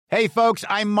Hey, folks,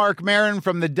 I'm Mark Maron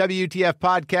from the WTF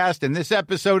Podcast, and this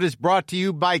episode is brought to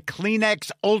you by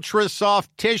Kleenex Ultra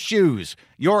Soft Tissues,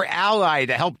 your ally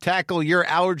to help tackle your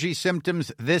allergy symptoms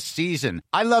this season.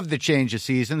 I love the change of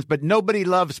seasons, but nobody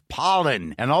loves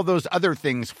pollen and all those other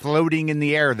things floating in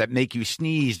the air that make you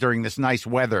sneeze during this nice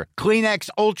weather. Kleenex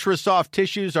Ultra Soft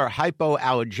Tissues are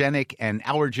hypoallergenic and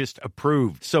allergist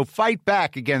approved, so fight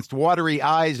back against watery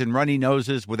eyes and runny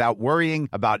noses without worrying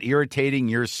about irritating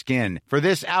your skin. For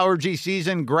this allergy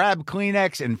season, grab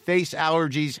Kleenex and face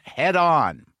allergies head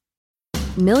on.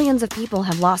 Millions of people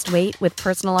have lost weight with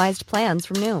personalized plans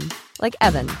from Noom. Like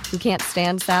Evan, who can't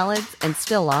stand salads and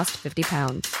still lost 50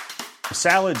 pounds.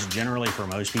 Salads generally for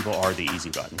most people are the easy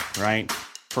button, right?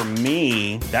 For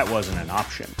me, that wasn't an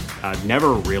option. I never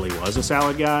really was a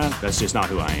salad guy. That's just not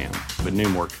who I am. But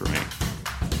Noom worked for me.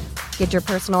 Get your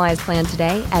personalized plan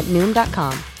today at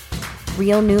Noom.com.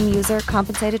 Real Noom user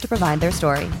compensated to provide their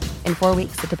story. In 4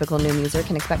 weeks, the typical Noom user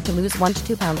can expect to lose 1 to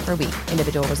 2 pounds per week.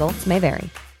 Individual results may vary.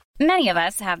 Many of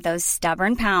us have those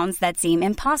stubborn pounds that seem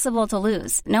impossible to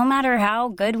lose, no matter how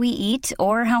good we eat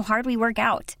or how hard we work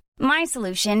out. My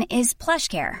solution is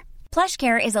PlushCare.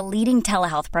 PlushCare is a leading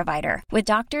telehealth provider with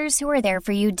doctors who are there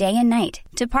for you day and night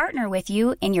to partner with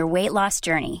you in your weight loss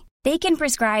journey. They can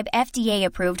prescribe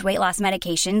FDA-approved weight loss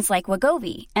medications like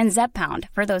Wegovy and Zepbound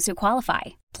for those who qualify.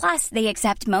 Plus, they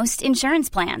accept most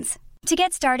insurance plans. To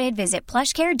get started, visit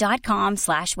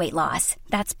plushcare.com/weightloss.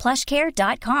 That's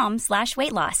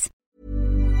plushcare.com/weightloss.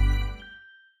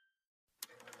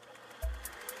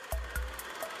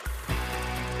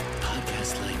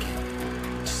 Podcast like it.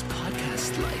 Just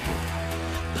podcast like it.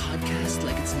 Podcast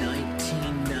like it's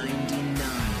 1999.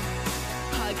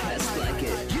 Podcast like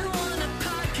it. You want a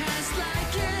podcast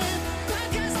like it?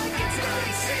 Podcast like it's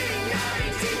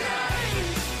 1999.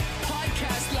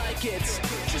 Podcast like it's.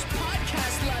 Just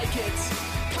podcast like it's.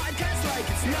 Podcast like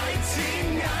it's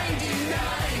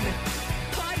 1999.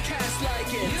 Podcast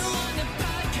like it. You want a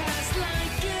podcast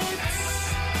like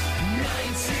it's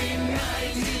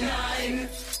 1999.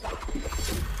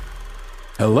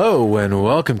 Hello and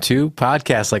welcome to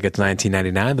Podcast Like It's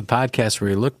 1999, the podcast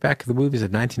where we look back at the movies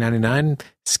of 1999,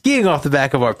 skiing off the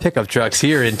back of our pickup trucks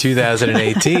here in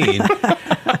 2018.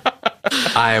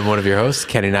 I am one of your hosts,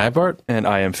 Kenny Neibart. And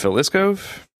I am Phil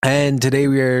Iskov. And today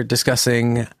we are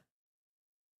discussing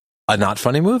a not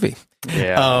funny movie.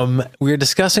 Yeah. We are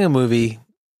discussing a movie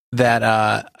that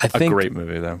I think... A great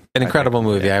movie, though. An incredible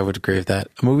movie, yeah. I would agree with that.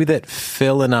 A movie that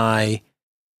Phil and I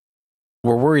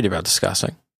were worried about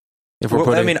discussing.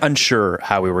 Unsure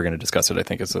how we were going to discuss it, I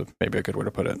think is maybe a good way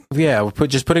to put it. Yeah, we're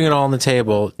just putting it all on the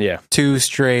table. Yeah. Two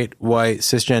straight, white,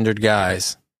 cisgendered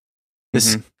guys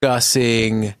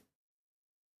discussing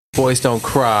Boys Don't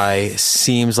Cry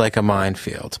seems like a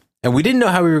minefield. And we didn't know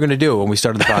how we were going to do it when we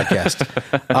started the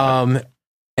podcast.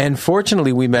 And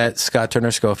fortunately, we met Scott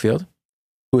Turner Schofield,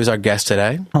 who is our guest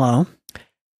today. Hello.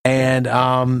 And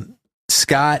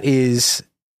Scott is,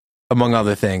 among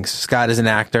other things, Scott is an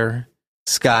actor.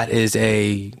 Scott is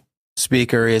a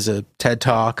speaker, is a TED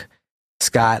Talk.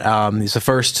 Scott is the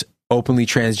first openly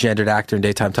transgendered actor in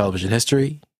daytime television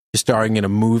history. He's starring in a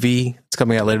movie that's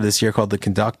coming out later this year called The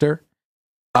Conductor.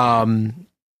 I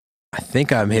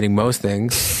think I'm hitting most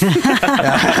things. He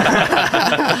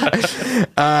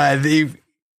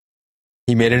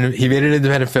made an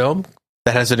independent film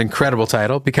that has an incredible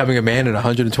title, Becoming a Man in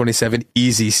 127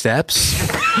 Easy Steps.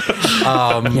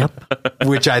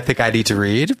 Which I think I need to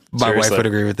read. My Seriously. wife would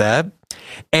agree with that.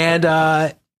 And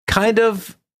kind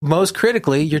of most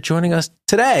critically, you're joining us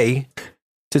today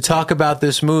to talk about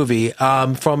this movie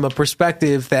from a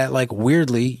perspective that, like,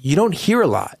 weirdly, you don't hear a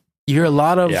lot. You hear a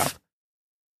lot of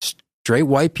straight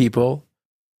white people,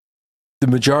 the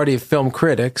majority of film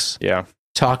critics,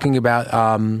 talking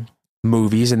about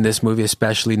movies, and this movie,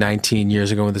 especially 19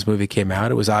 years ago when this movie came out,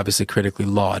 it was obviously critically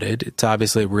lauded. It's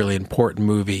obviously a really important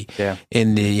movie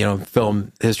in the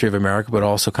film history of America, but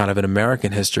also kind of in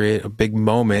American history, a big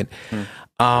moment. And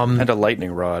a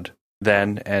lightning rod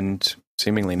then, and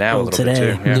seemingly now a little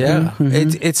today. bit too. Yeah.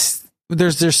 It's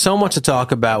there's so much to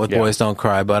talk about with Boys Don't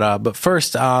Cry, but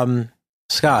first,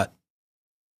 Scott,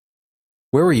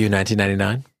 where were you in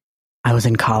 1999? I was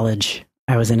in college.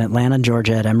 I was in Atlanta,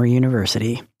 Georgia at Emory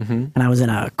University, and I was in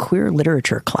a queer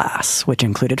literature class, which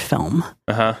included film.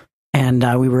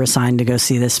 And we were assigned to go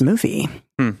see this movie.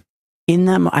 In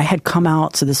them, I had come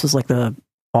out, so this was like the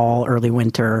fall, early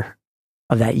winter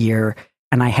of that year,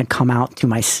 and I had come out to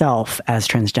myself as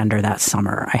transgender that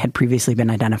summer. I had previously been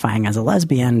identifying as a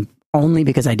lesbian only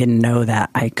because I didn't know that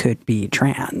I could be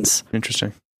trans.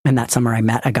 Interesting. And that summer I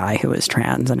met a guy who was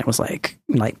trans, and it was like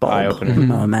light bulb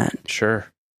moment. Sure.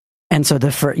 And so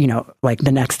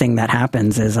the next thing that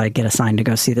happens is I get assigned to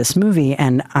go see this movie,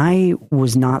 and I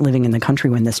was not living in the country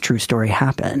when this true story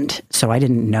happened. So I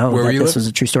didn't know that this was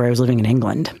a true story. I was living in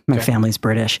England. My family's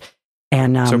British.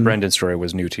 And so Brendan's story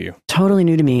was new to you. Totally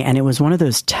new to me. And it was one of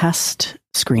those test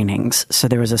screenings. So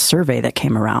there was a survey that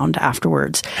came around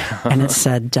afterwards, and it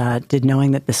said, did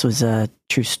knowing that this was a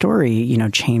true story,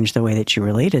 change the way that you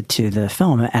related to the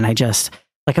film? And I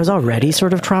was already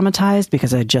sort of traumatized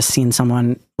because I'd just seen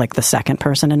someone, like the second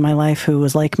person in my life who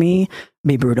was like me,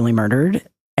 be brutally murdered.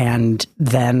 And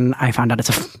then I found out it's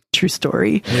a true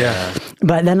story. Yeah.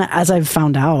 But then as I've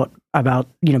found out about,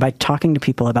 by talking to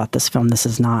people about this film, this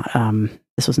was not an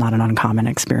uncommon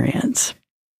experience.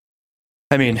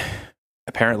 I mean,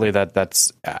 apparently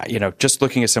that's, just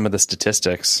looking at some of the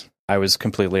statistics, I was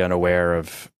completely unaware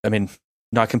of,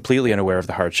 not completely unaware of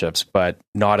the hardships, but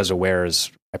not as aware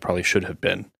as I probably should have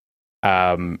been.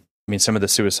 Some of the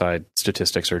suicide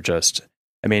statistics are just,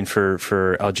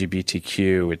 for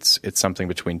LGBTQ, it's something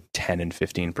between 10 and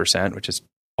 15%, which is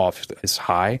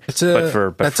high. That's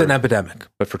an epidemic.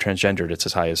 But for transgendered, it's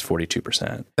as high as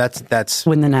 42%. That's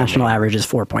when the national average is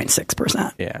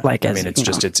 4.6%. Yeah.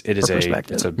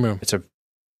 It's a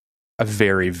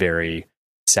very, very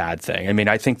sad thing.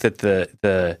 I think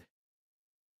that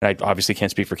I obviously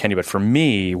can't speak for Kenny, but for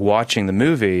me, watching the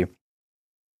movie,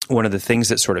 one of the things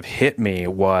that sort of hit me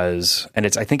was, and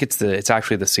it's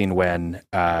actually the scene when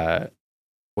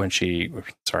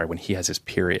he has his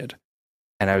period,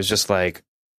 and I was just like,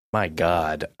 my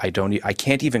God, I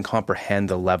can't even comprehend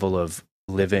the level of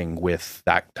living with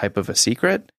that type of a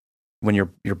secret when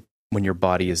your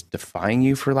body is defying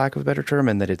you, for lack of a better term,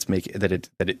 and that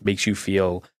it makes you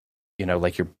feel,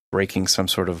 like you're breaking some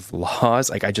sort of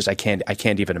laws. Like I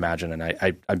can't even imagine.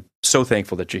 And I'm so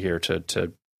thankful that you're here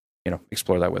to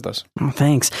explore that with us. Oh,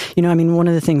 thanks. One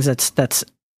of the things that's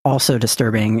also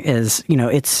disturbing is,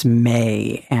 it's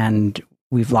May and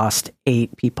we've lost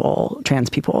 8 people, trans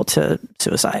people, to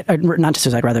suicide, not to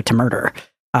suicide, rather to murder.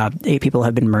 8 people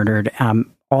have been murdered.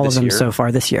 All of them so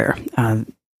far this year.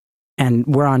 And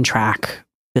we're on track.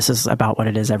 This is about what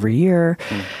it is every year.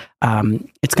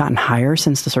 It's gotten higher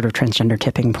since the sort of transgender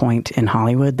tipping point in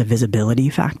Hollywood. The visibility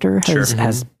factor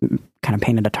has kind of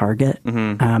painted a target.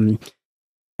 Mm-hmm.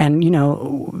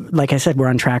 And, like I said, we're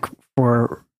on track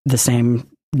for the same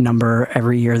number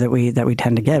every year that we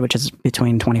tend to get, which is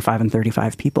between 25 and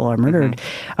 35 people are murdered.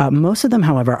 Mm-hmm. Most of them,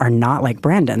 however, are not like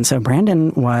Brandon. So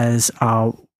Brandon was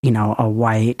a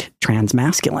white trans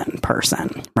masculine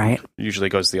person, right? Usually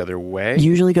goes the other way.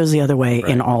 Right.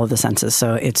 In all of the senses.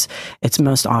 So it's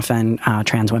most often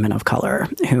trans women of color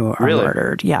who are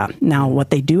murdered. Yeah. Now,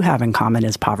 what they do have in common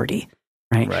is poverty.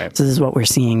 Right. So this is what we're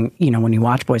seeing. When you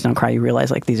watch Boys Don't Cry, you realize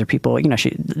like these are people.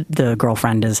 The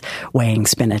girlfriend is weighing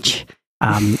spinach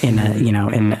in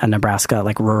a Nebraska,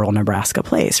 like rural Nebraska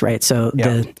place. Right. So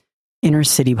the inner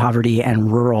city poverty and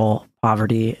rural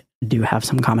poverty do have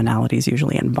some commonalities,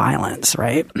 usually in violence.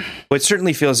 Right. Well, it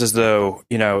certainly feels as though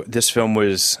this film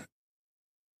was.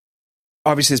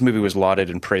 Obviously, this movie was lauded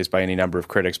and praised by any number of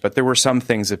critics, but there were some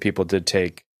things that people did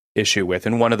take issue with,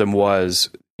 and one of them was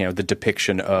the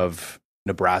depiction of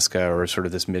Nebraska, or sort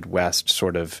of this Midwest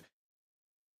sort of,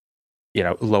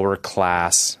 lower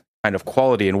class kind of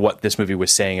quality, and what this movie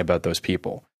was saying about those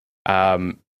people.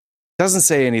 Doesn't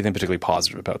say anything particularly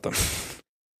positive about them.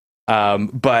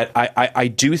 But I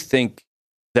do think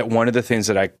that one of the things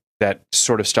that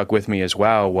sort of stuck with me as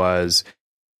well was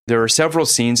there are several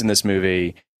scenes in this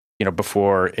movie,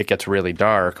 before it gets really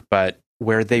dark, but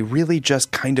where they really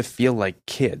just kind of feel like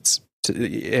kids.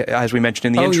 As we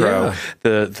mentioned in the intro,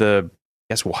 the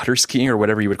water skiing or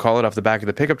whatever you would call it off the back of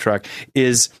the pickup truck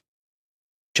is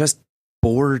just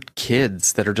bored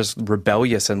kids that are just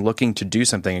rebellious and looking to do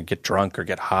something and get drunk or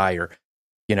get high or,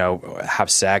 have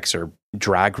sex or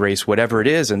drag race, whatever it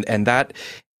is. And that,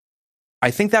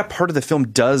 I think that part of the film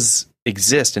does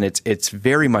exist, and it's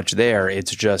very much there.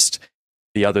 It's just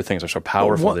the other things are so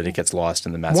powerful that it gets lost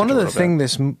in the message. One of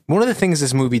the things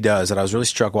this movie does that I was really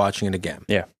struck watching it again,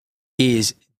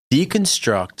 is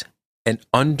deconstruct and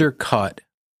undercut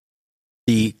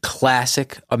the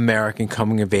classic American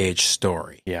coming of age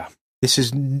story. Yeah. This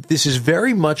is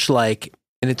very much like,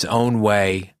 in its own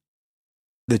way,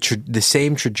 the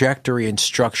same trajectory and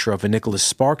structure of a Nicholas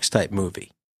Sparks type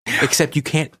movie, except you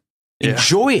can't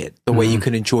enjoy it the way you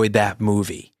can enjoy that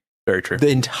movie. Very true. The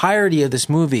entirety of this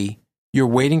movie, you're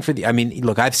waiting for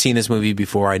look, I've seen this movie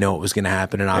before. I know what was going to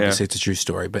happen, and obviously it's a true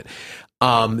story, but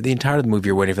the entirety of the movie,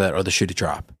 you're waiting for that other shoe to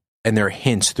drop. And there are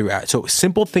hints throughout. So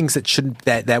simple things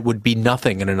that would be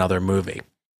nothing in another movie.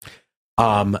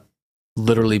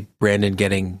 Literally Brandon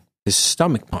getting his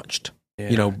stomach punched,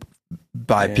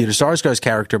 by Peter Sarsgaard's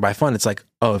character by fun. It's like,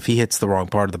 oh, if he hits the wrong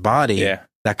part of the body,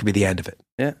 that could be the end of it.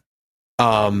 Yeah.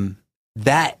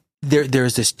 That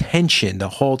there's this tension the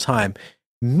whole time.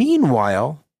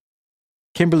 Meanwhile,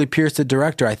 Kimberly Peirce, the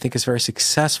director, I think is very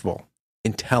successful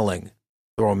in telling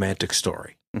the romantic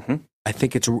story. Mm-hmm. I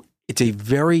think it's a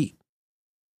very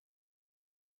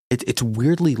it's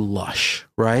weirdly lush,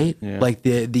 right? Yeah. Like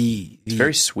it's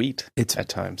very sweet. It's at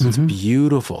times. It's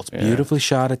beautiful. It's beautifully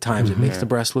shot at times. Mm-hmm. It makes the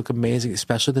breasts look amazing,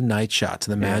 especially the night shots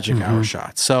and the magic hour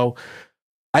shots. So,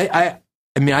 I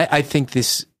think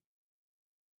this.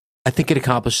 I think it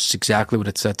accomplishes exactly what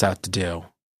it sets out to do,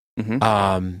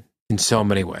 in so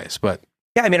many ways. But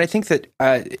yeah, I mean, I think that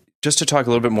just to talk a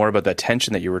little bit more about that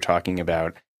tension that you were talking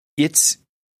about, it's.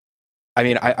 I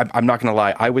mean, I'm not going to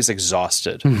lie. I was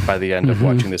exhausted by the end of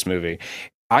watching this movie.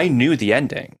 I knew the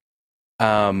ending,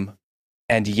 and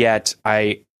yet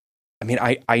I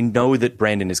know that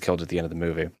Brandon is killed at the end of the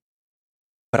movie,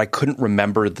 but I couldn't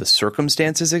remember the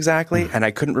circumstances exactly, and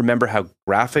I couldn't remember how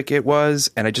graphic it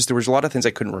was, and there was a lot of things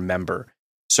I couldn't remember.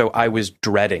 So I was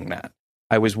dreading that.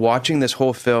 I was watching this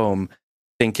whole film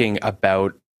thinking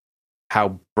about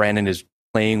how Brandon is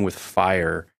playing with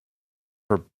fire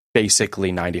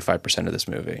basically 95% of this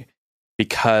movie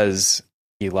because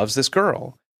he loves this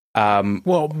girl.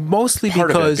 Mostly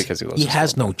because he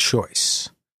has no choice,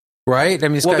 right? I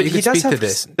mean, Scott, you can speak to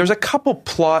this. There's a couple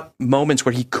plot moments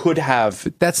where he could have.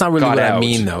 That's not really what I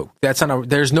mean, though.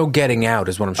 There's no getting out,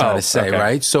 is what I'm trying to say,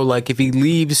 right? So, like, if he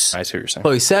leaves, I see what you're saying.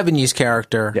 Chloe Sevigny's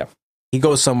character, he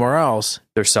goes somewhere else.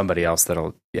 There's somebody else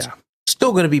that'll,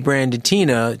 Still going to be Brandon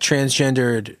Teena,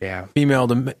 transgendered female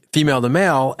to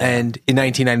male, and in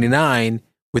 1999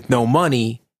 with no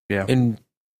money, in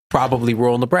probably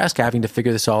rural Nebraska, having to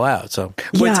figure this all out. So,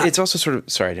 it's also sort of.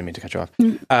 Sorry, I didn't mean to cut you off.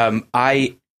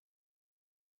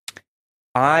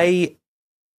 I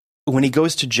when he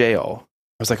goes to jail,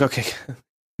 I was like, okay,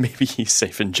 maybe he's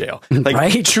safe in jail. Like,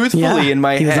 right? truthfully, in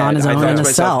my he head, was on his own in a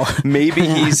cell. Maybe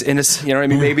he's in a. You know what I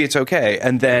mean? Maybe it's okay.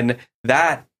 And then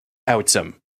that outs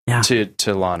him.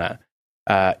 To Lana.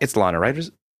 It's Lana, right?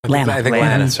 Lana. I think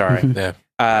Lana, sorry.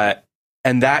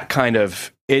 And that kind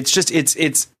of, it's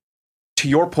to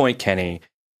your point, Kenny,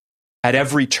 at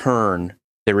every turn,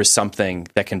 there is something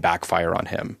that can backfire on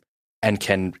him and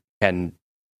can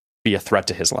be a threat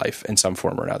to his life in some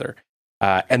form or another.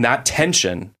 And that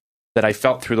tension that I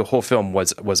felt through the whole film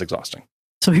was exhausting.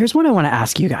 So here's what I want to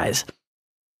ask you guys.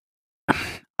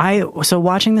 So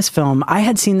watching this film, I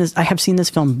have seen this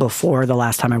film before the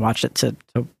last time I watched it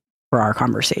for our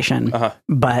conversation,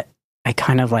 but I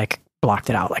kind of like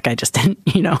blocked it out. Like I just didn't,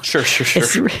 Sure.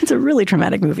 It's a really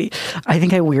traumatic movie. I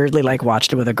think I weirdly like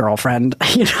watched it with a girlfriend,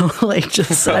 like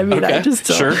just, I mean, okay. I just,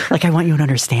 like, I want you to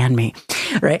understand me.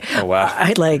 Right. Oh,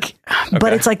 wow.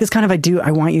 But it's like this kind of, I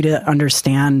want you to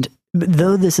understand,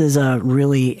 though this is a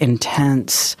really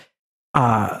intense,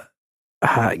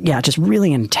 just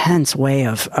really intense way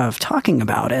of talking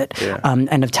about it,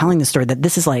 and of telling the story, that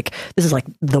this is like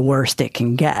the worst it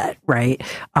can get, right?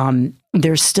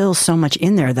 There's still so much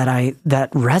in there that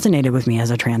resonated with me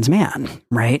as a trans man,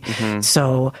 right? Mm-hmm.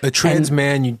 So a trans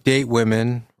man, you date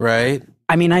women, right?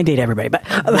 I mean, I date everybody, but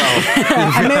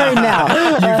I'm married now.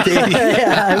 You've dated.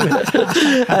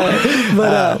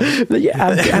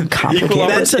 I'm complicated.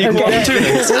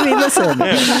 I mean, listen,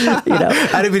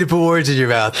 I didn't mean to put words in your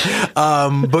mouth.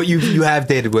 But you have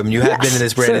dated women. You have been in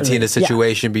this Brandon Teena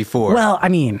situation before. Well, I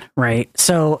mean, right.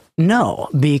 So no,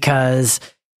 because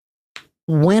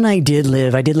when I did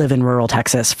live in rural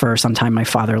Texas for some time. My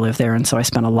father lived there, and so I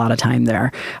spent a lot of time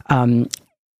there.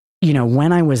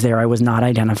 When I was there, I was not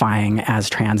identifying as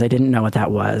trans. I didn't know what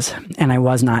that was. And I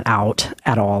was not out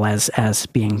at all as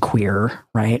being queer,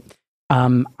 right?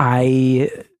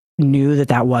 I knew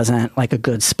that wasn't like a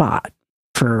good spot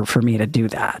for me to do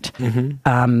that.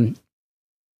 Mm-hmm.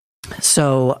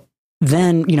 So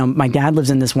then, my dad lives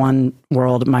in this one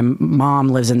world. My mom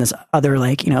lives in this other,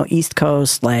 East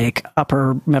Coast,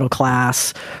 upper middle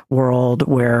class world,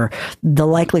 where the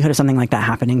likelihood of something like that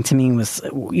happening to me was,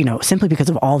 simply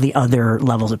because of all the other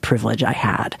levels of privilege I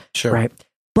had. Sure. Right.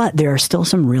 But there are still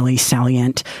some really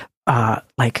salient,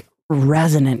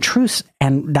 resonant truths.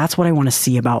 And that's what I want to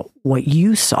see about what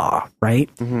you saw. Right.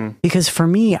 Mm-hmm. Because for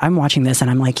me, I'm watching this and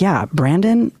I'm like, yeah,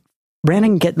 Brandon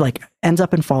ends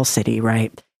up in Falls City.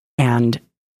 Right. And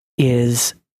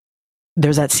there's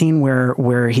that scene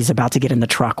where he's about to get in the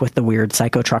truck with the weird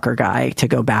psycho trucker guy to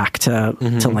go back to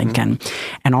Lincoln,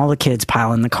 and all the kids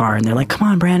pile in the car and they're like, come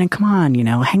on, Brandon, come on,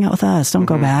 hang out with us. Don't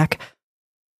go back.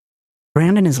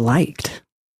 Brandon is liked.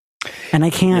 And I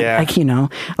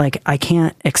can't, I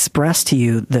can't express to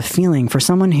you the feeling for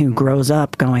someone who grows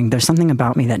up going, there's something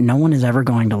about me that no one is ever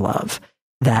going to love,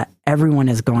 that everyone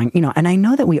is going, and I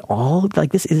know that we all,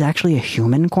 like, this is actually a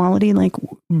human quality, like,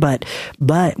 but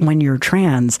when you're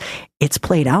trans, it's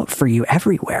played out for you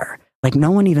everywhere. Like,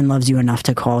 no one even loves you enough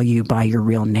to call you by your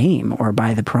real name or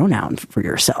by the pronoun for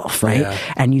yourself, right? Yeah.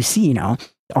 And you see,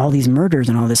 all these murders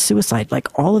and all this suicide,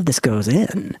 like, all of this goes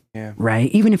in,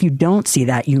 right? Even if you don't see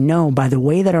that, by the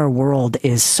way that our world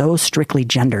is so strictly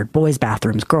gendered, boys'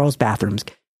 bathrooms, girls' bathrooms,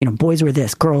 boys wear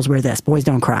this, girls wear this, boys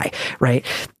don't cry, right?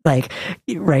 Like,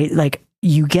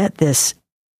 you get this,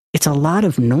 it's a lot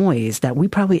of noise that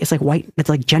it's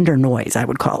like gender noise, I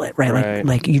would call it, right?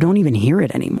 Like you don't even hear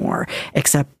it anymore,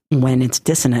 except when it's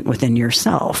dissonant within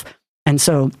yourself. And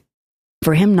so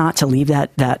for him not to leave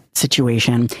that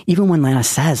situation, even when Lana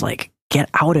says, like, get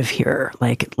out of here,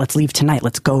 like, let's leave tonight,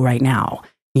 let's go right now,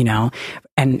 and,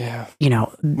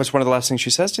 What's one of the last things she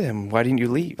says to him? Why didn't you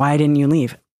leave? Why didn't you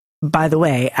leave? By the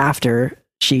way, after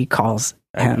she calls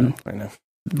him. I know.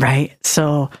 Right?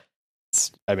 So,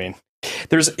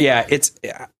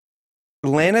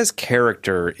 Lana's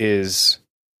character is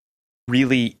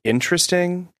really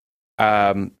interesting.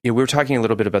 We were talking a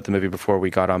little bit about the movie before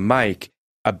we got on mic,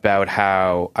 about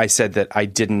how I said that I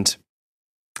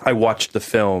watched the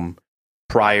film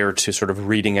prior to sort of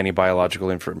reading any biographical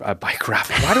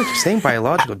biographical. Why do you saying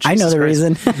biological? I know the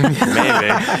reason.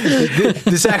 Maybe.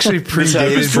 This actually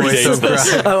predates Boys Don't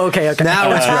Cry. Oh, okay.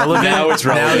 Now it's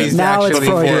relevant. Now it's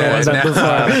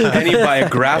Freudian. Any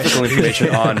biographical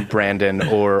information on Brandon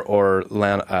or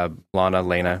Lana?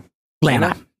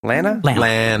 Lana.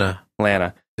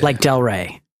 Like Del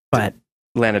Rey, but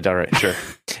Lana Del Rey, sure.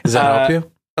 Does that help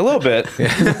you? A little bit.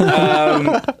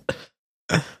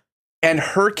 And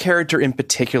her character in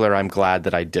particular, I'm glad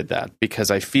that I did that, because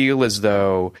I feel as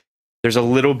though there's a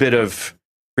little bit of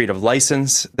creative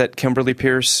license that Kimberly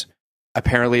Peirce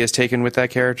apparently has taken with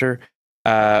that character,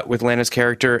 with Lana's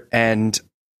character. And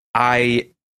I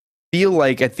feel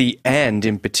like at the end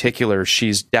in particular,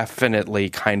 she's definitely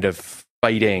kind of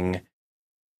fighting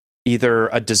either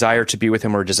a desire to be with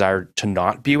him or a desire to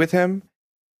not be with him.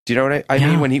 Do you know what I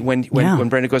mean? When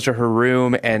Brenda goes to her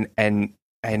room and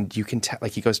you can tell,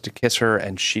 like, he goes to kiss her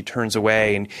and she turns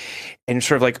away, and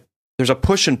sort of like there's a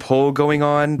push and pull going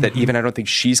on that even I don't think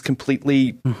she's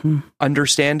completely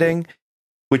understanding,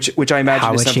 which I imagine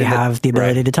how is would she something have the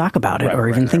ability to talk about it or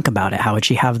even think about it? How would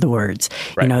she have the words?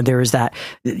 There was that,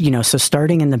 so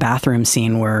starting in the bathroom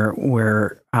scene where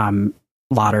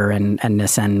Lauder and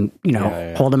Nissen,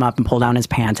 hold him up and pull down his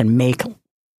pants and make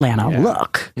Lana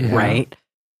look, right?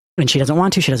 And she doesn't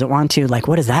want to, like,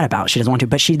 what is that about? She doesn't want to,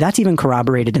 but that's even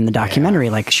corroborated in the documentary.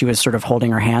 Like, she was sort of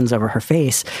holding her hands over her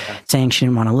face saying she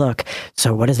didn't want to look.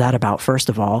 So what is that about? First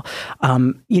of all,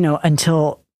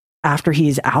 until after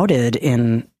he's outed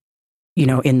in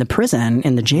the prison,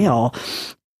 in the jail,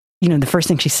 the first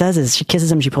thing she says is she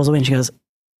kisses him, she pulls away and she goes,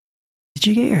 "Did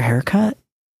you get your hair cut?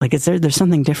 Like, there's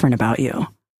something different about you."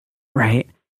 Right.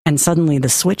 And suddenly the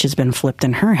switch has been flipped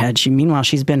in her head. Meanwhile,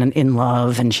 she's been in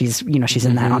love, and she's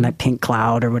in that on that pink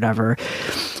cloud or whatever.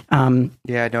 I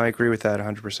agree with that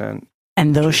 100%.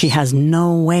 And though she has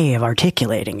no way of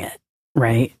articulating it,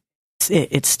 right,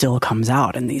 it still comes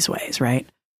out in these ways, right?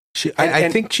 I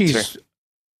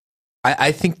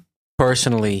think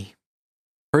personally,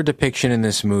 her depiction in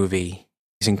this movie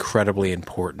is incredibly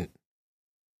important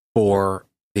for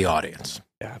the audience.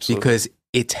 Yeah, absolutely. Because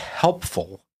it's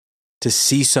helpful to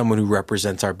see someone who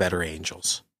represents our better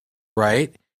angels,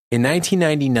 right? In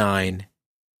 1999,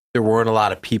 there weren't a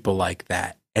lot of people like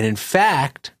that. And in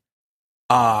fact,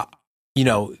 Scott,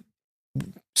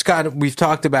 we've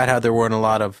talked about how there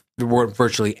weren't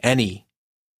virtually any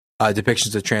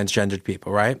depictions of transgendered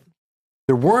people, right?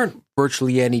 There weren't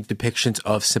virtually any depictions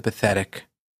of sympathetic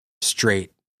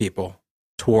straight people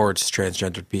towards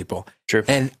transgendered people. True.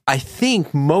 And I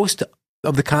think most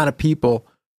of the kind of people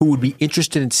who would be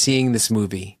interested in seeing this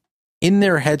movie, in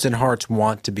their heads and hearts,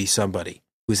 want to be somebody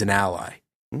who's an ally,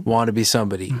 want to be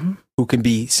somebody who can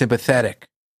be sympathetic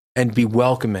and be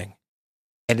welcoming.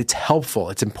 And it's helpful,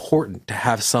 it's important to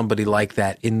have somebody like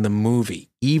that in the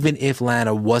movie, even if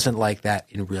Lana wasn't like that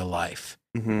in real life.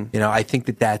 I think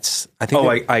that's...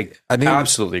 I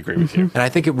absolutely agree with you. And I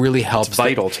think it really helps. It's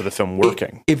vital to the film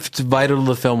working. If it's vital to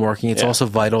the film working, it's also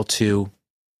vital to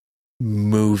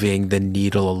moving the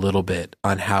needle a little bit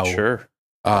on how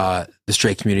the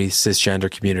straight community, cisgender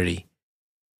community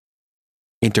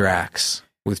interacts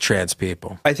with trans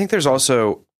people. I think there's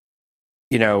also,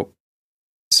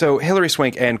 so Hilary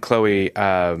Swank and Chloe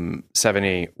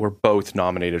Sevigny were both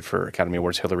nominated for Academy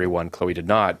Awards. Hilary won, Chloe did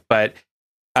not. But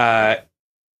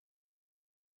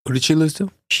Who did she lose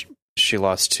to? She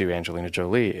lost to Angelina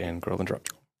Jolie in Girl in Drop.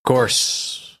 Of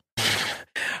course.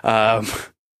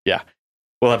 Yeah.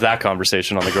 We'll have that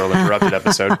conversation on the Girl Interrupted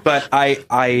episode. But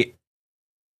I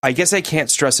guess I can't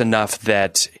stress enough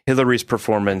that Hillary's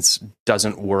performance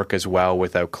doesn't work as well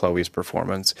without Chloe's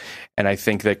performance. And I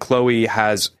think that Chloe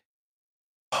has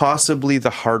possibly the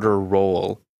harder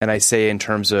role. And I say in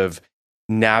terms of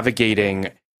navigating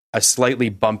a slightly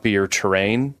bumpier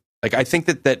terrain. Like, I think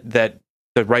that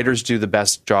the writers do the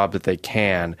best job that they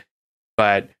can,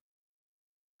 but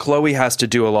Chloe has to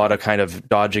do a lot of kind of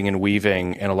dodging and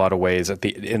weaving in a lot of ways at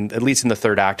least in the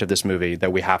third act of this movie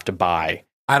that we have to buy.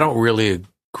 I don't really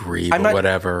agree, but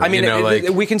whatever. I mean, like,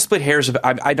 we can split hairs.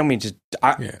 I don't mean to.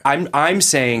 I'm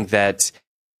saying that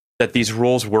these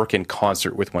roles work in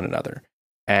concert with one another,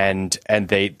 and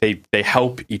they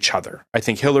help each other. I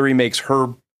think Hillary makes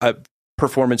her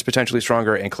performance potentially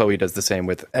stronger, and Chloe does the same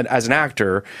with. And as an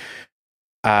actor,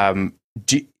 I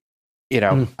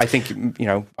think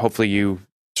hopefully you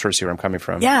sort of see where I'm coming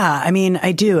from. Yeah, I mean,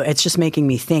 I do. It's just making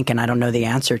me think, and I don't know the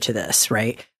answer to this,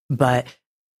 right? But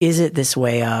is it this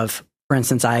way of, for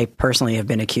instance, I personally have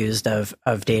been accused of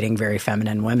dating very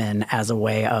feminine women as a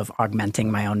way of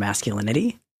augmenting my own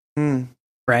masculinity,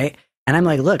 right? And I'm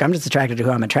like, look, I'm just attracted to who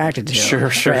I'm attracted to. Sure,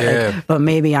 right? yeah. But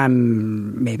maybe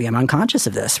I'm unconscious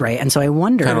of this, right? And so I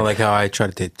wonder, kind of like how I try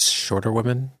to date shorter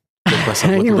women, make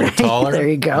myself look a little taller. There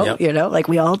you go. Yep. Like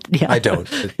we all. Yeah. I don't.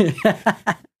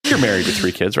 You're married with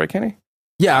 3 kids, right, Kenny?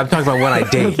 Yeah, I'm talking about when I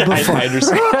date. I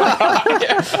understand.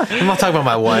 I'm not talking about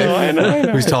my wife, I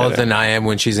know. who's taller than I am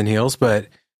when she's in heels, but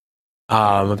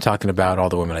I'm talking about all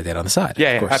the women I date on the side.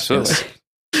 Yeah, of course. absolutely.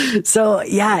 Yes. So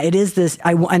yeah, it is this.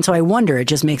 And so I wonder. It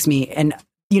just makes me. And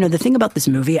the thing about this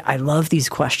movie, I love these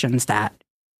questions that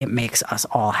it makes us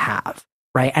all have,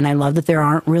 right? And I love that there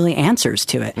aren't really answers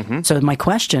to it. Mm-hmm. So my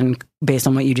question, based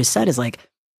on what you just said, is like,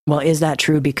 well, is that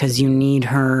true because you need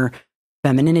her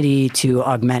femininity to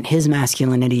augment his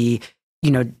masculinity?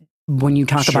 When you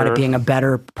talk about it being a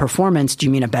better performance, do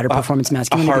you mean a better performance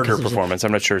masculinity? A harder performance.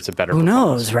 I'm not sure it's a better. Who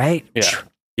knows, right?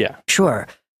 Yeah. Sure.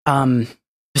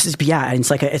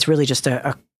 It's really just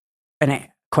a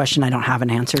question I don't have an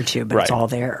answer to, but it's all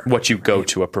there. What you go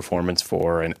to a performance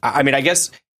for, and I mean, I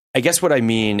guess what I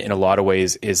mean in a lot of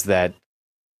ways is that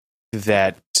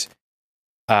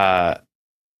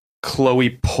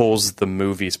Chloe pulls the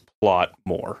movie's plot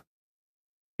more.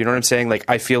 You know what I'm saying? Like,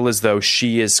 I feel as though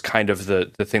she is kind of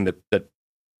the thing that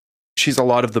she's a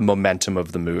lot of the momentum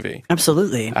of the movie.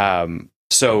 Absolutely.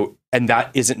 So, and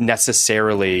that isn't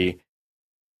necessarily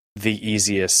the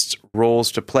easiest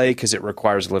roles to play because it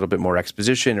requires a little bit more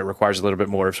exposition. It requires a little bit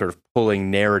more of sort of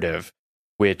pulling narrative,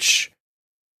 which,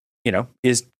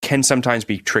 can sometimes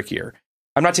be trickier.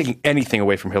 I'm not taking anything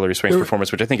away from Hilary Swank's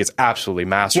performance, which I think is absolutely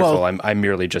masterful. Well, I'm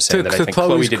merely just saying that I think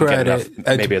Chloe's Chloe didn't get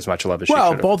enough, maybe as much love as she should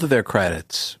have. Well, both of their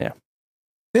credits. Yeah.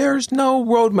 There's no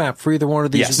roadmap for either one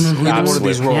of these. Yes, one of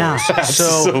these roles. Yeah.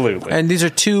 Absolutely. And these are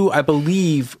two, I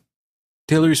believe.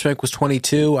 Hilary Swank was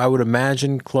 22. I would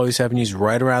imagine Chloe Sevigny's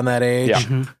right around that age.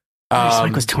 Yeah. Hilary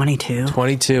Swank was 22.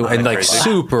 22, and like crazy.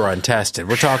 super untested.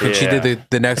 We're talking. She did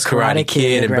the next Karate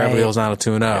Kid and Beverly Hills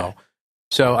 90210. Yeah.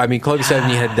 So I mean, Chloe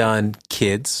Sevigny had done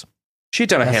Kids. She'd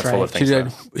done a handful of things.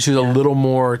 She was a little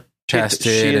more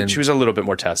tested. She was a little bit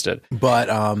more tested. But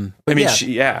I mean,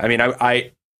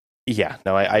 I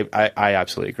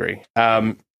absolutely agree.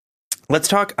 Let's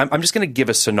talk. I'm just going to give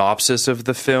a synopsis of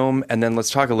the film, and then let's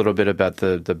talk a little bit about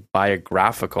the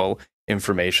biographical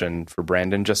information for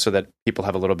Brandon, just so that people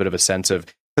have a little bit of a sense of,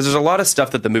 because there's a lot of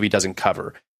stuff that the movie doesn't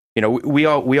cover. We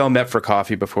all met for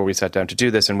coffee before we sat down to do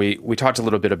this, and we talked a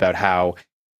little bit about how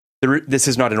this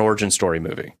is not an origin story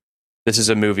movie. This is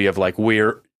a movie of like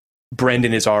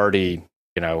Brandon is already,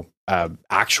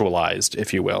 actualized,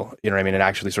 if you will. You know what I mean? And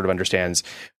actually sort of understands.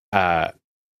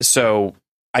 So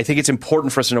I think it's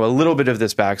important for us to know a little bit of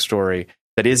this backstory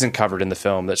that isn't covered in the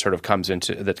film that sort of comes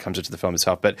into the film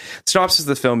itself. But synopsis of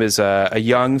the film is a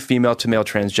young female to male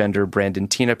transgender Brandon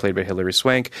Teena, played by Hilary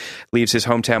Swank, leaves his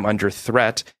hometown under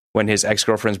threat when his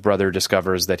ex-girlfriend's brother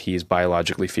discovers that he's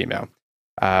biologically female.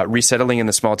 Resettling in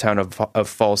the small town of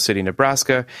Falls City,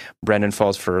 Nebraska, Brandon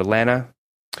falls for Lana,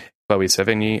 Chloe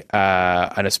Sevigny,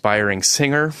 an aspiring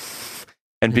singer,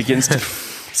 and begins to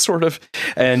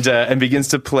begins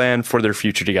to plan for their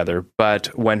future together. But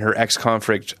when her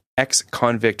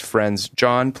ex-convict friends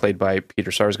John, played by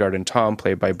Peter Sarsgaard, and Tom,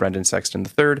 played by Brendan Sexton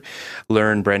III,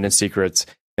 learn Brandon's secrets,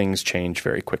 things change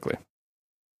very quickly.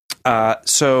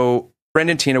 So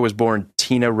Brandon Teena was born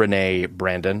Tina Renee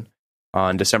Brandon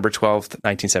on December 12th,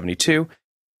 1972,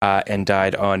 and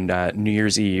died on New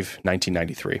Year's Eve,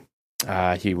 1993.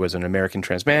 He was an American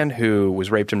trans man who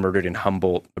was raped and murdered in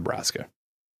Humboldt, Nebraska.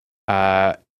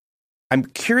 I'm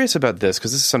curious about this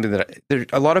because this is something that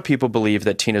a lot of people believe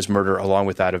that Tina's murder, along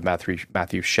with that of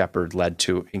Matthew Shepard, led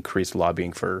to increased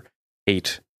lobbying for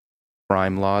hate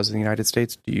crime laws in the United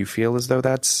States. Do you feel as though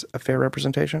that's a fair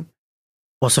representation?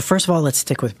 Well, so first of all, let's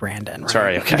stick with Brandon. Right?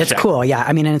 Sorry, okay. That's cool. Yeah.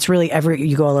 I mean, and it's really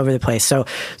you go all over the place. So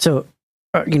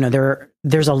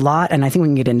there's a lot, and I think we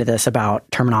can get into this about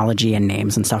terminology and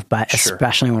names and stuff, but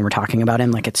especially when we're talking about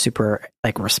him, like it's super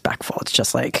like respectful. It's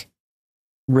just like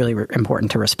really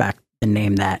important to respect the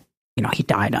name that, he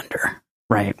died under,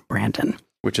 right? Brandon.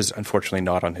 Which is unfortunately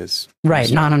not on his tombstone.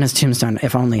 Right, not on his tombstone,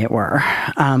 if only it were.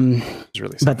 Really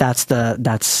sad. But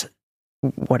that's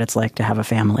what it's like to have a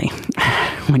family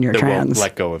when you're trans. Won't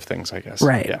let go of things, I guess.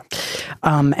 Right. Yeah.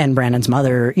 And Brandon's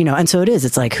mother, and so it is.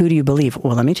 It's like, who do you believe?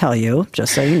 Well, let me tell you,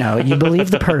 just so you know, you believe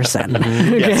the person.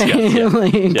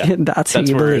 Okay? That's who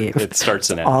you believe. It starts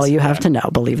and ends. All you have to know,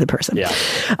 believe the person. Yeah.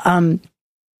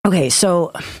 Okay,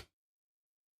 so,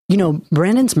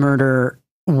 Brandon's murder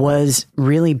was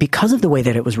really, because of the way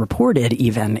that it was reported,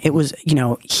 even, it was,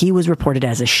 he was reported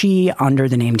as a she under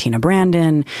the name Tina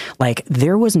Brandon. Like,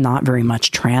 there was not very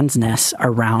much transness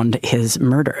around his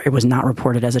murder. It was not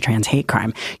reported as a trans hate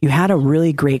crime. You had a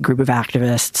really great group of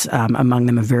activists, among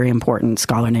them a very important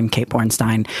scholar named Kate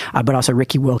Bornstein, but also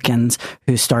Ricky Wilkins,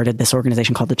 who started this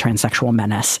organization called the Transsexual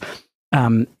Menace.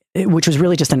 Which was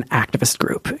really just an activist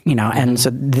group, and so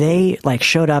they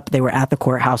showed up, they were at the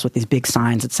courthouse with these big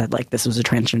signs that said this was a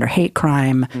transgender hate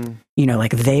crime.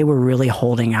 They were really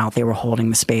holding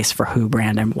the space for who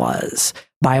Brandon was.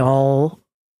 By all,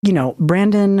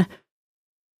 Brandon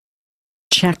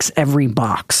checks every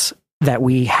box that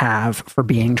we have for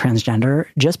being transgender,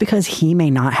 just because he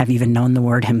may not have even known the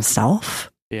word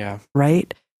himself. Yeah.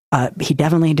 Right? He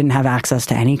definitely didn't have access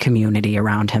to any community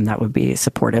around him that would be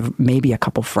supportive, maybe a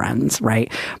couple friends,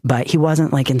 right? But he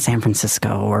wasn't in San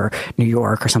Francisco or New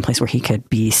York or someplace where he could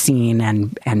be seen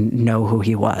and know who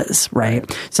he was,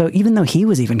 right? So even though he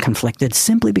was even conflicted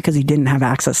simply because he didn't have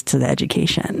access to the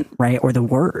education, right? Or the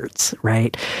words,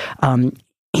 right?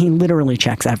 He literally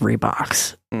checks every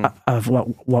box of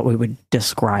what we would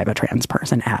describe a trans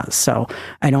person as. So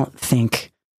I don't think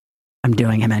I'm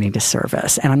doing him any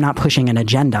disservice, and I'm not pushing an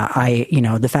agenda.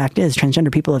 The fact is,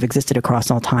 transgender people have existed across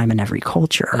all time and every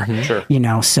culture. Mm-hmm.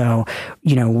 Sure. So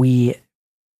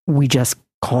we just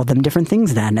called them different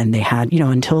things then, and they had,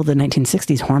 until the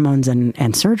 1960s, hormones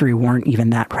and surgery weren't even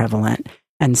that prevalent.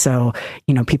 And so,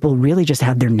 people really just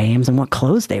had their names and what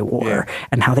clothes they wore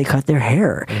and how they cut their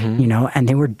hair, and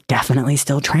they were definitely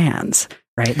still trans,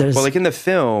 right? Well, in the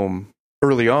film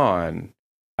early on,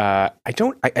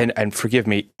 and forgive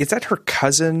me, is that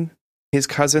his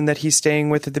cousin that he's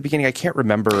staying with at the beginning? I can't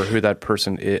remember who that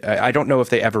person is. I don't know if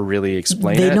they ever really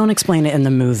explain it. They don't explain it in the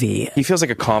movie. He feels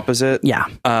like a composite. Yeah.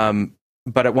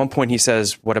 But at one point he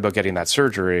says, what about getting that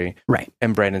surgery? Right.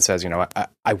 And Brandon says,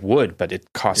 I would, but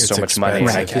it costs so much money.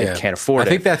 Right. I can't afford it.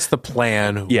 I think that's the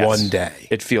plan one day.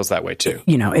 It feels that way too.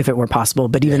 If it were possible.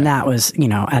 But even that was,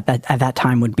 at that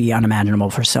time would be unimaginable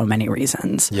for so many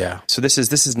reasons. Yeah. So this is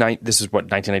what,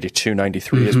 1992,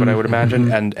 93 is what I would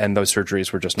imagine. And those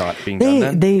surgeries were just not being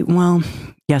done then? Well,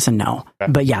 yes and no.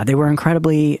 Okay. But yeah, they were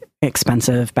incredibly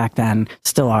expensive back then,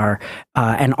 still are.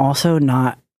 And also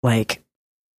not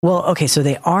well, okay, so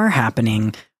they are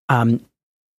happening.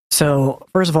 So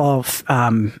first of all,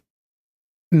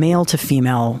 male to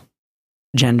female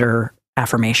gender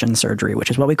affirmation surgery, which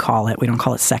is what we call it. We don't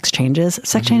call it sex changes.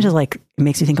 Sex changes, it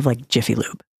makes you think of Jiffy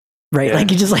Lube, right? Yeah. You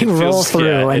just roll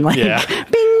through and bing,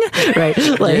 right?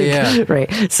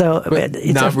 Right. So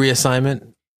it's not reassignment.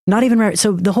 Not even right.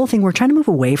 So the whole thing, we're trying to move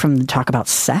away from the talk about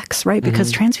sex, right?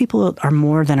 Because trans people are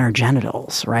more than our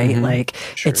genitals, right?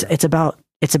 Sure.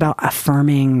 It's about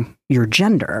affirming your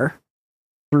gender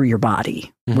through your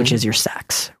body, which is your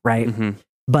sex, right?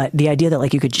 But the idea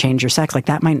that you could change your sex,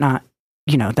 that might not,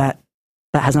 that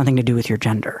has nothing to do with your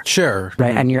gender. Sure.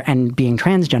 Right. And being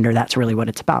transgender, that's really what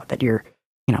it's about, that you're,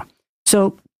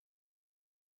 So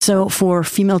for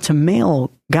female to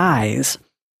male guys,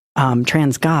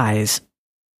 trans guys,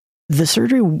 the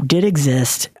surgery did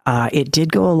exist. It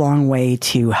did go a long way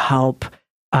to help,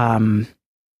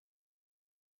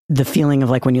 the feeling of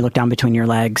when you look down between your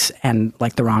legs and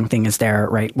the wrong thing is there,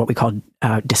 right? What we call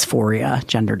dysphoria,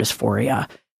 gender dysphoria.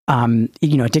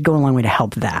 It did go a long way to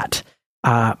help that.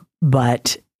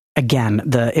 But again,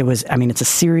 it's a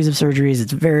series of surgeries.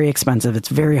 It's very expensive. It's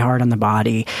very hard on the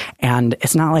body. And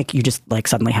it's not you just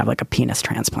suddenly have a penis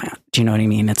transplant. Do you know what I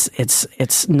mean?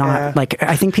 It's not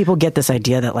I think people get this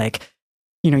idea that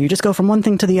you just go from one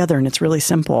thing to the other and it's really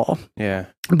simple. Yeah.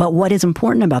 But what is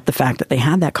important about the fact that they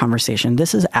had that conversation,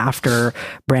 this is after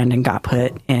Brandon got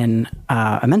put in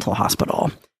a mental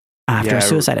hospital after a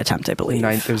suicide attempt, I believe.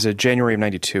 It was January of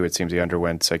 92, it seems he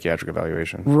underwent psychiatric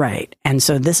evaluation. Right. And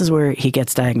so this is where he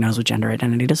gets diagnosed with gender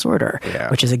identity disorder,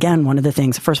 which is, again, one of the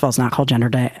things. First of all, it's not called gender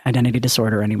identity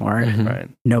disorder anymore. Right.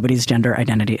 Nobody's gender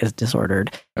identity is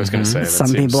disordered. I was going to say, that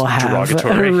some people have,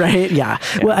 derogatory. Right? Yeah.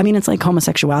 Well, I mean, it's like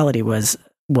homosexuality was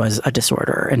a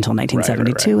disorder until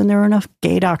 1972, and there were enough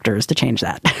gay doctors to change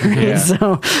that.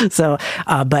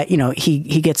 But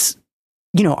he gets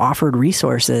offered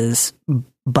resources,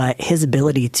 but his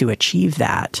ability to achieve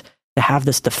that, to have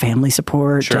the family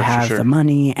support, to have the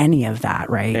money, any of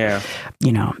that, right? Yeah.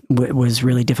 Was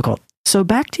really difficult. So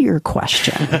back to your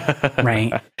question,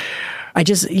 right? I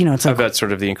just, it's like, about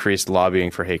sort of the increased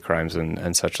lobbying for hate crimes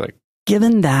and such like.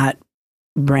 Given that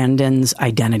Brandon's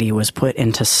identity was put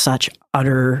into such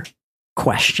utter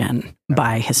question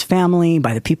by his family,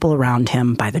 by the people around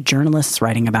him, by the journalists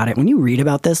writing about it. When you read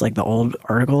about this, like the old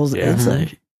articles, it's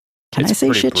I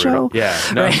say shit show? Yeah.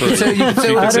 No, right? so you can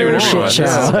say whatever shit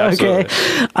show. Okay.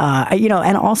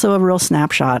 And also a real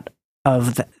snapshot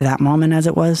of that moment as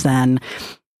it was then.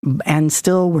 And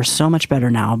still, we're so much better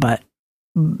now, but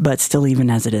still even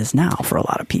as it is now for a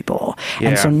lot of people. Yeah.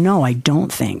 And so, no, I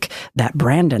don't think that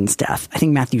Brandon's death, I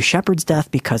think Matthew Shepard's death,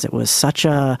 because it was such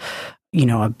a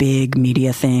big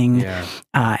media thing,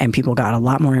 and people got a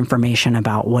lot more information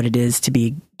about what it is to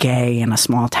be gay in a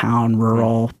small town,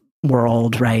 rural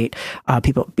world, right?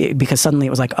 Because suddenly it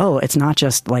was like, oh, it's not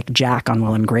just like Jack on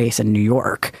Will and Grace in New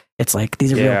York. It's like,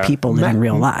 these are real people living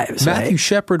real lives. Matthew right?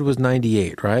 Shepard was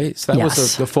 98, right? So that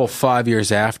was the full 5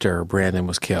 years after Brandon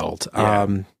was killed. Yeah.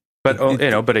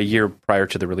 But a year prior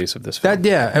to the release of this film.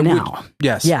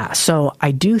 Yes. Yeah. So I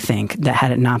do think that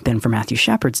had it not been for Matthew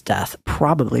Shepard's death,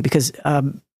 probably, because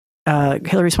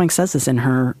Hilary Swank says this in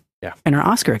her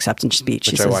Oscar acceptance speech.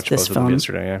 Which she I says watched this both film, of them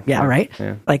yesterday. Yeah, right.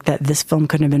 Yeah. Like that, this film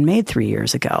couldn't have been made 3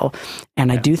 years ago,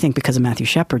 and I do think because of Matthew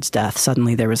Shepard's death,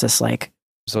 suddenly there was this like.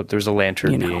 So there's a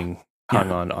lantern being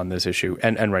hung on this issue,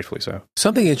 and rightfully so.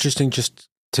 Something interesting, just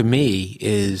to me,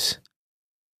 is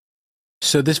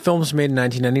so this film was made in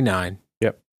 1999.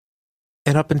 Yep.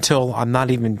 And up until, I'm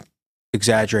not even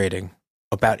exaggerating,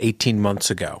 about 18 months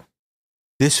ago,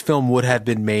 this film would have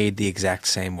been made the exact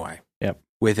same way. Yep.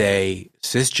 With a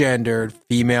cisgendered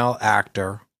female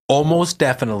actor, almost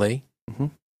definitely,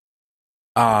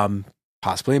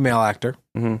 possibly a male actor,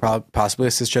 possibly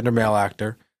a cisgender male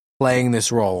actor, playing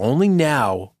this role. Only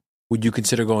now would you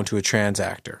consider going to a trans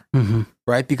actor,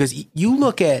 right? Because you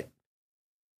look at,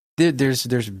 there's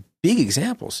big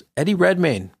examples. Eddie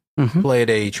Redmayne played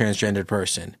a transgendered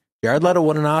person. Jared Leto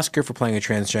won an Oscar for playing a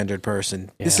transgendered person.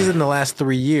 Yeah. This is in the last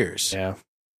 3 years. Yeah.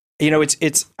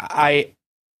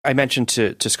 I mentioned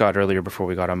to Scott earlier before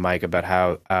we got on mic about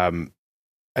how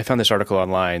I found this article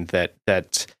online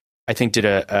that I think did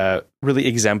a really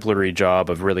exemplary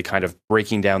job of really kind of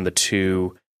breaking down the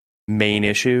two main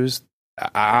issues.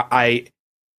 I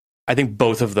think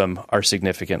both of them are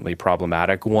significantly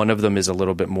problematic. One of them is a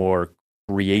little bit more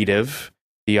creative.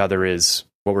 The other is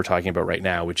what we're talking about right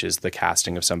now, which is the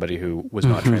casting of somebody who was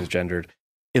not transgendered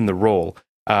in the role,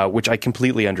 which I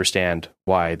completely understand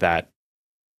why that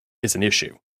is an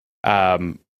issue.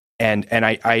 And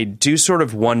I do sort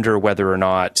of wonder whether or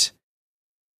not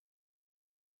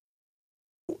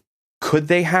could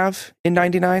they have in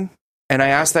 99? And I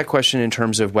ask that question in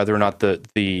terms of whether or not the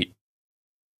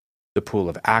pool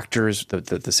of actors,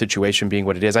 the situation being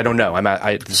what it is. I don't know.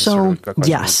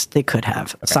 Yes, they could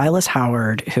have. Okay. Silas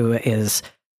Howard, who is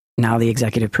now one of the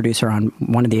executive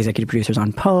producers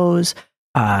on Pose,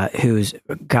 who's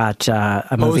got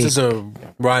a movie. Pose is a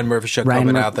Ryan Murphy show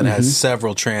coming out that has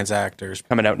several trans actors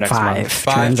coming out next month.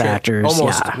 5 trans actors,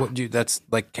 almost. Yeah. That's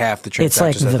like half the trans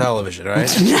actors on television, right?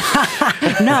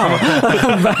 No.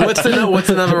 What's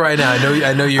the number right now?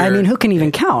 I know you're. I mean, who can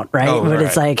even count, right? Oh, but right.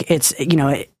 it's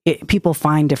like people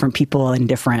find different people in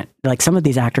different. Like some of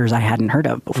these actors I hadn't heard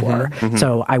of before,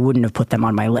 so I wouldn't have put them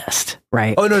on my list,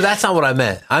 right? Oh no, that's not what I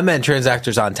meant. I meant trans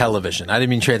actors on television. I didn't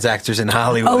mean trans actors in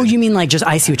Hollywood. Oh, you mean like just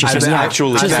I see what you're saying?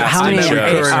 Actually, just how many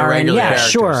are in? Yeah,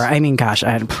 characters. Sure. I mean, gosh,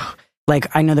 I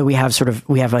know that we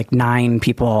have like 9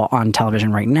 people on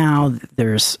television right now.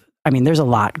 There's a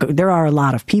lot. There are a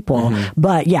lot of people,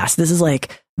 but yes, this is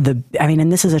like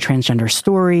and this is a transgender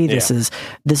story. This is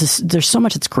there's so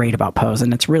much that's great about Pose,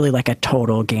 and it's really like a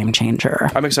total game changer.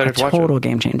 I'm excited to watch it. Total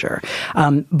game changer.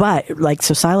 But like,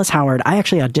 so Silas Howard, I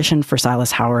actually auditioned for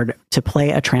Silas Howard to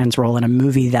play a trans role in a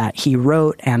movie that he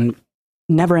wrote and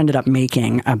never ended up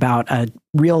making, about a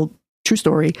real true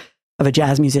story of a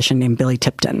jazz musician named Billy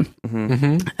Tipton.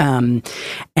 And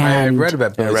I read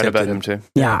about Billy I read Tipton. about him too.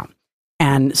 Yeah.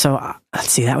 And so, let's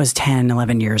see, that was 10,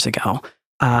 11 years ago.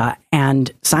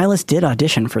 And Silas did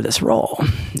audition for this role.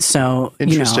 So,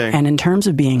 Interesting. and in terms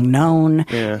of being known,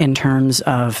 in terms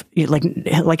of,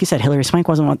 like you said, Hilary Swank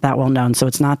wasn't that well known. So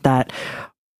it's not that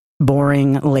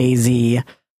boring, lazy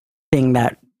thing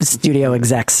that studio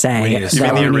execs say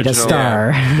that we need a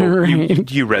star. Well,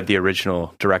 you read the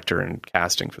original director and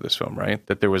casting for this film, right?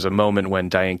 That there was a moment when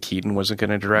Diane Keaton wasn't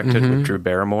going to direct it with Drew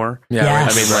Barrymore. Yeah,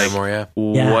 Yes. I mean, Barrymore,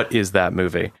 what is that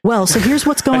movie? Well, so here's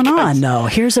what's going on, though.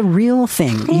 Here's a real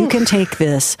thing. You can take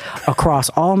this across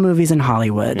all movies in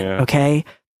Hollywood, okay?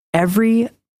 Every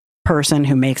person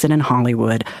who makes it in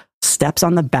Hollywood steps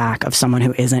on the back of someone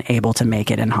who isn't able to make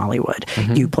it in Hollywood.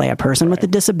 You play a person with a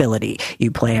disability.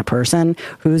 You play a person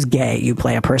who's gay. You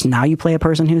play a person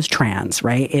who's trans,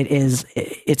 right?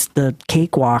 It's the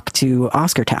cakewalk to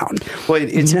Oscar Town. Well,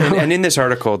 and in this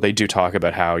article, they do talk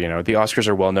about how, the Oscars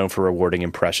are well known for rewarding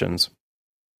impressions.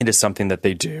 It is something that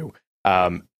they do.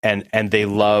 And they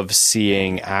love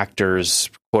seeing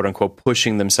actors, quote unquote,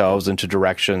 pushing themselves into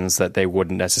directions that they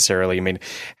wouldn't necessarily. I mean,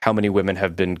 how many women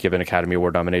have been given Academy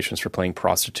Award nominations for playing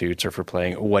prostitutes or for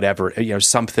playing whatever,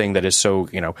 something that is so,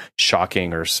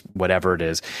 shocking or whatever it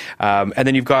is. And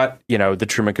then you've got, the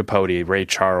Truman Capote, Ray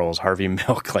Charles, Harvey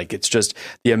Milk. Like, it's just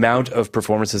the amount of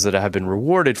performances that have been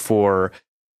rewarded for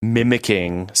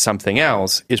mimicking something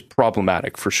else is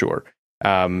problematic for sure.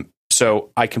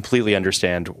 So I completely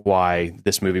understand why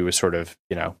this movie was sort of,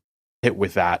 hit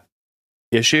with that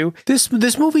issue.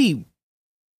 This movie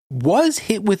was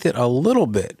hit with it a little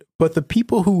bit, but the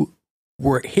people who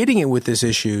were hitting it with this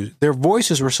issue, their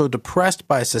voices were so depressed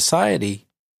by society.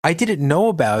 I didn't know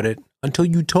about it until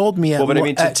you told me at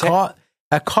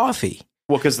coffee.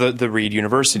 Well, because the Reed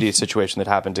University situation that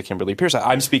happened to Kimberly Pierce,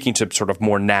 I'm speaking to sort of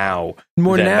more now.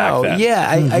 Back then.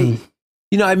 Yeah.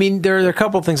 I mean, there are a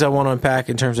couple of things I want to unpack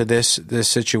in terms of this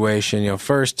situation.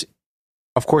 First,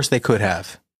 of course, they could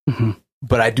have,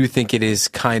 but I do think it is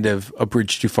kind of a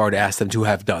bridge too far to ask them to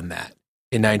have done that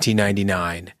in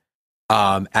 1999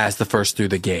 as the first through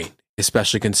the gate,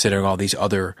 especially considering all these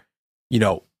other,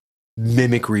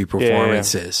 mimicry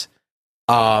performances.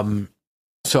 So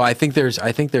I think there's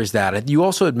that. You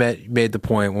also had made the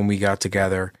point when we got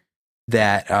together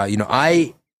that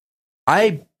I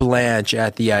blanch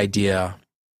at the idea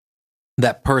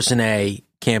that person A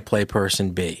can't play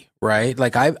person B, right?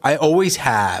 Like I always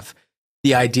have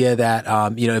the idea that,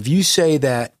 if you say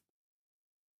that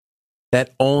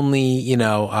only,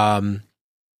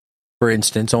 for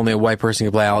instance, only a white person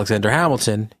can play Alexander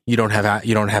Hamilton, you don't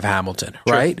have Hamilton,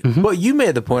 right? Sure. But you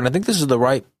made the point. I think this is the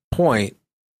right point.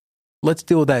 Let's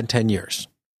deal with that in 10 years.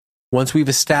 Once we've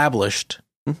established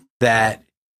that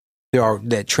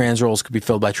that trans roles could be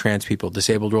filled by trans people,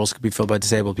 disabled roles could be filled by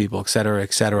disabled people, et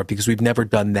cetera, because we've never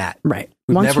done that. Right.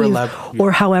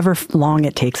 Or however long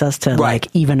it takes us to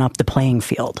even up the playing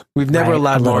field. We've never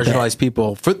allowed marginalized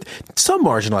people. For some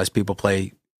marginalized people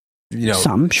play,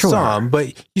 some,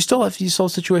 but you still have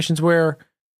situations where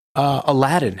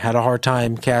Aladdin had a hard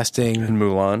time casting and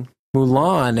Mulan,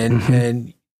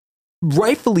 and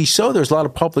rightfully so. There's a lot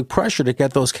of public pressure to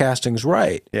get those castings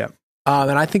right. Yeah.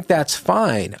 And I think that's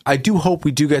fine. I do hope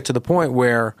we do get to the point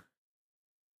where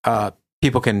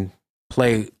people can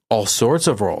play all sorts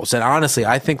of roles. And honestly,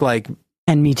 I think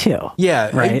and me too.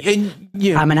 Yeah. Right. And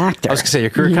I'm an actor. I was going to say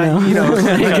your career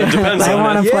it depends I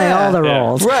want to play all the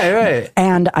roles. Right.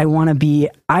 And I want to be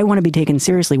taken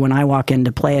seriously when I walk in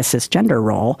to play a cisgender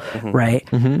role, right?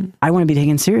 I want to be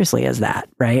taken seriously as that,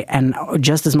 right? And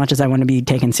just as much as I want to be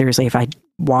taken seriously if I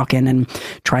walk in and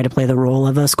try to play the role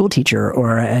of a school teacher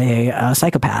or a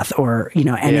psychopath or,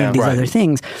 any of these other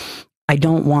things, I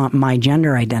don't want my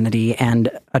gender identity and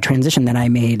a transition that I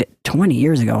made 20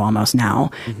 years ago almost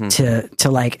now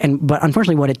but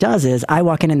unfortunately what it does is I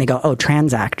walk in and they go, oh,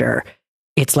 trans actor.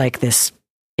 It's like this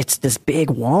big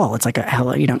wall. It's like is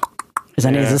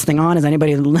this thing on? Is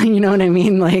anybody, you know what I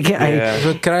mean?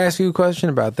 Can I ask you a question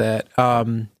about that?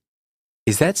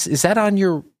 Is that on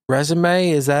your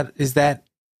resume? Is that,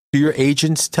 do your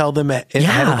agents tell them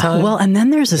ahead of time? Well, and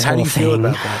then there's this whole thing. How do you feel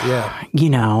about that?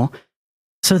 Yeah.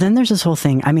 So then there's this whole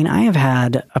thing. I mean, I have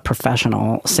had a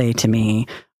professional say to me,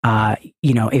 because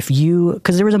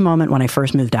there was a moment when I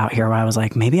first moved out here where I was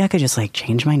like, maybe I could just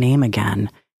change my name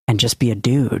again and just be a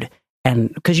dude.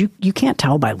 And because you can't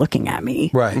tell by looking at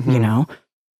me, right?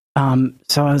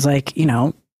 So I was like,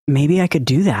 maybe I could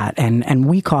do that. And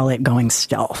we call it going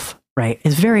stealth, right?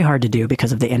 It's very hard to do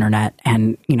because of the internet.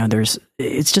 And,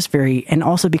 it's just and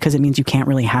also because it means you can't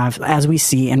really have, as we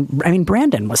see, and I mean,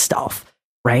 Brandon was stealth,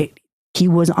 right? He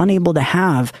was unable to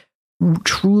have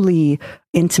truly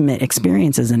intimate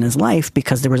experiences in his life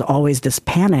because there was always this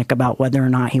panic about whether or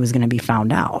not he was going to be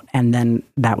found out. And then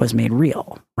that was made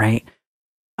real, right?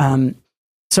 But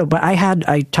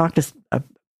I talked to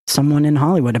someone in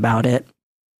Hollywood about it,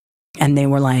 and they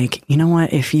were like, you know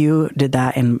what, if you did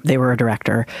that, and they were a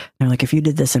director, they're like, if you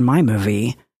did this in my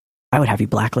movie, I would have you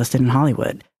blacklisted in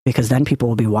Hollywood because then people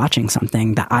will be watching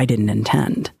something that I didn't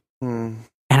intend. And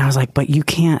I was like, but you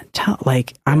can't tell,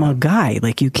 like, I'm a guy,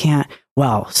 like you can't,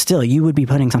 well, still you would be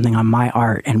putting something on my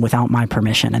art and without my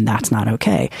permission, and that's not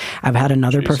okay. I've had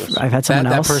another, I've had someone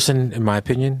else. That person, in my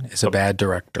opinion, is a bad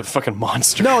director. A fucking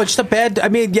monster. No, it's just a bad, I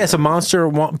mean, yes, a monster,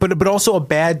 but also a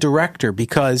bad director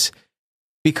because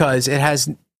it has,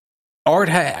 art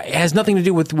has nothing to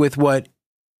do with what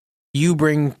you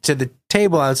bring to the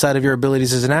table outside of your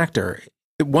abilities as an actor.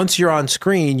 Once you're on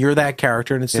screen, you're that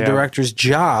character, and it's the director's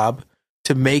job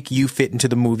to make you fit into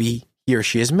the movie he or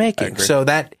she is making. So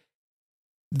that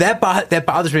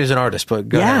bothers me as an artist. But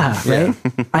go ahead. Right.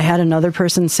 I had another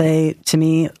person say to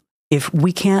me, if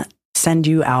we can't send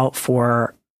you out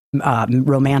for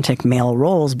romantic male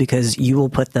roles because you will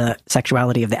put the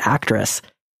sexuality of the actress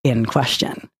in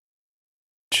question.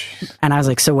 And I was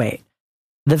like, so wait,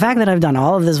 the fact that I've done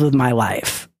all of this with my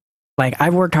life, like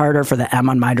I've worked harder for the M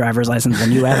on my driver's license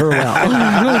than you ever will.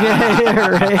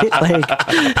 Right?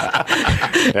 Like,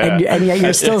 and yet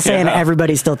you're still saying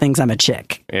everybody still thinks I'm a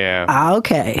chick. Yeah.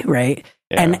 Okay. Right.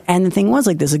 Yeah. And the thing was,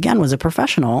 like, this again was a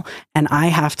professional, and I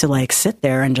have to like sit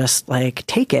there and just like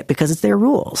take it because it's their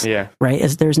rules. Yeah. Right.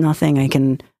 There's nothing I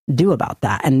can do about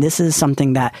that. And this is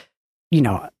something that, you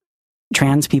know,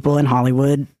 trans people in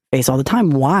Hollywood face all the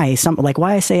time. Why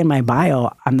I say in my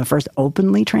bio, I'm the first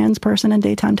openly trans person in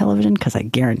daytime television, because I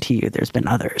guarantee you there's been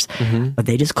others, but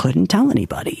they just couldn't tell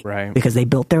anybody, right? Because they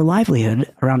built their livelihood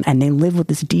around, and they live with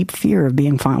this deep fear of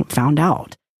being found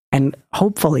out. And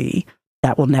hopefully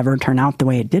that will never turn out the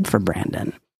way it did for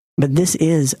Brandon. But this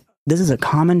is a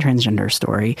common transgender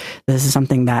story. This is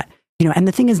something that, you know, and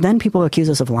the thing is, then people accuse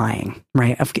us of lying,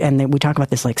 right? And we talk about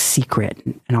this like secret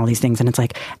and all these things. And it's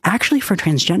like, actually for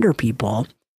transgender people,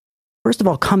 first of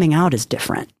all, coming out is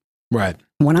different. Right.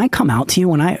 When I come out to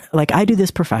you, I do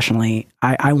this professionally,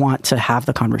 I want to have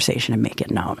the conversation and make it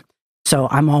known. So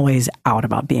I'm always out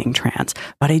about being trans,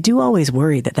 but I do always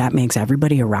worry that makes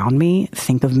everybody around me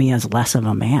think of me as less of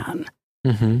a man,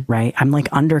 right? I'm like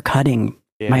undercutting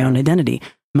my own identity.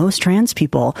 Most trans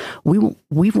people,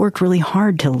 we've worked really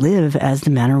hard to live as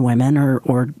the men or women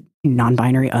or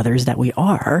non-binary others that we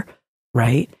are,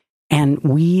 right? And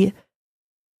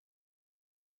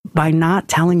by not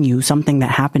telling you something that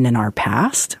happened in our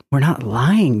past, we're not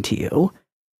lying to you.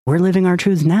 We're living our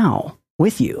truths now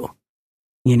with you.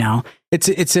 You know, it's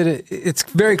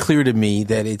very clear to me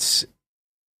that it's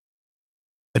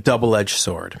a double-edged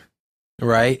sword,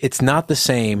 right? It's not the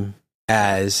same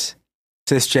as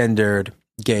cisgendered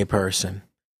gay person,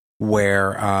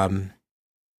 where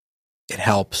it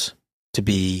helps to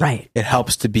be It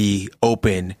helps to be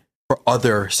open for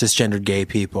other cisgendered gay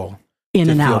people. In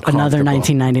and Out, another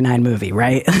 1999 movie,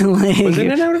 right? Was it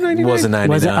In and Out of 99? It wasn't 99.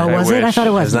 Was it? Oh, was it? I thought it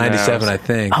was. It was 97, I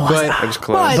think. Oh, it was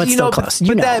close. But still close.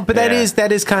 That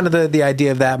is kind of the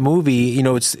idea of that movie. You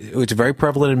know, it's very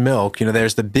prevalent in Milk. You know,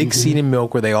 there's the big scene in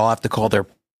Milk where they all have to call their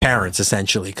parents,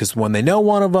 essentially, because when they know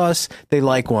one of us, they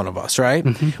like one of us, right?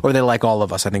 Or they like all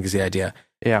of us, I think is the idea.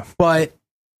 Yeah. But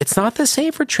it's not the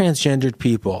same for transgendered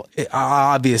people.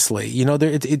 Obviously, you know,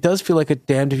 it does feel like a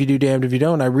damned if you do, damned if you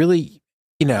don't. I really,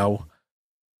 you know.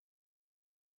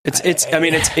 Listen,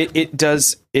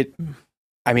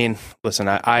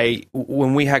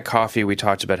 when we had coffee, we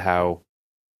talked about how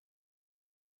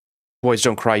Boys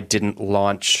Don't Cry didn't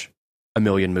launch a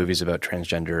million movies about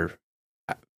transgender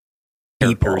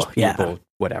people,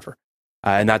 whatever.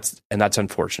 And that's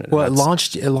unfortunate. Well, it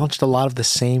launched a lot of the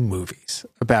same movies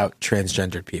about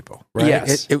transgendered people, right?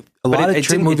 Yes. A lot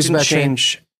of movies about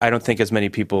change, I don't think, as many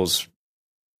people's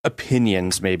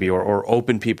opinions maybe or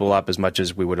open people up as much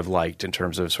as we would have liked in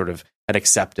terms of sort of an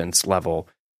acceptance level,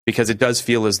 because it does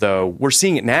feel as though we're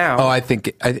seeing it now. Oh, I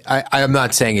think I'm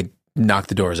not saying it knocked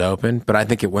the doors open, but I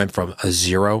think it went from a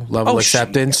zero level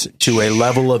acceptance to a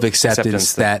level of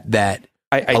acceptance that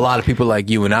a lot of people like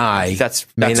you and I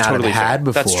may not totally have had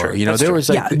before. That's true. You know, there was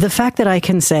like the fact that I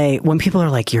can say when people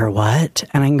are like, "You're what?"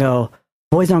 and I can go,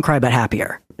 "Boys Don't Cry, but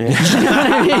happier." You know what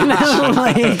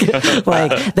I mean?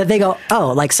 like that they go,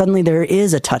 oh, like suddenly there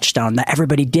is a touchstone that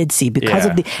everybody did see because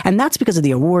of and that's because of the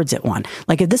awards it won.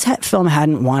 Like if this film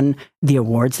hadn't won the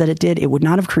awards that it did, it would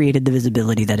not have created the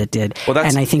visibility that it did. Well,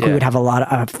 and I think we would have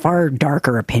a far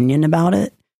darker opinion about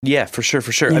it. Yeah, for sure.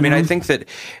 I mean, I think that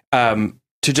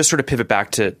to just sort of pivot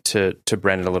back to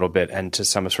Brendan a little bit and to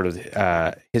some of sort of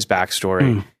his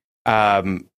backstory.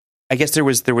 I guess there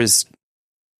was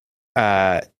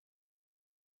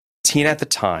Tina at the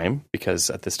time, because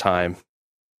at this time.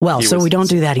 Well, so we don't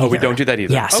do that either. Oh, we don't do that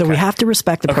either. Yeah, so we have to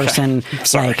respect the person,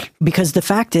 like, because the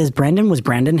fact is, Brendan was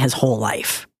Brendan his whole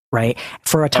life, right?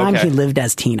 For a time, he lived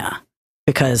as Tina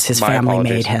because his family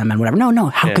made him and whatever. No,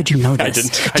 how could you know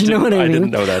this? Do you know what I mean? I didn't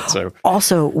know that. So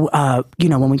also,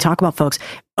 when we talk about folks,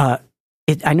 I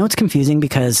know it's confusing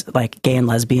because like gay and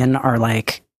lesbian are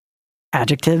like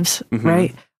adjectives,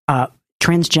 right?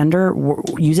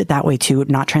 Transgender, use it that way too,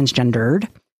 not transgendered.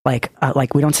 Like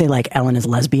we don't say like Ellen is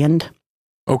lesbianed.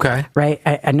 Okay. Right?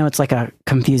 I know it's like a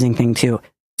confusing thing too.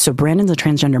 So Brandon's a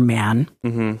transgender man.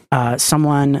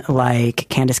 Someone like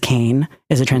Candace Cain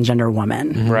is a transgender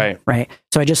woman. Right. Right.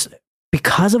 So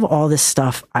because of all this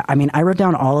stuff, I wrote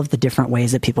down all of the different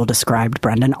ways that people described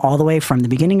Brendan, all the way from the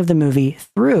beginning of the movie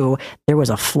through, there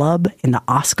was a flub in the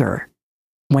Oscar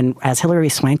as Hilary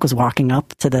Swank was walking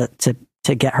up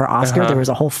to get her Oscar, there was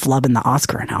a whole flub in the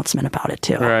Oscar announcement about it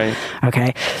too. Right.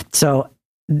 Okay. So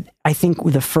I think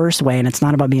the first way, and it's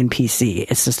not about being PC,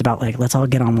 it's just about like, let's all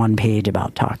get on one page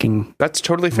about talking. That's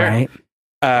totally fair.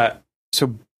 Right?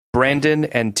 So Brandon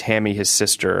and Tammy, his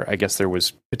sister, I guess there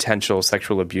was potential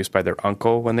sexual abuse by their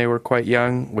uncle when they were quite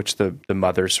young, which the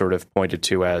mother sort of pointed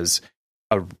to as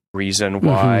a reason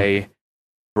why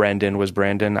Brandon was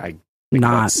Brandon. I think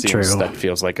not true.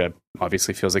 That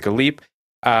obviously feels like a leap.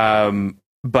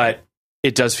 But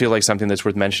it does feel like something that's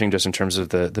worth mentioning just in terms of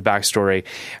the backstory.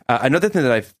 Another thing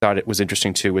that I thought it was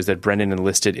interesting too was that Brendan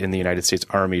enlisted in the United States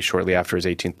Army shortly after his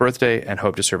 18th birthday and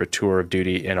hoped to serve a tour of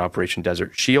duty in Operation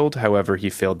Desert Shield. However, he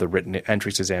failed the written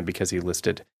entrance exam because he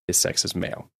listed his sex as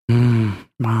male.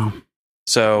 Wow.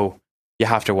 So you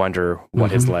have to wonder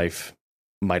what his life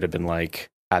might have been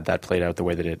like had that played out the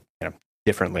way that it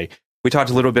differently. We talked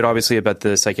a little bit, obviously, about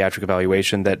the psychiatric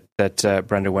evaluation that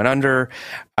Brendan went under.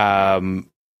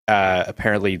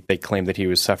 Apparently, they claimed that he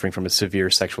was suffering from a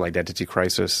severe sexual identity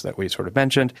crisis that we sort of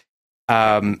mentioned.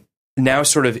 Now,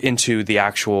 sort of into the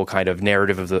actual kind of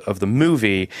narrative of the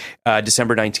movie.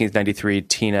 December 19th, 1993,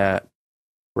 Tina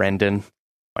Brendan,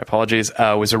 my apologies,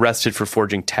 was arrested for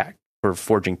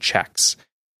forging checks,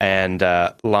 and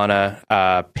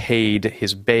Lana paid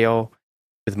his bail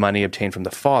with money obtained from the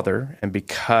father. And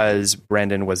because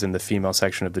Brendan was in the female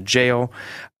section of the jail,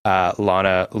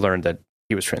 Lana learned that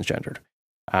he was transgendered.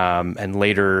 And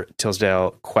later,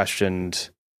 Tisdale questioned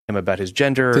him about his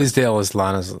gender. Tisdale is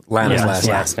Lana's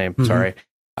last name. Sorry.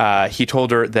 He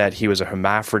told her that he was a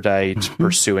hermaphrodite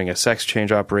pursuing a sex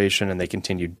change operation, and they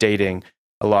continued dating.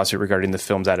 A lawsuit regarding the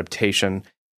film's adaptation.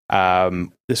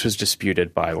 This was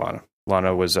disputed by Lana.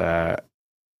 Lana was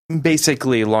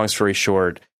basically, long story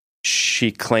short,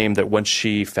 she claimed that once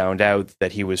she found out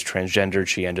that he was transgendered,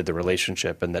 she ended the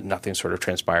relationship and that nothing sort of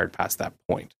transpired past that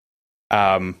point.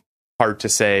 Hard to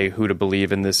say who to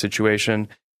believe in this situation.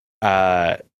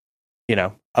 A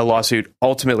lawsuit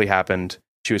ultimately happened.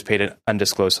 She was paid an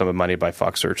undisclosed sum of money by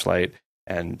Fox Searchlight,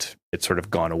 and it's sort of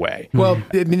gone away. Well,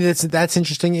 I mean, that's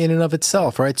interesting in and of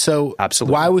itself, right? So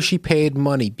absolutely. Why was she paid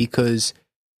money? Because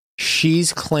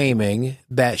she's claiming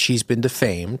that she's been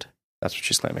defamed. That's what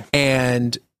she's claiming.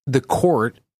 And the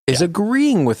court is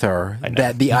agreeing with her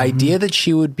that the idea that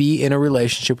she would be in a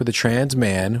relationship with a trans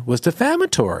man was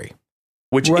defamatory.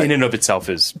 Which in and of itself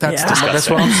is disgusting. That's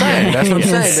what I'm saying. That's what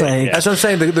I'm saying. That's what I'm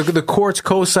saying. The courts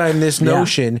co-sign this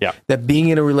notion that being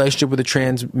in a relationship with a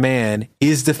trans man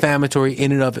is defamatory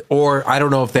in and of it. Or I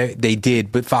don't know if they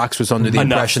did, but Fox was under the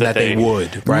impression that they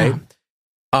would, right?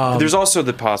 There's also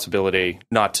the possibility,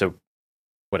 not to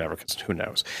whatever, because who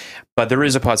knows, but there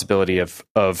is a possibility of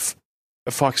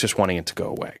Fox just wanting it to go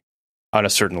away on a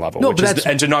certain level,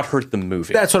 and to not hurt the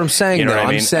movie. That's what I'm saying. You know what I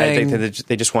mean? I'm saying I think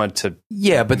they just wanted to.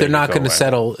 Yeah, but they're not going to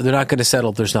settle. They're not going to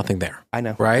settle. There's nothing there. I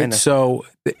know, right? I know. So,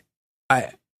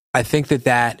 I think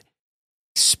that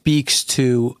speaks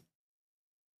to.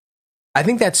 I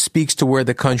think that speaks to where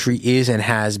the country is and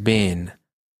has been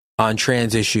on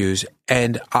trans issues,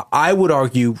 and I would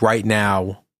argue right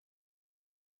now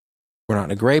we're not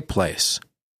in a great place.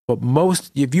 But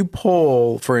if you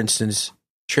poll, for instance,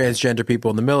 transgender people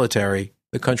in the military,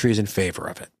 the country is in favor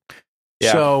of it.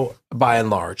 Yeah. So, by and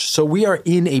large. So, we are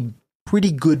in a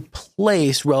pretty good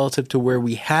place relative to where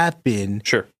we have been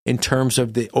in terms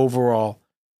of the overall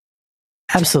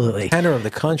tenor of the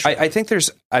country. I think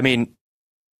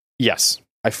yes,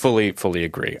 I fully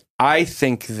agree. I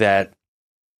think that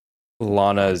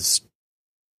Lana's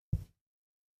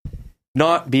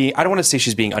not being, I don't want to say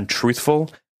she's being untruthful,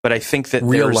 but I think that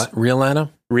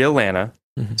real Lana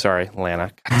sorry,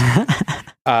 Lana,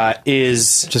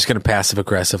 is just going to passive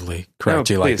aggressively correct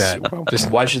you like that. Well,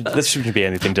 why should this shouldn't be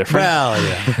anything different? Well,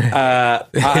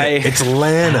 yeah. It's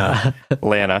Lana.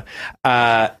 Lana.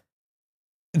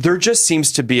 There just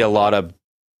seems to be a lot of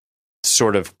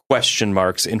sort of question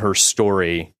marks in her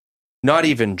story, not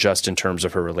even just in terms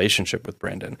of her relationship with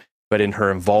Brandon, but in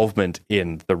her involvement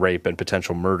in the rape and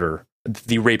potential murder,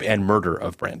 the rape and murder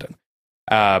of Brandon.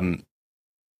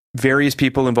 Various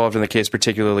people involved in the case,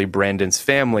 particularly Brandon's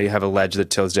family, have alleged that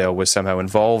Tisdale was somehow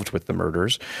involved with the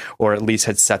murders, or at least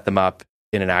had set them up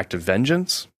in an act of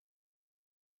vengeance.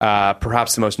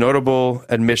 Perhaps the most notable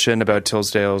admission about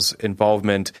Tisdale's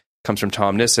involvement comes from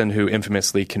Tom Nissen, who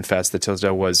infamously confessed that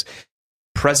Tisdale was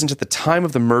present at the time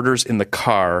of the murders in the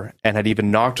car and had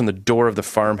even knocked on the door of the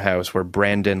farmhouse where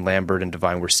Brandon, Lambert, and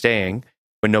Devine were staying.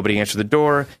 When nobody answered the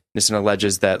door, Nissen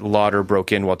alleges that Lauder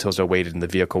broke in while Tisdale waited in the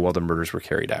vehicle while the murders were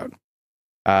carried out.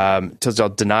 Tisdale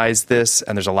denies this,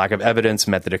 and there's a lack of evidence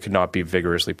meant that it could not be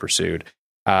vigorously pursued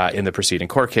in the preceding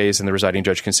court case, and the presiding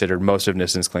judge considered most of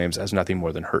Nissen's claims as nothing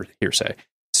more than hearsay.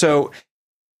 So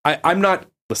I'm not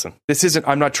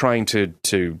trying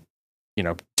to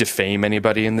defame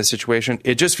anybody in this situation.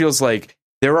 It just feels like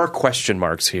there are question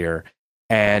marks here,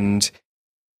 and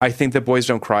I think that Boys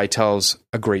Don't Cry tells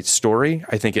a great story.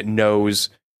 I think it knows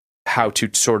how to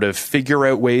sort of figure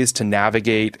out ways to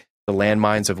navigate the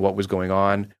landmines of what was going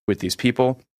on with these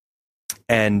people,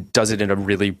 and does it in a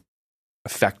really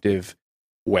effective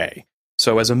way.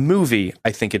 So as a movie,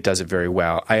 I think it does it very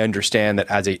well. I understand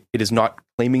that it is not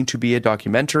claiming to be a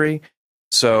documentary.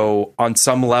 So on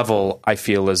some level, I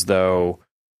feel as though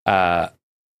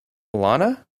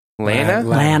Lana?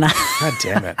 God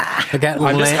damn it. I got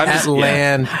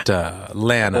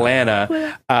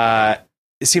Lana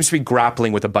seems to be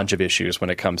grappling with a bunch of issues when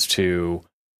it comes to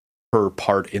her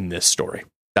part in this story.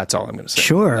 That's all I'm going to say.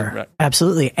 Sure.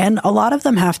 Absolutely. And a lot of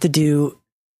them have to do,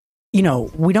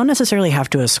 we don't necessarily have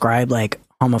to ascribe like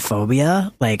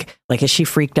homophobia. Like is she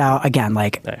freaked out again?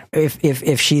 Like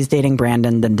if she's dating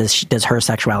Brandon, then does her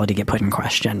sexuality get put in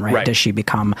question? Right? Does she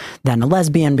become then a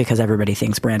lesbian because everybody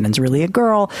thinks Brandon's really a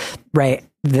girl? Right.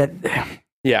 Right.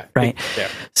 Yeah.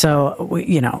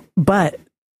 So, but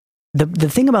the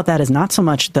thing about that is not so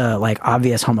much the like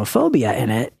obvious homophobia in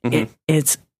it. Mm-hmm.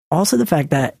 It's also the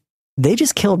fact that they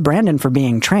just killed Brandon for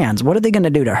being trans. What are they going to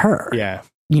do to her? Yeah.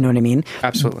 You know what I mean?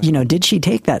 Absolutely. Did she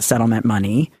take that settlement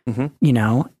money,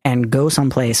 and go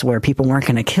someplace where people weren't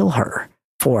going to kill her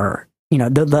for,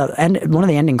 the end? One of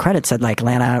the ending credits said like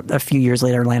Lana, a few years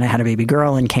later, Lana had a baby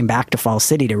girl and came back to Falls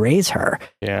City to raise her.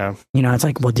 Yeah. It's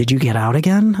like, well, did you get out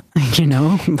again?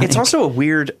 It's also a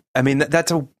weird,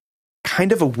 that's a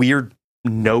kind of a weird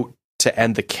note to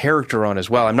end the character on as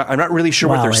well. I'm not really sure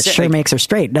what they're saying. It sure makes her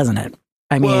straight, doesn't it?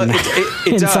 I mean, it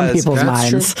in does. some people's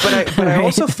minds. But I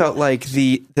also felt like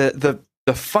the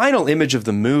final image of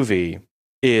the movie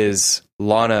is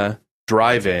Lana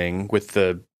driving with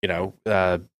the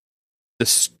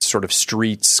sort of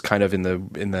streets kind of in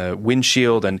the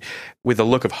windshield and with a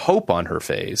look of hope on her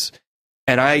face.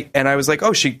 And I was like,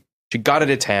 oh, she got out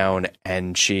of town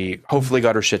and she hopefully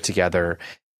got her shit together.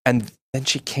 And then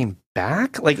she came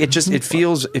back. Like it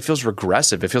feels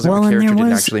regressive. It feels like the character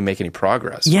didn't actually make any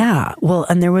progress. Yeah. Well,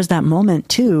 and there was that moment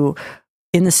too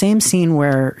in the same scene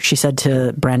where she said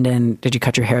to Brendan, "Did you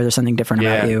cut your hair? There's something different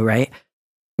about you," right?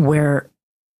 Where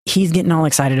he's getting all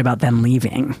excited about them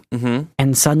leaving. Mm-hmm.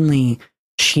 And suddenly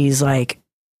she's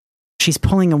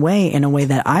pulling away in a way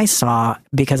that I saw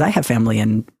because I have family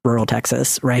in rural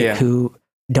Texas, right? Yeah. Who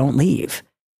don't leave.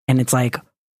 And it's like,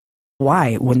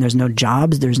 why? When there's no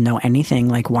jobs, there's no anything.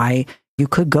 Like, why? You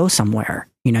could go somewhere.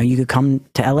 You could come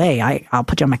to LA. I'll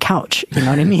put you on my couch. You know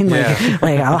what I mean?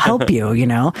 Like I'll help you.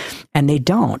 And they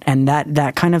don't. And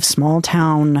that kind of small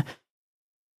town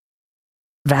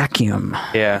vacuum.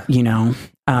 Yeah.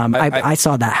 I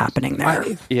saw that happening there.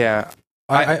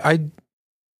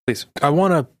 Please. I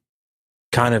want to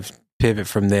kind of pivot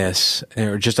from this,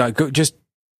 or just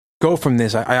go from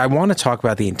this. I want to talk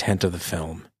about the intent of the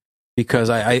film. Because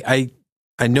I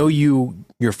know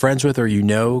you're friends with, or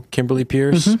Kimberly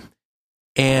Peirce, mm-hmm.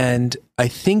 And I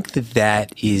think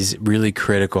that is really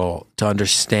critical to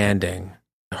understanding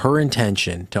her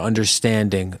intention, to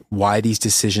understanding why these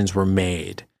decisions were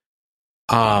made.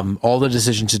 All the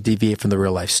decisions to deviate from the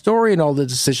real life story, and all the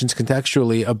decisions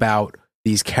contextually about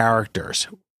these characters.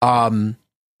 And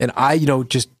I,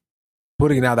 just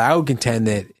putting it out there, I would contend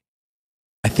that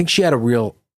I think she had a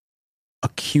real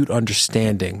acute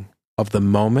understanding of the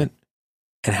moment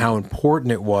and how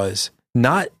important it was,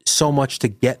 not so much to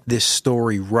get this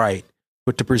story right,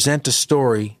 but to present a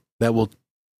story that will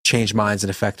change minds and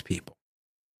affect people.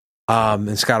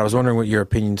 And Scott, I was wondering what your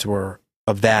opinions were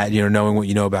of that, knowing what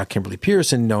you know about Kimberly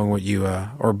Pearson, knowing what you,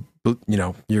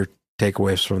 your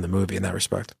takeaways from the movie in that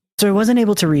respect. So I wasn't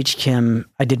able to reach Kim.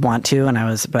 I did want to,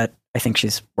 but I think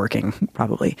she's working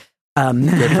probably.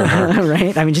 Good for her.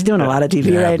 Right? I mean, she's doing a lot of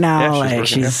TV right now. Yeah,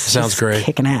 she's sounds great,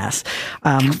 kicking ass,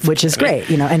 which is great.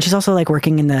 And she's also like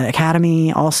working in the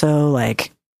Academy. Also,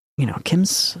 like,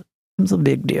 Kim's a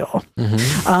big deal.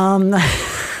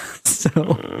 So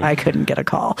I couldn't get a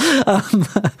call.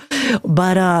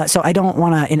 But so I don't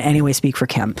want to in any way speak for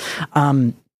Kim.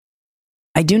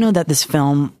 I do know that the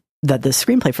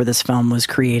screenplay for this film was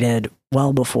created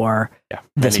well before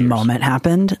this moment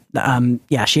happened.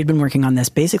 She had been working on this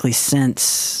basically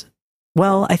since.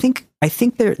 Well, I think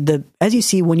as you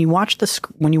see when you watch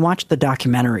the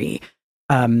documentary,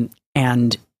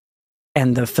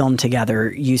 and the film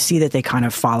together, you see that they kind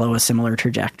of follow a similar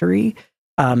trajectory.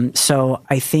 So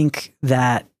I think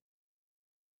that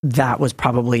was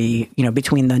probably,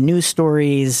 between the news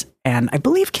stories, and I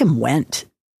believe Kim went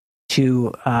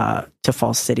to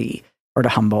Falls City or to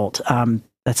Humboldt.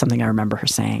 That's something I remember her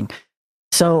saying.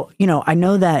 So, I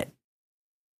know that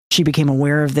she became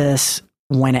aware of this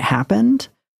when it happened,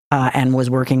 and was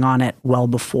working on it well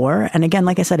before. And again,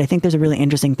 like I said, I think there's a really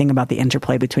interesting thing about the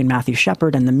interplay between Matthew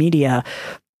Shepard and the media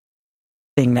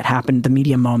thing that happened, the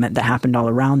media moment that happened all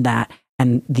around that,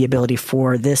 and the ability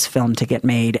for this film to get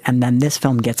made. And then this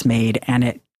film gets made and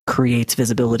it creates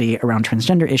visibility around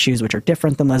transgender issues, which are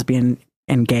different than lesbian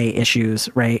and gay issues.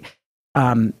 Right.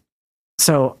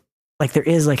 So like there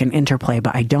is like an interplay,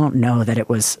 but I don't know that it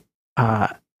was,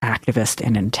 activist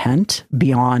in intent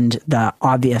beyond the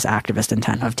obvious activist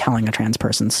intent of telling a trans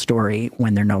person's story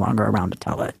when they're no longer around to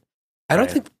tell it. I don't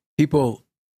think people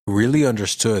really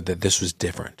understood that this was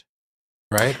different.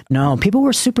 Right? No, people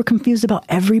were super confused about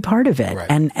every part of it.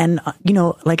 Right. And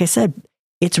like I said,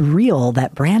 it's real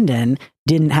that Brandon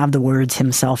didn't have the words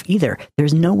himself either.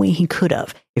 There's no way he could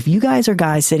have. If you guys are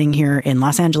guys sitting here in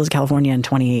Los Angeles, California in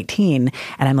 2018,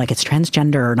 and I'm like, it's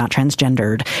transgender or not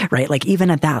transgendered, right? Like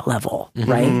even at that level,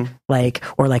 right? Like,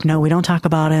 or like, no, we don't talk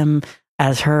about him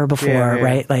as her before,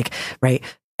 right? Like, right.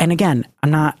 And again,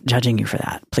 I'm not judging you for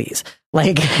that, please.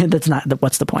 Like, that's not,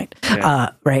 what's the point?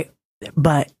 Yeah. Right.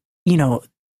 But,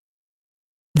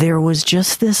 there was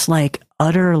just this like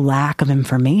utter lack of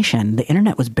information. The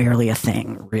internet was barely a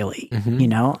thing, really,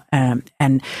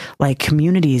 and like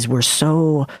communities were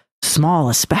so small,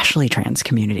 especially trans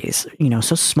communities,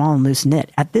 so small and loose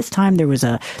knit. At this time, there was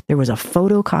a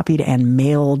photocopied and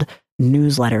mailed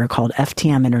newsletter called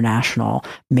FTM International,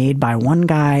 made by one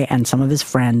guy and some of his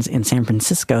friends in San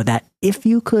Francisco, that if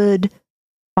you could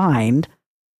find,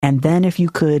 and then if you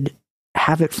could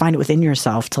find it within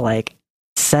yourself to like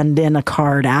send in a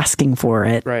card asking for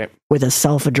it with a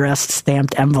self-addressed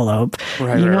stamped envelope, what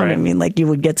I mean? Like you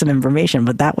would get some information,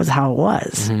 but that was how it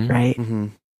was, right?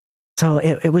 So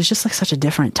it was just like such a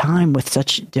different time with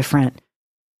such different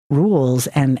rules,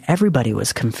 and everybody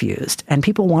was confused, and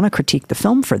people want to critique the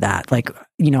film for that. Like,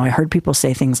 I heard people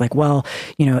say things like, well,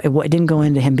 it didn't go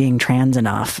into him being trans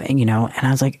enough, and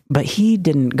I was like, but he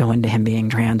didn't go into him being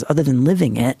trans other than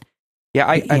living it. Yeah.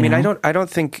 I mean, I don't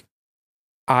think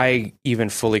I even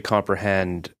fully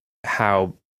comprehend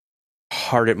how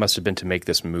hard it must have been to make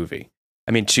this movie.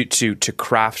 I mean, to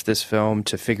craft this film,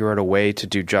 to figure out a way to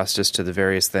do justice to the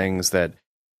various things that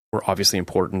were obviously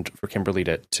important for Kimberly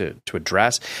to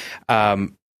address,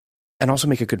 and also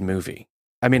make a good movie.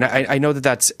 I mean, I know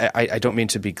that's, I don't mean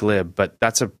to be glib, but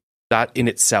that in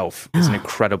itself is an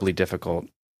incredibly difficult.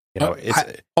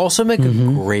 It's also make a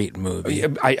great movie.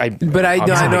 I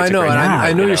know.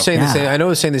 I know you're saying the same. I know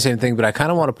you're saying the same thing, but I kind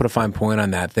of want to put a fine point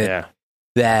on that.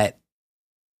 That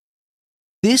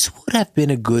this would have been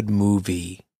a good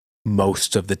movie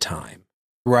most of the time,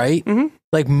 right?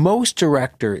 Like most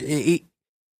director, it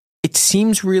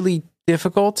seems really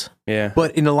difficult. Yeah,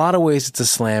 but in a lot of ways, it's a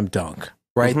slam dunk,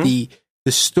 right?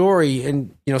 The story,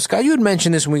 and Scott, you had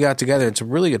mentioned this when we got together. It's a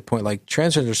really good point. Like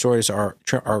transgender stories are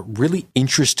really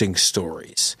interesting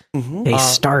stories. They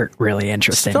start really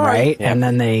interesting, right? Yeah. And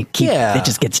then they keep. It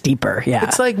just gets deeper. Yeah,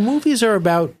 it's like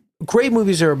great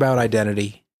movies are about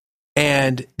identity,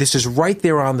 and this is right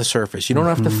there on the surface. You don't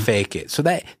have to fake it. So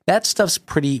that stuff's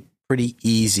pretty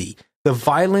easy. The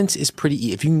violence is pretty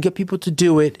easy. If you can get people to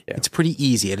do it, it's pretty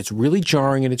easy, and it's really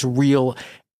jarring, and it's real.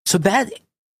 So that,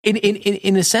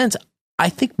 in a sense, I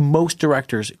think most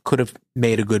directors could have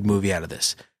made a good movie out of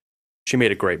this. She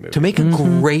made a great movie. To make a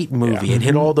great movie and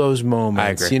hit all those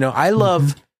moments. I agree. I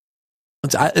love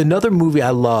another movie I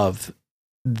love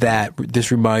that this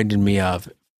reminded me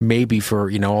of, maybe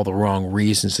for all the wrong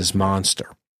reasons, is Monster.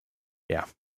 Yeah.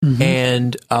 Mm-hmm.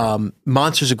 And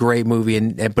Monster's a great movie,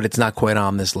 but it's not quite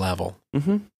on this level.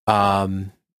 Mm-hmm.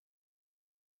 I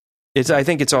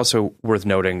think it's also worth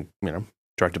noting,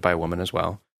 directed by a woman as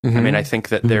well. Mm-hmm. I mean, I think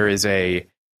that there is the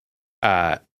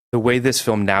way this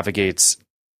film navigates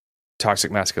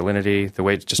toxic masculinity, the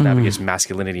way it just navigates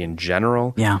masculinity in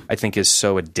general, I think is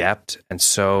so adept and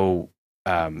so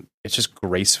it's just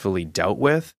gracefully dealt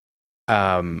with.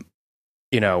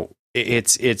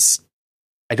 It's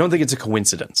I don't think it's a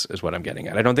coincidence is what I'm getting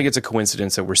at. I don't think it's a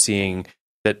coincidence that we're seeing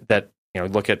that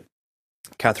look at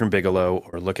Catherine Bigelow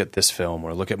or look at this film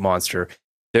or look at Monster.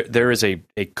 There is a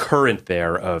current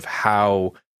there of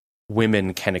how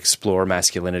women can explore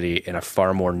masculinity in a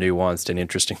far more nuanced and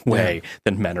interesting way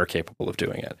than men are capable of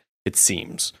doing it, it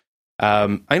seems.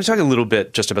 I'm going to talk a little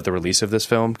bit just about the release of this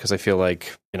film because I feel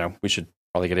like, we should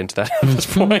probably get into that at this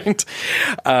point.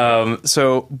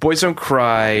 So Boys Don't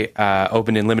Cry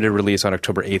opened in limited release on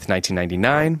October 8th,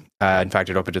 1999. In fact,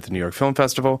 it opened at the New York Film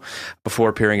Festival. Before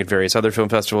appearing at various other film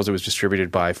festivals, it was distributed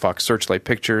by Fox Searchlight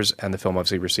Pictures, and the film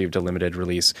obviously received a limited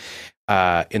release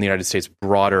in the United States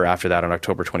broader after that on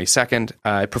October 22nd.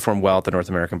 It performed well at the North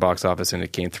American box office, and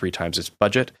it gained 3 times its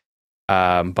budget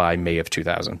by May of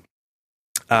 2000.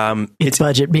 Its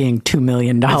budget being $2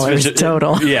 million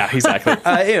total. Yeah, exactly. It made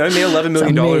 $11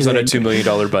 million on a $2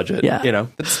 million budget. Yeah.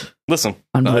 Listen,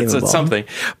 unbelievable. It's something.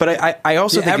 But I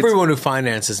also think everyone who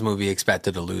financed this movie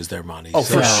expected to lose their money. Oh,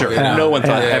 for sure. No one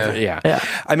thought ever. Yeah.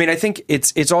 I mean, I think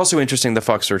it's also interesting, the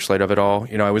Fox Searchlight of it all.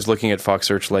 I was looking at Fox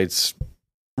Searchlight's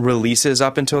releases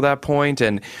up until that point,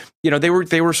 and they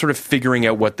were sort of figuring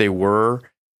out what they were.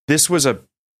 This was a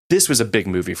big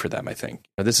movie for them, I think.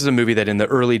 This is a movie that in the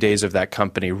early days of that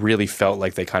company really felt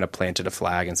like they kind of planted a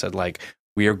flag and said, like,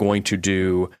 we're going to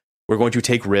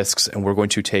take risks and we're going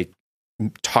to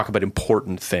talk about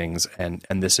important things, and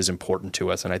this is important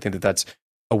to us. And I think that that's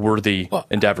a worthy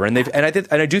endeavor. And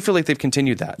I do feel like they've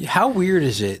continued that. How weird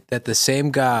is it that the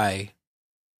same guy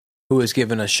who has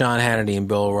given us Sean Hannity and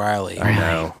Bill O'Reilly, I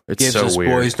know, it's gives so us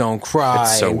weird. Boys Don't Cry,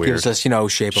 it's so and weird. gives us Shape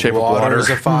of Water as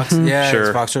a Fox, it's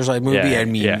a Fox Searchlight movie. Yeah, I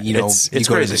mean, it's you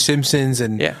go crazy. to The Simpsons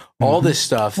and all this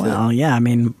stuff. Well, I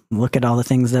mean, look at all the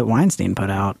things that Weinstein put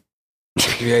out.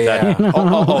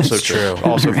 Also true.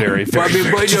 Also very,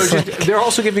 very, but they're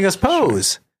also giving us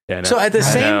Pose. Yeah, so at the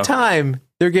same time,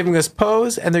 they're giving us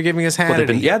Pose and they're giving us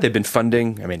Hannity. They've been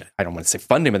funding. I mean, I don't want to say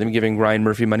funding, but they've been giving Ryan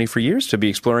Murphy money for years to be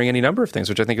exploring any number of things,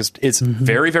 which I think is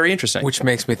very, very interesting. Which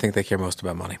makes me think they care most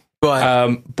about money.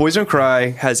 But Boys Don't Cry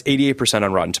has 88%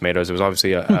 on Rotten Tomatoes. It was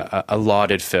obviously a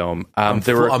lauded film. I'm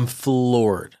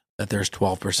floored that there's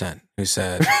 12% who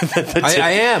said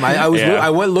I am. I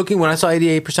went looking when I saw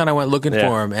 88%. I went looking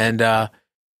for him, and I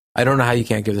don't know how you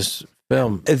can't give this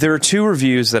film. There are 2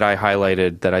 reviews that I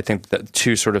highlighted that I think that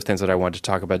 2 sort of things that I wanted to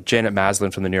talk about. Janet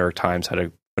Maslin from the New York Times had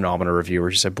a phenomenal review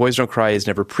where she said, Boys Don't Cry is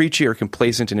never preachy or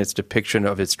complacent in its depiction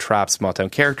of its trapped small-town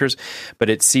characters, but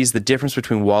it sees the difference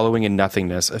between wallowing in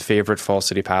nothingness, a favorite fall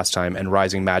city pastime, and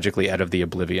rising magically out of the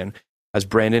oblivion, as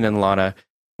Brandon and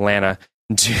Lana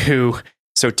do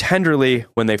so tenderly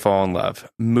when they fall in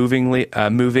love,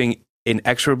 moving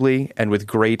inexorably and with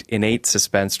great innate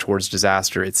suspense towards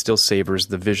disaster. It still savors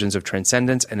the visions of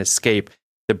transcendence and escape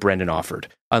that Brendan offered.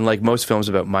 Unlike most films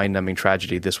about mind-numbing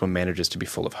tragedy, this one manages to be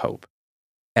full of hope.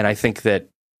 And I think that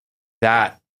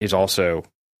is also,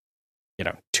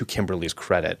 to Kimberly's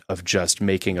credit of just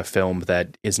making a film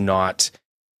that is not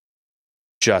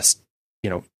just,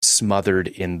 smothered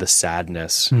in the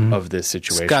sadness of this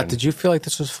situation. Scott, did you feel like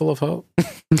this was full of hope?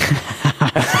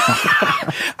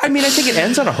 I mean, I think it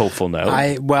ends on a hopeful note.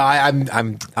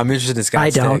 I'm interested in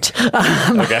Scott's I don't.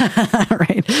 Okay.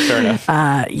 Right. Fair enough.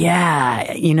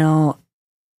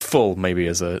 Full maybe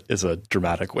is a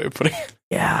dramatic way of putting it.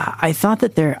 Yeah, I thought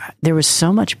that there was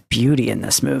so much beauty in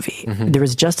this movie. Mm-hmm. There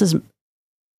was just as. Do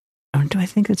I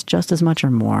think it's just as much or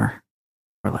more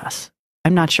or less?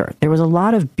 I'm not sure. There was a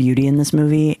lot of beauty in this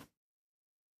movie,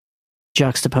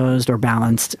 juxtaposed or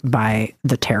balanced by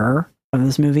the terror of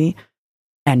this movie.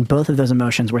 And both of those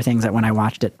emotions were things that when I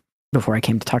watched it before I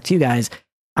came to talk to you guys,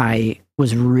 I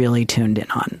was really tuned in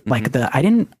on. Like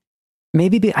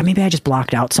maybe I just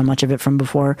blocked out so much of it from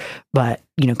before, but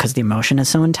because the emotion is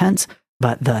so intense,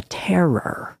 but the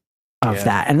terror of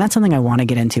that. And that's something I want to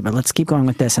get into, but let's keep going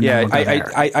with this. And then we'll go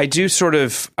there. I do sort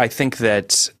of, I think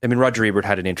that, Roger Ebert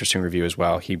had an interesting review as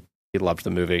well. He loved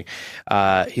the movie.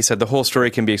 He said, the whole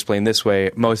story can be explained this way.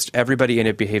 Most everybody in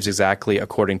it behaves exactly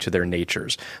according to their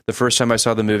natures. The first time I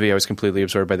saw the movie, I was completely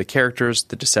absorbed by the characters,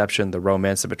 the deception, the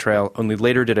romance, the betrayal. Only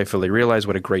later did I fully realize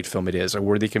what a great film it is, a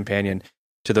worthy companion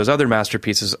to those other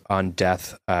masterpieces on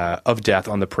death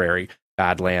on the prairie,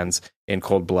 Badlands, In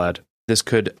Cold Blood.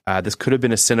 This could have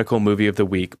been a cynical movie of the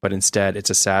week, but instead it's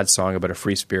a sad song about a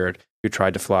free spirit who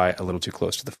tried to fly a little too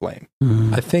close to the flame.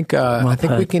 I think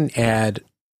we can add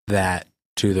that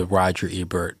to the Roger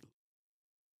Ebert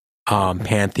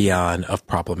pantheon of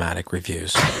problematic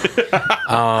reviews.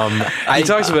 He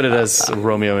talks about it as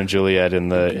Romeo and Juliet in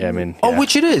the. I mean, yeah.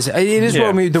 Which it is. It is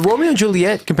Romeo. The Romeo and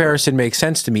Juliet comparison makes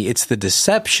sense to me. It's the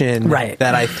deception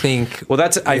that I think. Well,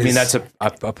 that's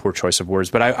a poor choice of words,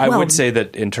 but I would say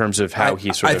that in terms of how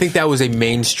he sort of. I think that was a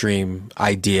mainstream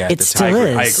idea at the time.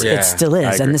 It still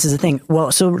is, and this is the thing.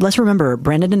 Well, so let's remember,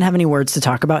 Brandon didn't have any words to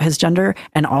talk about his gender,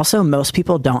 and also most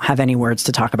people don't have any words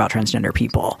to talk about transgender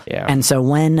people. Yeah. And so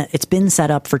when it's been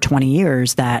set up for 20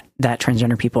 years that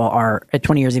transgender people are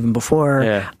 20 years even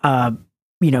before,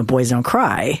 Boys Don't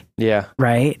Cry. Yeah.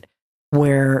 Right.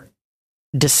 Where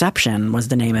deception was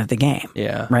the name of the game.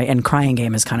 Yeah. Right. And Crying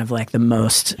Game is kind of like the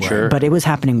most, sure. But it was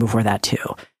happening before that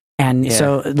too. And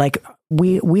so like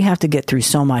we have to get through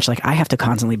so much. Like I have to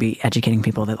constantly be educating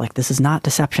people that like, this is not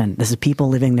deception. This is people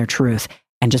living their truth.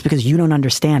 And just because you don't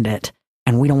understand it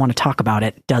and we don't want to talk about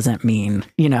it doesn't mean,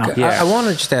 I want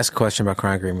to just ask a question about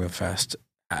Crying Game Move Fest.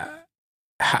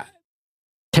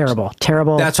 Terrible.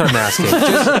 That's what I'm asking.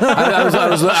 I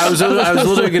was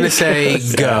literally going to say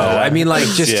go. I mean, like,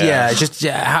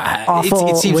 awful.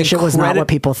 It seems wish it was not what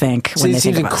people think when they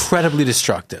think about it. It seems incredibly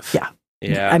destructive. Yeah.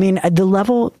 Yeah. I mean, the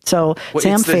level. So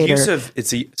Sam Feder.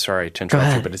 Sorry to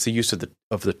interrupt you, but it's the use of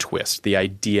the twist, the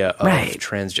idea of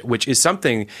transgender, which is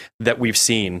something that we've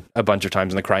seen a bunch of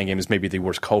times in the Crying Game is maybe the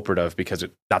worst culprit of, because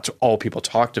that's all people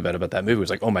talked about that movie was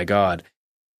like, oh my God.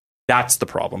 That's the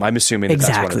problem. I'm assuming that's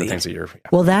one of the things that you're. Yeah.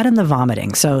 Well, that and the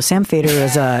vomiting. So Sam Feder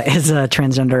is a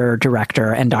transgender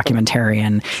director and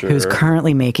documentarian who's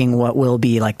currently making what will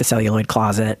be like the celluloid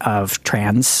closet of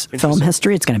trans film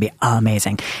history. It's going to be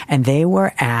amazing. And they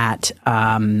were at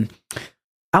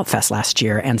Outfest last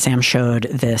year, and Sam showed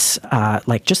this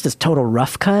just this total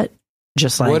rough cut.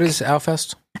 Just like, what is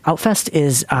Outfest? Outfest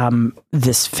is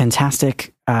this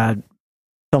fantastic.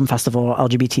 Film festival,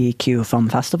 LGBTQ film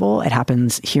festival. It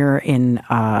happens here in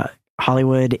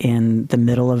Hollywood in the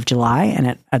middle of July,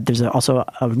 and there's also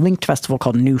a linked festival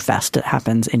called New Fest that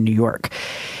happens in New York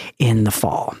in the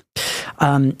fall.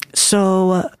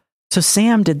 So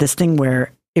Sam did this thing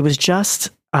where it was just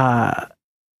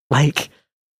like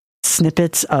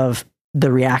snippets of the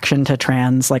reaction to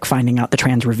trans, like finding out the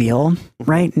trans reveal,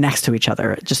 right next to each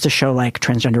other, just to show like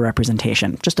transgender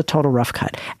representation, just a total rough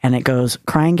cut. And it goes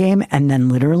Crying Game, and then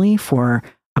literally for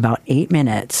about 8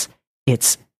 minutes,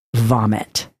 it's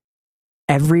vomit.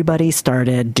 Everybody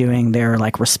started doing their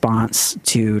like response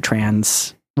to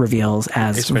trans reveals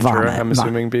as Ace Ventura, vomit. I'm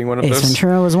assuming being one of those. Ace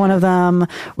Ventura was one of them.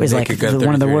 Was like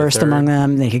one of the worst among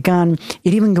them. Naked Gun.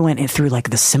 It even went through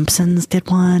like The Simpsons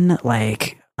did one.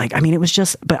 I mean, it was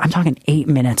just, but I'm talking 8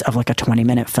 minutes of like a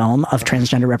 20-minute film of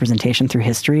transgender representation through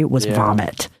history was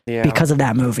vomit because of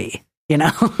that movie,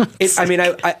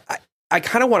 I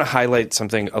kind of want to highlight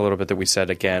something a little bit that we said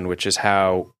again, which is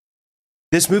how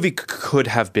this movie could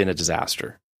have been a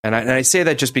disaster. And I say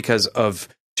that just because of,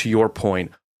 to your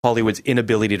point, Hollywood's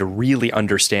inability to really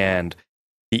understand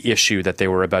the issue that they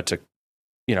were about to,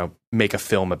 make a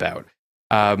film about.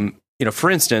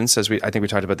 For instance, I think we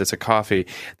talked about this at coffee,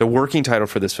 the working title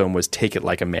for this film was Take It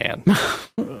Like a Man.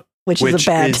 which is a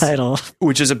bad title.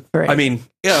 Which is a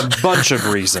bunch of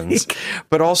reasons.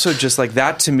 But also just like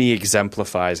that to me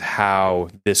exemplifies how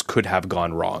this could have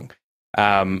gone wrong.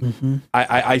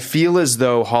 I feel as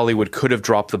though Hollywood could have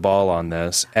dropped the ball on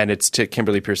this, and it's to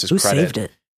Kimberly Pierce's credit. Who saved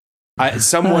it?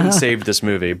 Someone saved this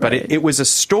movie, but it was a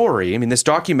story. I mean, this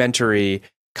documentary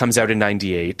comes out in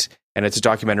 98, and it's a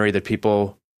documentary that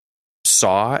people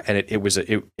saw, and it was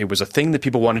a thing that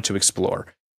people wanted to explore.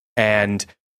 And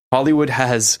Hollywood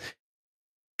has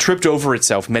tripped over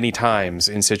itself many times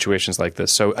in situations like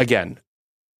this. So again,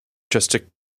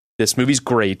 this movie's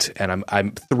great, and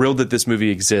I'm thrilled that this movie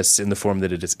exists in the form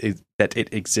that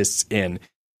it exists in.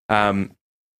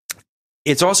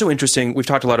 It's also interesting. We've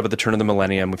talked a lot about the turn of the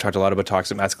millennium. We've talked a lot about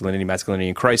toxic masculinity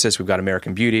in crisis. We've got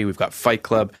American Beauty. We've got Fight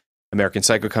Club. American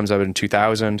Psycho comes out in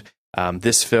 2000.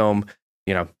 This film.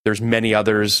 There's many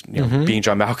others, being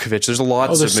John Malkovich. There's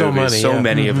lots of movies, so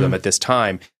many of them at this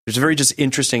time. There's a very just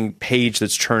interesting page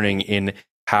that's turning in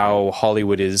how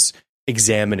Hollywood is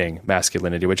examining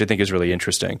masculinity, which I think is really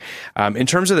interesting. In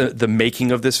terms of the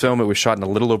making of this film, it was shot in a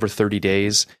little over 30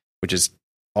 days, which is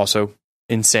also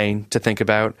insane to think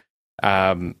about.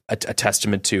 A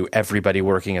testament to everybody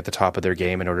working at the top of their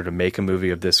game in order to make a movie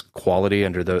of this quality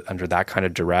under that kind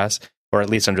of duress, or at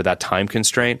least under that time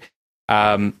constraint.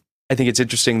 I think it's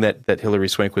interesting that Hilary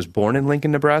Swank was born in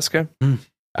Lincoln, Nebraska.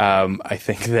 I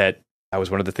think that that was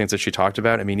one of the things that she talked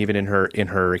about. I mean, even in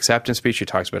her acceptance speech, she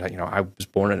talks about how, I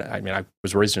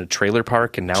was raised in a trailer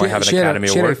park, and now I have an Academy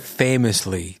Award. She had a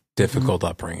famously difficult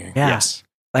upbringing. Yeah. Yes.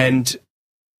 And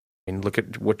I mean, look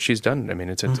at what she's done. I mean,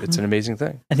 it's an amazing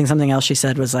thing. I think something else she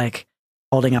said was like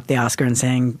holding up the Oscar and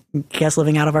saying, "Guess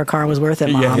living out of our car was worth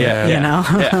it, Mom." Yeah. You know?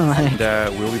 Like,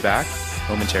 and we'll be back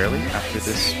momentarily after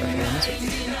this special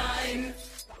announcement.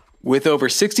 With over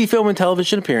 60 film and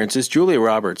television appearances, Julia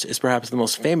Roberts is perhaps the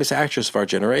most famous actress of our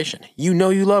generation. You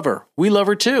know you love her. We love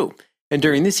her too. And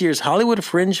during this year's Hollywood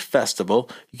Fringe Festival,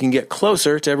 you can get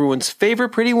closer to everyone's favorite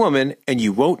pretty woman, and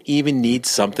you won't even need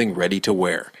something ready to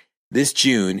wear. This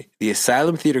June, the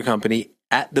Asylum Theater Company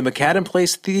at the McAdam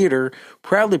Place Theater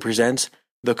proudly presents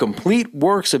The Complete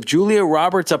Works of Julia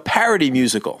Roberts, a parody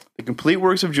musical. The Complete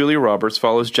Works of Julia Roberts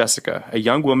follows Jessica, a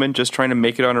young woman just trying to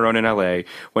make it on her own in LA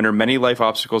when her many life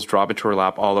obstacles drop into her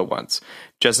lap all at once.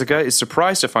 Jessica is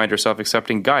surprised to find herself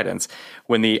accepting guidance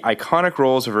when the iconic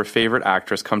roles of her favorite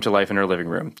actress come to life in her living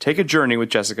room. Take a journey with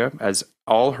Jessica as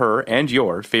all her and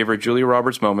your favorite Julia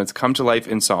Roberts moments come to life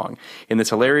in song in this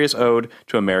hilarious ode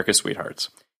to America's sweethearts.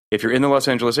 If you're in the Los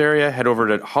Angeles area, head over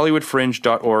to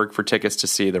hollywoodfringe.org for tickets to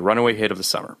see the runaway hit of the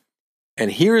summer.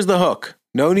 And here's the hook.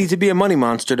 No need to be a money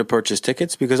monster to purchase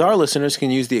tickets because our listeners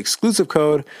can use the exclusive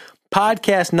code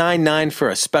podcast99 for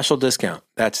a special discount.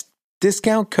 That's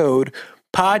discount code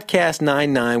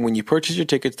podcast99 when you purchase your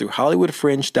tickets through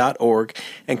hollywoodfringe.org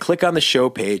and click on the show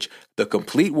page, The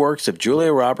Complete Works of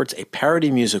Julia Roberts, a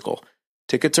parody musical.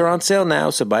 Tickets are on sale now,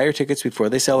 so buy your tickets before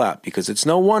they sell out, because it's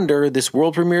no wonder this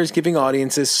world premiere is giving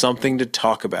audiences something to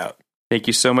talk about. Thank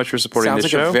you so much for supporting this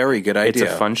show. Sounds like a very good idea.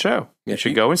 It's a fun show. You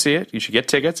should go and see it. You should get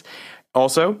tickets.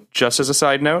 Also, just as a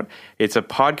side note, it's a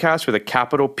podcast with a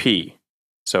capital P.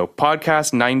 So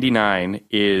podcast 99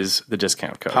 is the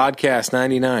discount code. Podcast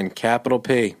 99, capital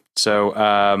P. So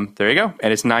there you go.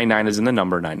 And it's 99 is in the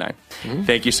number 99. Mm-hmm.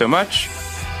 Thank you so much.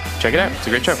 Check it out. It's a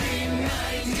great show.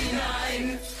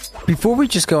 Before we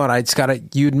just go on,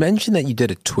 Scott, you had mentioned that you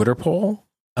did a Twitter poll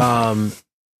I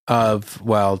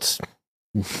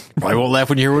won't laugh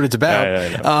when you hear what it's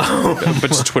about. But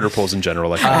just Twitter polls in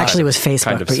general. Actually, it was Facebook,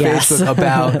 kind of but yes. Facebook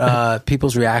about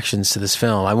people's reactions to this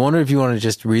film. I wonder if you want to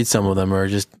just read some of them or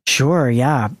just... Sure,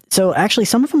 yeah. So actually,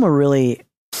 some of them were really...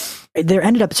 There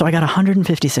ended up... So I got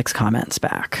 156 comments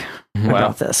back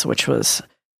about this, which was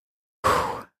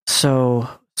so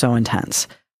intense.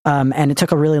 And it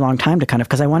took a really long time to kind of...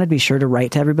 Because I wanted to be sure to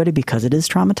write to everybody because it is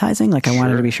traumatizing. Like, I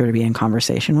wanted to be sure to be in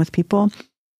conversation with people.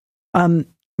 One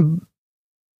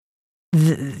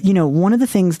of the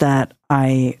things that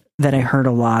I heard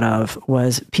a lot of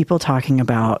was people talking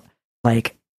about,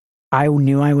 like, I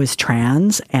knew I was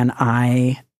trans and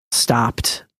I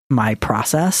stopped my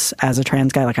process as a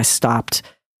trans guy. Like, I stopped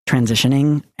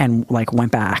transitioning and like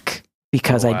went back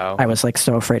because I was like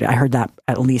so afraid. I heard that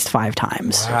at least 5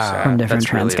 times from different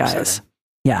trans guys. Upsetting.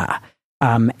 Yeah.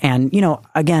 And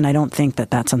again, I don't think that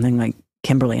that's something like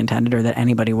Kimberly intended or that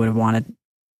anybody would have wanted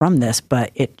from this,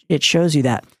 but it shows you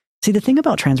that. See, the thing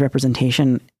about trans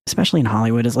representation, especially in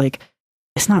Hollywood, is like,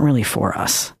 it's not really for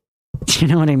us. Do you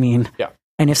know what I mean? Yeah.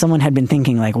 And if someone had been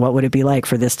thinking, like, what would it be like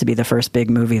for this to be the first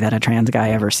big movie that a trans guy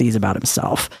ever sees about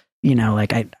himself?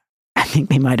 Like, I think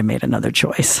they might have made another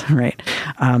choice, right?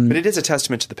 But it is a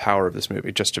testament to the power of this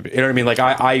movie, just to be, you know what I mean? Like,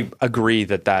 I agree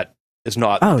that is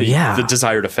not the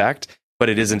desired effect, but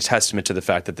it is a testament to the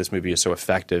fact that this movie is so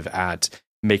effective at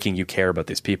making you care about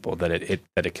these people that it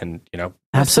can,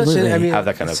 absolutely have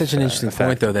that kind of such an interesting effect.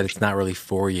 point, though, that it's not really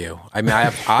for you. I mean,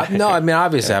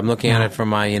 obviously I'm looking at it from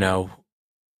my,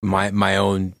 my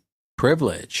own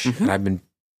privilege. Mm-hmm. And I've been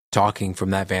talking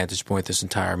from that vantage point this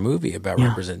entire movie about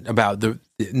my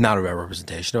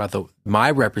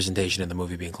representation in the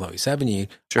movie being Chloe Sevigny.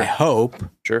 Sure. I hope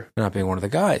not being one of the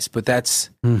guys, but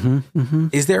that's,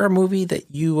 is there a movie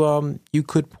that you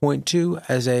could point to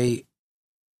as a...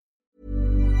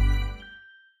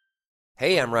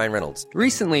 Hey, I'm Ryan Reynolds.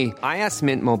 Recently, I asked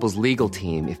Mint Mobile's legal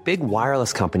team if big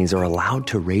wireless companies are allowed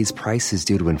to raise prices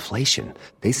due to inflation.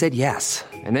 They said yes.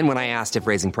 And then when I asked if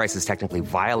raising prices technically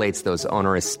violates those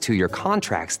onerous 2-year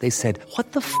contracts, they said,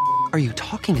 "What the f*** are you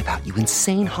talking about, you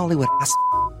insane Hollywood ass?"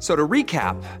 So to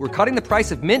recap, we're cutting the price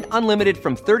of Mint Unlimited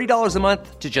from $30 a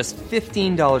month to just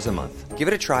 $15 a month. Give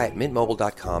it a try at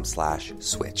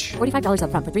mintmobile.com/switch. $45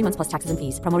 up front for 3 months plus taxes and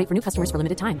fees. Promo rate for new customers for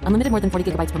limited time. Unlimited more than 40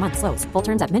 gigabytes per month. Slows full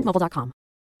terms at mintmobile.com.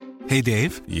 Hey,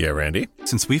 Dave. Yeah, Randy.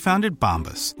 Since we founded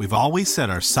Bombas, we've always said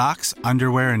our socks,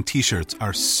 underwear, and T-shirts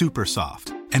are super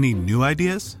soft. Any new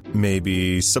ideas?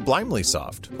 Maybe sublimely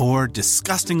soft. Or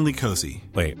disgustingly cozy.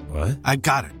 Wait, what? I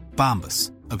got it.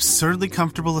 Bombas. Absurdly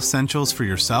comfortable essentials for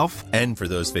yourself and for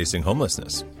those facing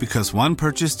homelessness. Because one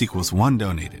purchased equals one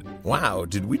donated. Wow,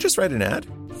 did we just write an ad?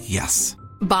 Yes.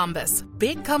 Bombas.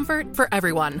 Big comfort for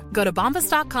everyone. Go to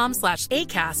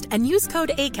bombas.com/ACAST and use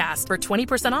code ACAST for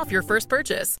 20% off your first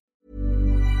purchase.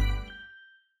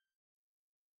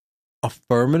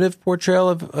 Affirmative portrayal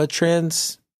of the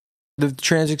trans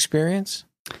experience?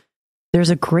 There's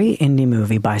a great indie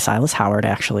movie by Silas Howard,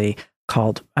 actually,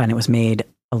 called, and it was made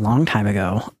a long time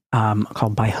ago,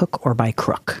 called By Hook or By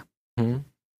Crook. Mm-hmm.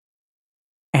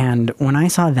 And when I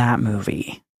saw that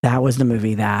movie, that was the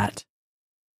movie that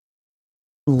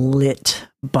lit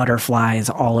butterflies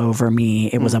all over me.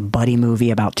 It was a buddy movie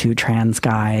about two trans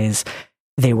guys.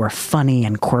 They were funny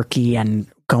and quirky and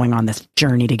going on this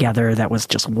journey together that was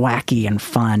just wacky and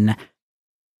fun.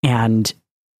 And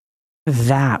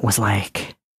that was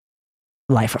like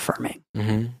life affirming,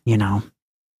 you know?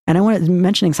 And I wanted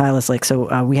mentioning Silas, like,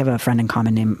 so we have a friend in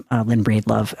common named Lynn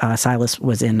Braidlove. Silas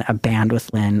was in a band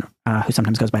with Lynn, who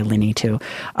sometimes goes by Linny too,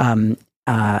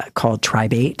 called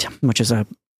Tribe 8, which is a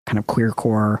kind of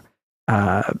queercore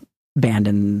band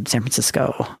in San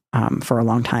Francisco for a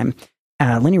long time.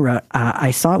 Linny wrote,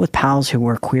 I saw it with pals who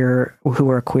were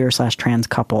a queer/trans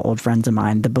couple, old friends of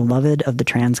mine. The beloved of the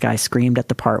trans guy screamed at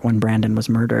the part when Brandon was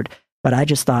murdered. But I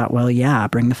just thought, well, yeah,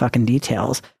 bring the fucking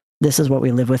details. This is what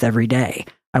we live with every day.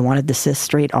 I wanted the cis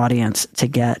straight audience to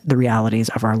get the realities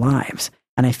of our lives.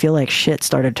 And I feel like shit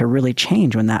started to really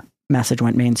change when that message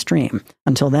went mainstream.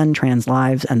 Until then, trans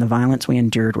lives and the violence we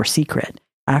endured were secret.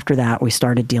 After that, we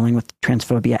started dealing with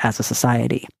transphobia as a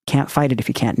society. Can't fight it if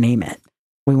you can't name it.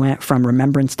 We went from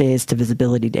Remembrance Days to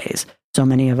Visibility Days. So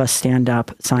many of us stand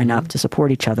up, sign up to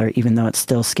support each other, even though it's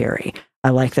still scary. I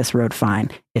like this road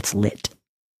fine. It's lit.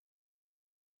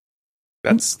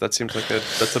 That seems like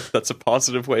that's a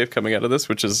positive way of coming out of this,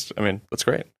 which is, I mean, that's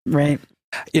great. Right.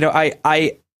 You know,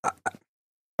 I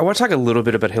want to talk a little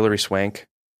bit about Hilary Swank,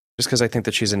 just because I think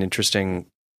that she's an interesting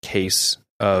case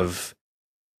of,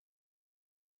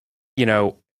 you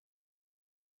know,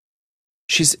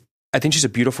 I think she's a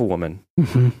beautiful woman,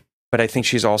 but I think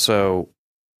she's also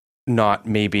not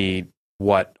maybe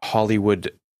what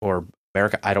Hollywood or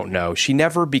America, I don't know. She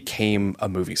never became a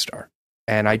movie star.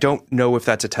 And I don't know if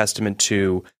that's a testament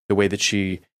to the way that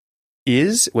she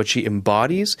is, what she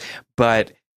embodies,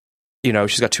 but, you know,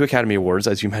 she's got 2 Academy Awards,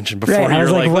 as you mentioned before. Right.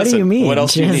 You're like, what do you mean? What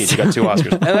else do you need? You got 2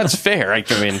 Oscars. And that's fair. I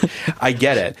mean, I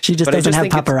get it. She just doesn't have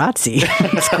paparazzi.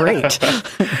 It's great.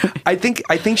 I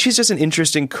think she's just an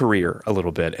interesting career a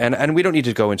little bit. And we don't need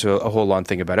to go into a whole long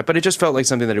thing about it, but it just felt like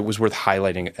something that it was worth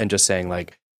highlighting and just saying,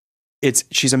 like,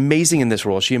 she's amazing in this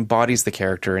role. She embodies the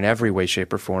character in every way,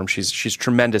 shape, or form. She's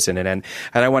tremendous in it. And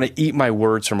I want to eat my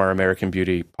words from our American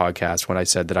Beauty podcast when I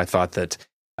said that I thought that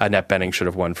Annette Bening should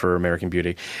have won for American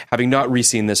Beauty. Having not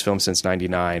re-seen this film since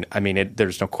 '99, I mean,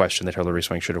 there's no question that Hilary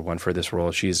Swank should have won for this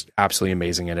role. She's absolutely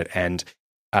amazing in it. And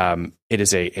it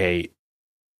is a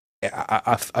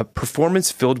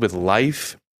performance filled with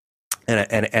life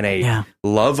and a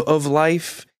love of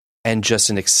life and just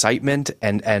an excitement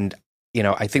and you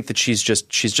know, I think that she's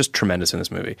just tremendous in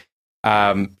this movie.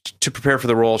 To prepare for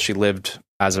the role, she lived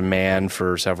as a man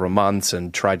for several months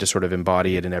and tried to sort of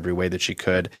embody it in every way that she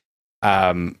could.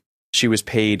 She was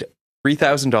paid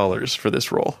 $3,000 for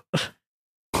this role,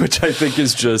 which I think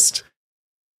is just,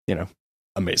 you know,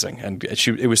 amazing. And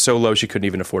it was so low she couldn't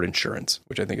even afford insurance,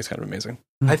 which I think is kind of amazing.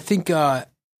 I think the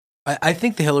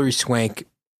Hilary Swank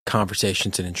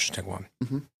conversation's an interesting one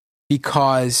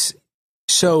because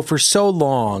for so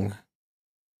long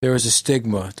there was a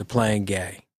stigma to playing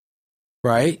gay,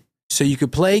 right? So you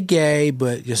could play gay,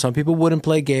 but some people wouldn't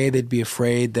play gay. They'd be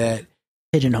afraid that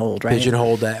pigeonholed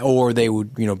that, or they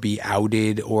would, be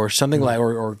outed or something like,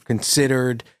 or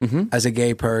considered as a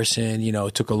gay person. You know,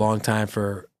 it took a long time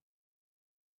for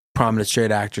prominent straight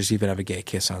actors to even have a gay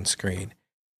kiss on screen.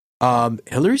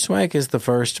 Hilary Swank is the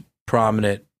first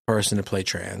prominent person to play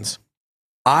trans.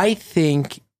 I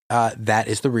think that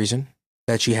is the reason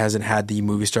that she hasn't had the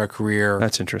movie star career.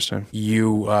 That's interesting.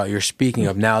 You're speaking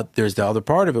of. Now, there's the other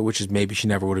part of it, which is maybe she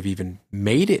never would have even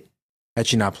made it had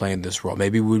she not playing this role.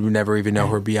 Maybe we would never even know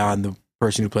her beyond the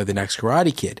person who played the next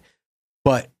Karate Kid.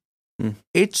 But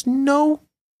it's no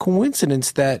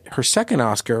coincidence that her second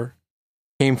Oscar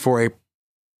came for a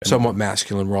somewhat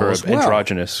masculine role as well.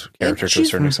 Androgynous character to a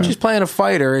certain extent. She's playing a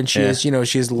fighter, and she has, she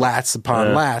has lats upon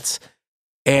lats.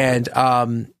 And,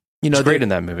 she's great in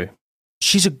that movie.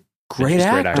 She's a great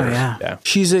actor. Yeah.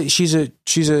 She's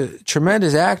a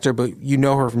tremendous actor, but you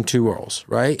know her from 2 roles,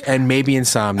 right? And maybe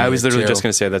Insomnia. I was literally just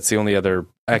going to say that's the only other,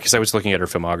 because I was looking at her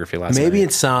filmography last night. Maybe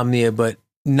Insomnia, but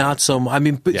not so much. I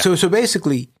mean, so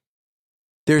basically,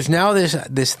 there's now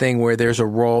this thing where there's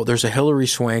a Hilary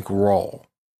Swank role,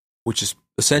 which is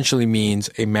essentially means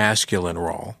a masculine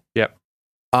role. Yep.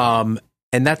 And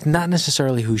that's not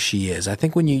necessarily who she is. I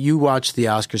think when you watch the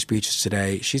Oscar speeches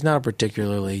today, she's not a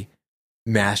particularly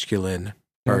masculine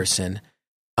person.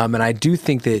 And I do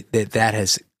think that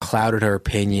has clouded her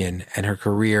opinion and her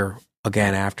career,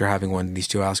 again, after having won these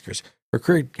 2 Oscars. Her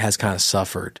career has kind of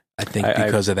suffered, I think,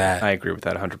 because of that. I agree with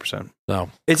that 100%. So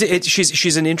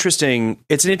she's an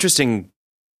interesting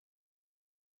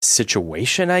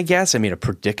situation, I guess. I mean, a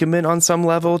predicament on some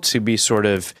level to be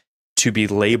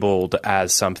labeled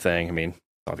as something. I mean,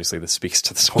 obviously this speaks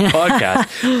to this whole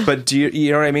podcast, but do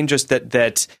you know what I mean? Just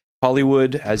that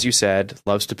Hollywood, as you said,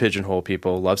 loves to pigeonhole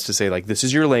people, loves to say like, this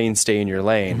is your lane, stay in your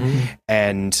lane. Mm-hmm.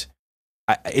 And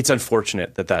it's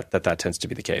unfortunate that tends to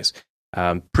be the case.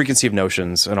 Preconceived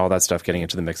notions and all that stuff getting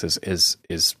into the mix is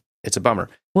it's a bummer.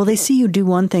 Well, they see you do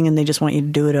one thing and they just want you to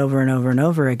do it over and over and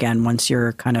over again once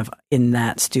you're kind of in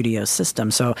that studio system.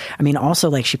 So, I mean, also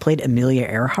like she played Amelia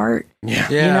Earhart, you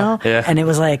know, and it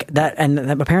was like that. And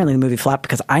apparently the movie flopped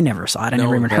because I never saw it. I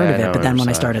never even heard of it. But then when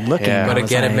I started looking, but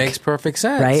again, it makes perfect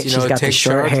sense, right? She's got the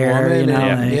short hair, you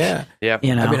know,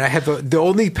 you know. I mean, I have the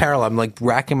only parallel. I'm like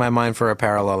racking my mind for a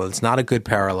parallel. It's not a good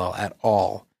parallel at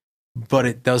all, but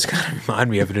it does kind of remind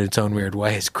me of it in its own weird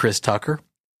way. It's Chris Tucker.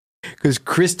 Because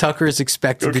Chris Tucker is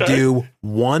expected to do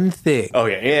one thing. Oh,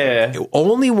 yeah.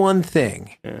 Only one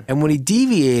thing. Yeah. And when he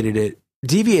deviated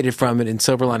from it in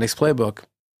Silver Linings Playbook,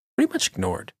 pretty much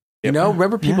ignored. Yep. You know,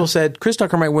 remember people said Chris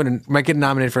Tucker might get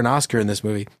nominated for an Oscar in this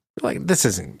movie. Like, this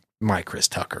isn't my Chris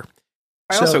Tucker.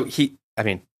 A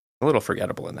little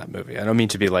forgettable in that movie. I don't mean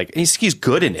to be like, he's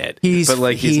good in it. He's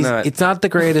not. It's not the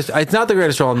greatest. It's not the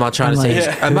greatest role. I'm not trying to say.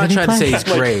 I'm not trying to say he's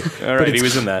great. All right, he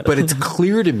was in that. But it's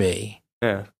clear to me.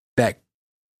 Yeah. That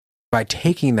by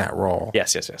taking that role,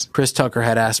 yes, Chris Tucker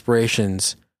had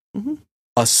aspirations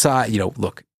aside. You know,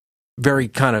 look, very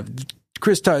kind of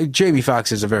Jamie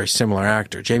Foxx is a very similar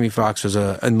actor. Jamie Foxx was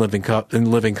a in living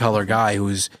color guy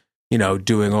who's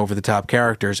doing over the top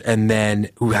characters, and then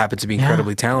who happens to be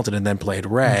incredibly talented, and then played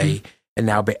Ray, and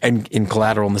now and in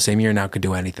Collateral in the same year now could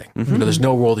do anything. Mm-hmm. There's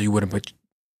no role that you wouldn't put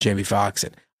Jamie Foxx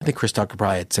in. I think Chris Tucker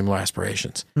probably had similar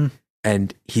aspirations.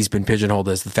 And he's been pigeonholed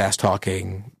as the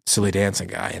fast-talking, silly dancing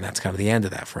guy, and that's kind of the end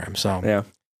of that for him. So,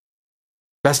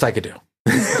 best I could do.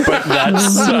 But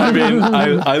that's,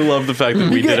 I love the fact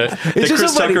that we did it. That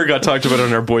Chris Tucker got talked about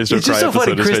on our Boys Don't Cry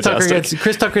episode is fantastic.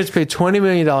 Chris Tucker gets paid $20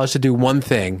 million to do one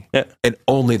thing, and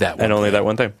only that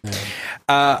one thing.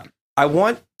 I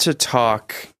want to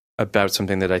talk about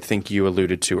something that I think you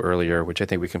alluded to earlier, which I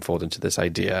think we can fold into this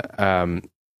idea.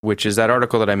 Which is that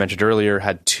article that I mentioned earlier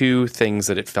had 2 things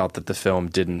that it felt that the film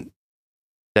didn't,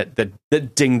 that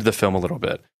dinged the film a little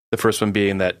bit. The first one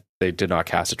being that they did not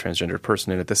cast a transgendered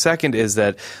person in it. The second is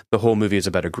that the whole movie is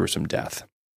about a gruesome death.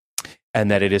 And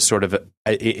that it is sort of,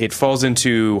 it falls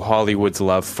into Hollywood's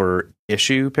love for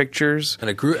issue pictures.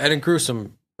 And a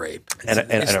gruesome rape.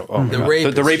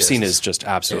 The rape scene is just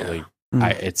absolutely,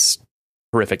 it's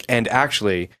horrific. And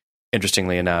actually,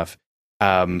 interestingly enough,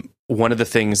 one of the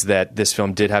things that this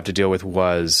film did have to deal with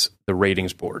was the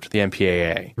ratings board, the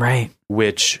MPAA, right,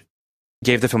 which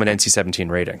gave the film an NC-17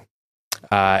 rating.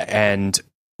 And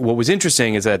what was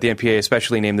interesting is that the MPAA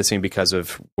especially named the scene because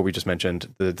of what we just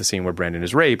mentioned, the scene where Brandon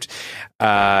is raped,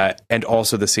 and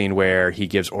also the scene where he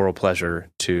gives oral pleasure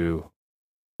to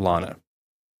Lana,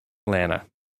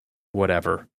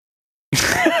 whatever.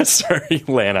 Sorry,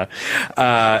 Lana.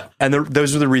 And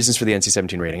those are the reasons for the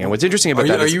NC-17 rating. And what's interesting about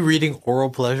are you reading oral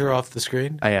pleasure off the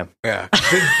screen? I am. Yeah.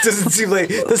 It doesn't seem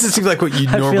like what you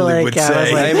normally would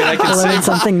say. I can say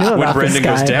something new when Brendan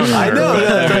goes down there. I know.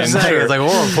 That's what I'm saying. It's like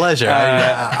oral pleasure.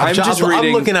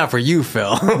 I'm looking out for you,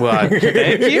 Phil. Well,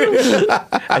 thank you.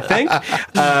 I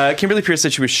think Kimberly Peirce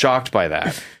said she was shocked by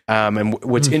that. And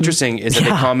what's interesting is that they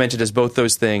commented as both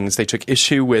those things. They took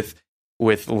issue with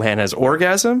Lana's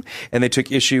orgasm, and they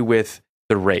took issue with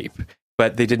the rape.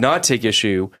 But they did not take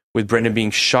issue with Brendan being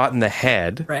shot in the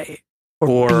head. Right.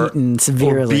 Or beaten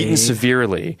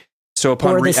severely. So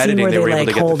upon re-editing, they were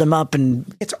able to hold him up,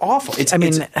 and it's awful. It's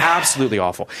absolutely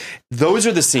awful. Those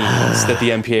are the scenes that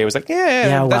the MPAA was like,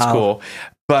 that's cool.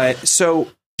 But so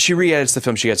she re-edits the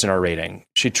film. She gets an R rating.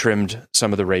 She trimmed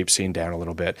some of the rape scene down a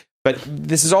little bit. But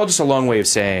this is all just a long way of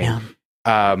saying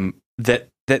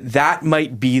that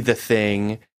might be the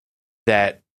thing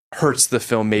that hurts the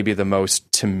film maybe the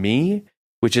most to me,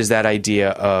 which is that idea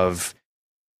of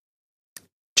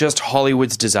just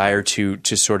Hollywood's desire to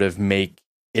sort of make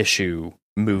issue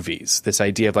movies. This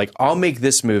idea of like, I'll make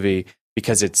this movie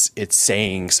because it's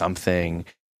saying something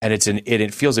and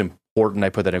it feels important. I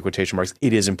put that in quotation marks.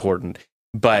 It is important,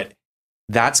 but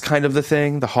that's kind of the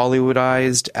thing, the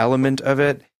Hollywoodized element of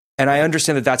it. And I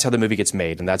understand that that's how the movie gets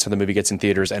made, and that's how the movie gets in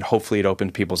theaters, and hopefully it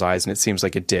opened people's eyes, and it seems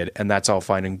like it did, and that's all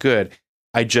fine and good.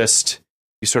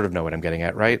 You sort of know what I'm getting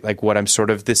at, right? Like what I'm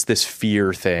sort of, this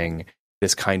fear thing,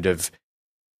 this kind of,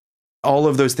 all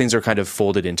of those things are kind of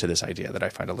folded into this idea that I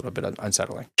find a little bit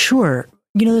unsettling. Sure.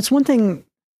 It's one thing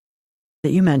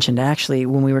that you mentioned, actually,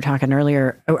 when we were talking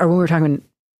earlier, or when we were talking,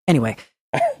 anyway,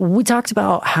 we talked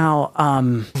about how,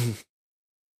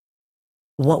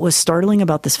 what was startling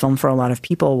about this film for a lot of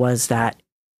people was that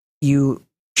you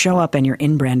show up and you're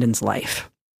in Brandon's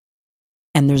life.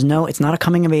 And it's not a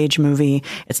coming of age movie.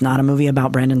 It's not a movie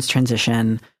about Brandon's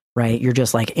transition, right? You're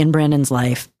just like in Brandon's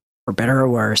life, for better or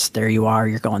worse. There you are.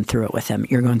 You're going through it with him.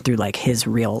 You're going through like his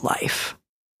real life,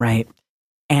 right?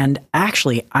 And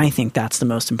actually, I think that's the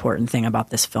most important thing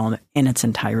about this film in its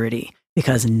entirety,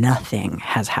 because nothing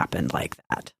has happened like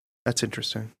that. That's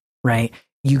interesting. Right?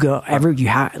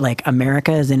 Like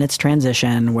America is in its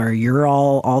transition where you're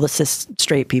all the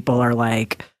straight people are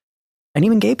like, and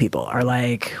even gay people are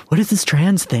like, what is this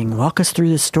trans thing? Walk us through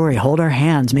this story. Hold our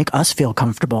hands. Make us feel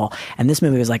comfortable. And this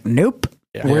movie was like, nope,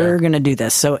 we're going to do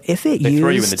this. So if they throw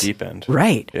you in the deep end.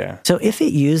 Right. Yeah. So if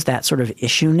it used that sort of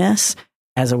issue-ness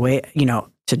as a way,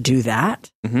 to do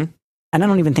that, and I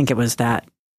don't even think it was that,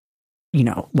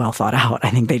 well thought out. I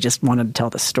think they just wanted to tell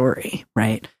the story,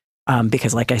 right?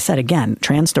 Because like I said, again,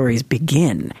 trans stories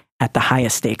begin at the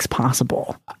highest stakes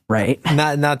possible, right?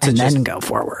 Not to and then go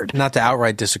forward. Not to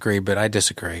outright disagree, but I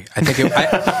disagree. I think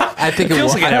it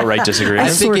feels like an outright disagree. I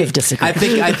disagree.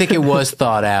 I think it was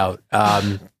thought out.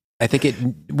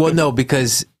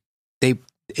 Because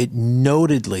it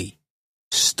notedly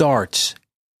starts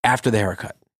after the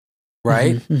haircut,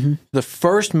 right? Mm-hmm. The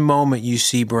first moment you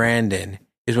see Brandon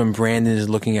is when Brandon is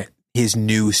looking at his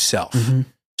new self. Mm-hmm.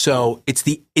 So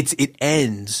it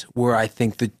ends where I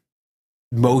think that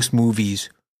most movies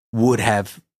would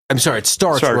have. I'm sorry, it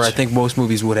starts where I think most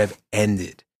movies would have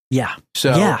ended. Yeah.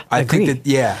 So I think that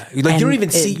like you don't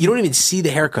even see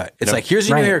the haircut. It's like, here's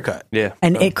your new haircut. Yeah.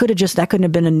 And it could have that couldn't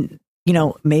have been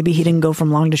maybe he didn't go from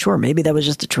long to short. Maybe that was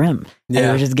just a trim. Yeah. And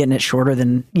he was just getting it shorter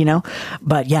than,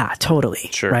 but yeah,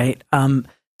 totally. Sure. Right.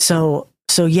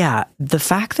 So yeah, the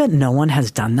fact that no one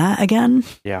has done that again.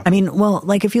 Yeah. I mean, well,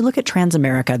 like if you look at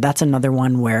Transamerica, that's another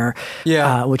one where,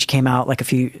 which came out like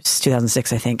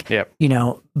 2006, I think. Yep.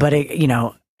 But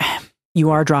you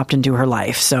are dropped into her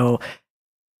life. So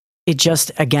it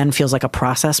just, again, feels like a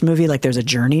process movie. Like there's a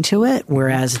journey to it.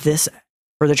 Whereas this,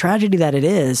 for the tragedy that it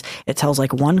is, it tells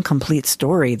like one complete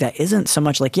story that isn't so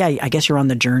much like, I guess you're on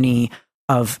the journey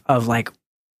of like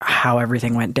how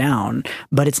everything went down,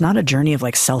 but it's not a journey of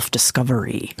like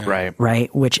self-discovery. Right.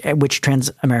 Which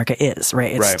Transamerica is,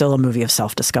 right? It's still a movie of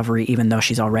self-discovery, even though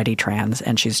she's already trans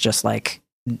and she's just like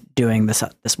doing this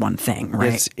one thing,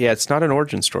 right? It's not an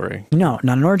origin story. No,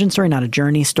 not an origin story, not a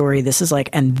journey story. This is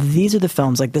like, and these are the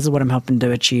films, like this is what I'm hoping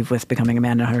to achieve with Becoming a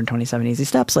Man in 127 Easy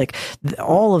Steps. Like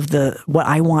what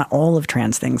I want all of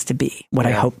trans things to be, what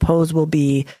I hope Pose will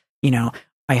be,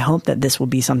 I hope that this will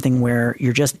be something where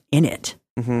you're just in it.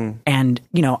 Mm-hmm. And,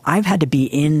 I've had to be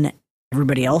in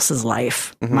everybody else's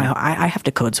life. Mm-hmm. I have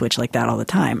to code switch like that all the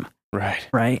time.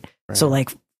 Right. So like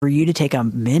for you to take a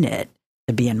minute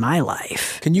to be in my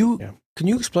life. Can you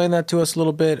explain that to us a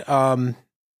little bit?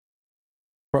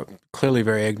 Clearly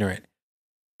very ignorant.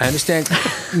 I understand.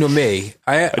 Me.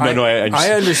 I understand.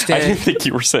 I didn't think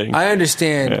you were saying. I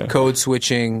understand code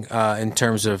switching in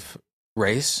terms of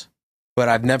race, but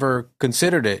I've never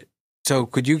considered it. So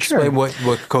could you explain what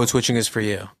code switching is for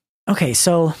you? Okay,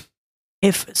 so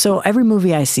every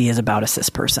movie I see is about a cis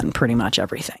person, pretty much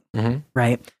everything,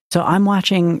 right? So I'm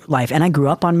watching Life, and I grew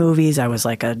up on movies. I was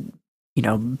like a,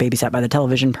 babysat by the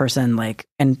television person, like,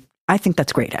 and I think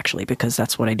that's great actually, because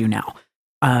that's what I do now.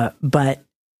 But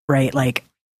right, like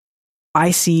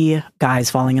I see guys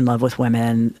falling in love with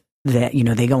women that,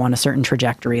 they go on a certain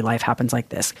trajectory. Life happens like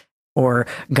this. Or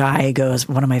guy goes,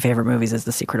 one of my favorite movies is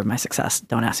The Secret of My Success.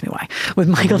 Don't ask me why. With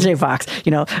Michael J. Fox,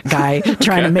 guy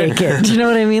trying to make it. Do you know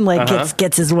what I mean? Like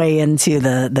gets his way into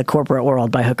the corporate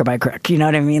world by hook or by crook. You know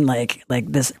what I mean? Like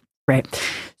this, right?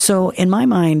 So in my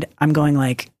mind, I'm going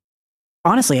like,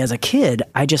 honestly, as a kid,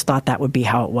 I just thought that would be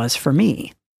how it was for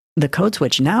me. The code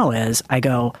switch now is I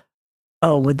go,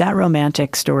 oh, would that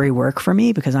romantic story work for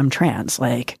me? Because I'm trans.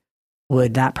 Like,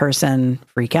 would that person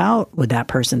freak out? Would that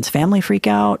person's family freak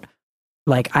out?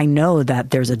 Like, I know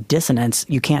that there's a dissonance.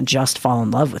 You can't just fall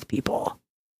in love with people.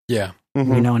 Yeah.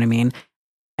 Mm-hmm. You know what I mean?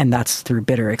 And that's through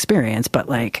bitter experience. But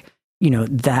like,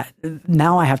 that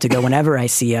now I have to go whenever I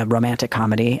see a romantic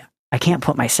comedy, I can't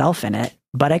put myself in it,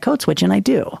 but I code switch and I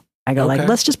do. I go like,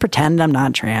 let's just pretend I'm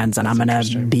not trans and I'm going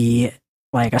to be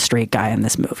like a straight guy in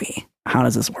this movie? How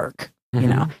does this work? You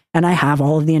know, and I have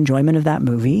all of the enjoyment of that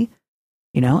movie,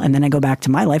 you know, and then I go back to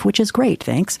my life, which is great.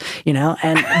 Thanks. You know,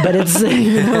 but it's,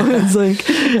 you know, it's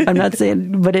like, I'm not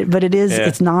saying, but it is,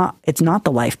 it's not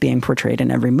the life being portrayed in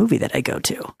every movie that I go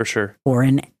to. For sure. Or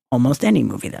in almost any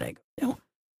movie that I go to.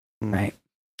 Right.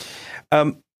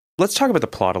 Let's talk about the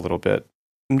plot a little bit.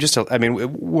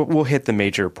 We'll hit the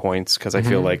major points because I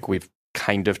feel like we've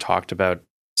kind of talked about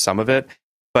some of it.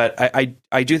 But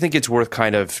I do think it's worth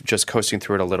kind of just coasting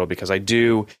through it a little because I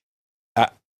think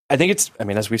it's,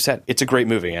 as we've said, it's a great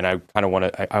movie, and I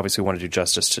obviously want to do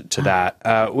justice to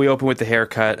that. We open with the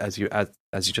haircut, as you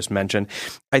just mentioned.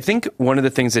 I think one of the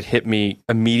things that hit me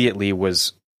immediately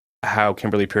was how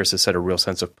Kimberly Peirce has set a real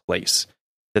sense of place,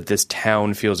 that this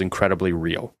town feels incredibly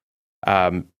real.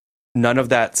 None of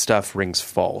that stuff rings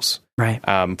false, right?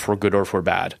 For good or for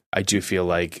bad. I do feel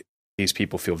like these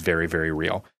people feel very, very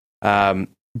real.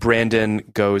 Brandon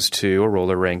goes to a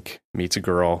roller rink, meets a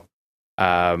girl.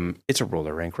 It's a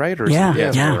roller rink, right? Or it's a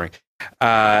roller rink.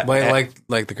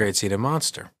 Like the great scene in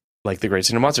Monster. Like the great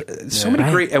scene in Monster. So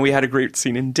many great, and we had a great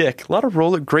scene in Dick. A lot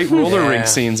of great roller rink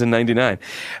scenes in '99.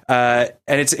 And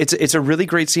it's a really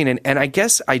great scene. And I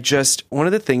guess one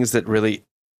of the things that really,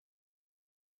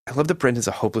 I love that Brendan's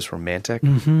a hopeless romantic.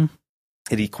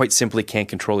 That he quite simply can't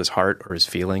control his heart or his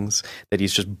feelings, that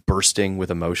he's just bursting with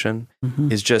emotion,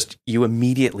 is just, you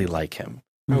immediately like him.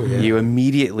 Oh, yeah. You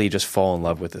immediately just fall in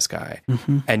love with this guy.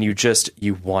 And you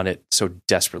want it so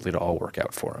desperately to all work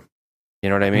out for him. You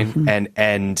know what I mean?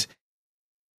 And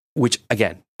which,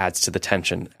 again, adds to the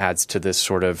tension, adds to this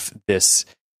sort of this,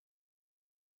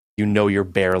 you know, you're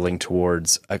barreling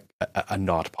towards a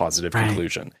not positive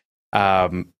conclusion.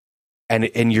 And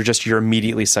you're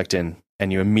immediately sucked in.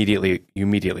 And you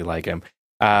immediately like him.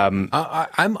 I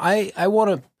want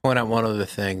to point out one other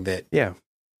thing that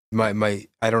my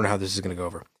I don't know how this is going to go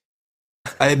over.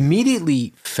 I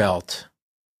immediately felt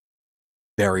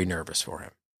very nervous for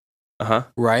him.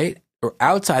 Right? Or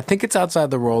outside, I think it's outside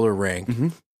the roller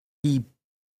rink.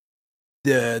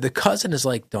 The cousin is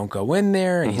like, "Don't go in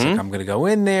there," and he's like, "I'm going to go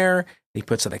in there." And he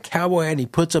puts on a cowboy and he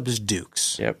puts up his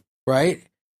dukes. Yep. Right?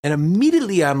 And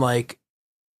immediately I'm like.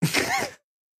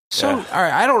 All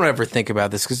right, I don't ever think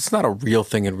about this because it's not a real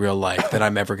thing in real life that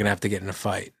I'm ever going to have to get in a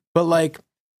fight. But like,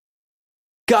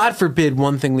 God forbid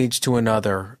one thing leads to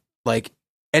another. Like,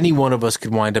 any one of us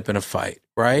could wind up in a fight,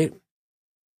 right?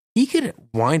 He could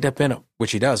wind up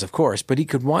which he does, of course, but he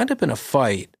could wind up in a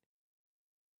fight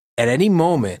at any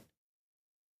moment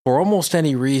for almost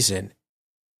any reason.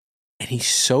 And he's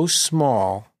so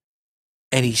small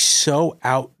and he's so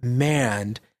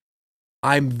outmanned.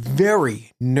 I'm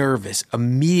very nervous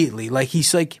immediately. Like,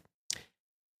 he's like,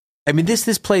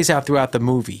 this plays out throughout the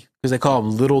movie because they call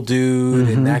him little dude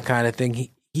and that kind of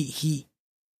thing.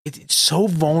 It's so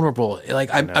vulnerable. Like,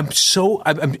 I'm so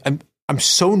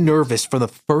nervous for the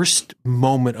first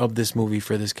moment of this movie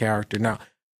for this character. Now,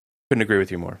 couldn't agree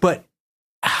with you more. But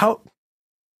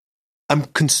I'm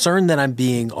concerned that I'm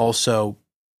being also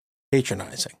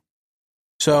patronizing.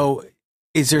 So,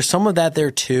 is there some of that there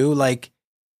too? Like.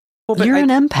 Well, you're an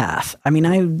empath. I've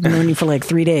known you for like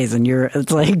 3 days, and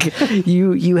it's like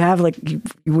you have like you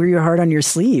wear your heart on your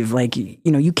sleeve. Like, you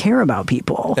know, you care about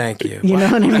people. Thank you. You know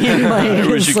what I mean? Like, I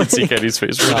wish you could see Kenny's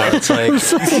face right now. It's like,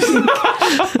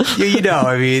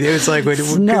 it was like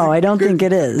no, I don't think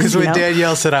it is. Because when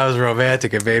Danielle said I was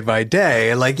romantic, it made my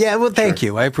day. And like, thank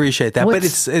you, I appreciate that. But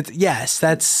it's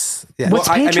that's what's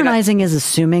patronizing is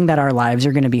assuming that our lives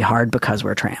are going to be hard because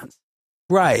we're trans.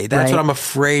 Right, that's what I'm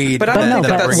afraid. But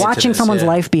watching someone's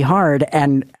life be hard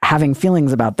and having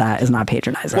feelings about that is not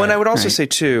patronizing. Well, and I would also say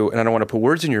too, and I don't want to put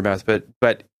words in your mouth,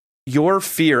 but your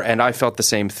fear, and I felt the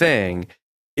same thing,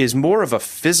 is more of a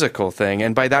physical thing,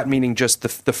 and by that meaning just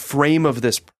the frame of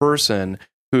this person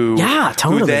who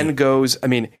then goes,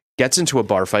 gets into a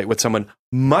bar fight with someone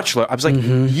much lower. I was like,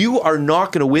 you are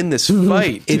not going to win this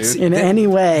fight. It's in any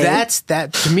way. That's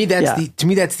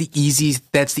the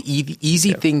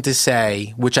easy thing to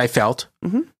say, which I felt.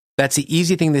 That's the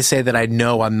easy thing to say that I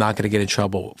know I'm not going to get in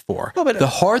trouble for. Well, but the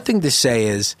hard thing to say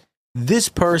is this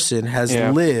person has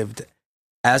lived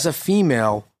as a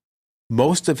female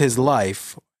most of his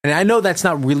life. And I know that's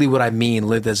not really what I mean,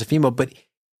 lived as a female, but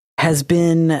has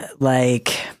been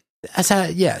like,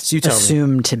 you tell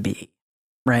assumed me. To be,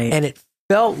 right? And it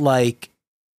felt like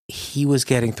he was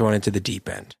getting thrown into the deep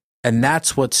end. And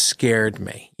that's what scared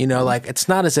me. You know, like, it's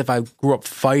not as if I grew up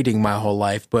fighting my whole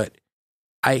life, but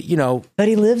But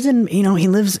he lives in, he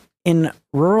lives in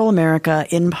rural America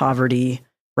in poverty,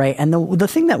 right? And the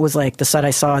thing that was like the side I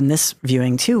saw in this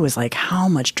viewing too was like how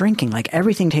much drinking. Like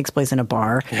everything takes place in a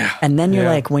bar, and then you're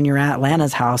like when you're at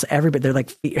Lana's house, everybody they're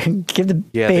like give the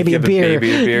baby a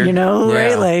beer, you know,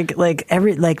 right? Like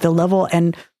every the level,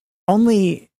 and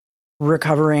only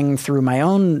recovering through my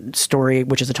own story,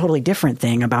 which is a totally different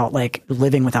thing about like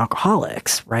living with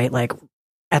alcoholics, right? Like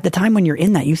at the time when you're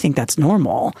in that, you think that's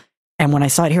normal. And when I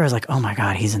saw it here, I was like, oh my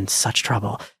God, he's in such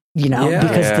trouble, you know,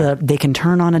 because they can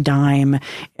turn on a dime.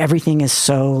 Everything is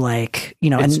so like, you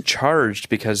know, it's and charged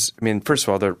because, I mean, first of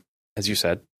all, they're, as you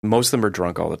said, most of them are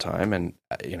drunk all the time. And,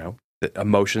 you know, the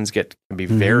emotions can be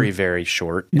very, very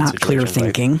short. Not clear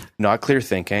thinking. Not clear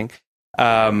thinking.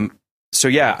 So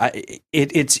yeah,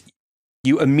 it's,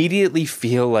 you immediately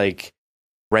feel like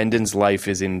Brendan's life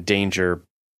is in danger.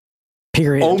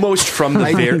 Period. Almost from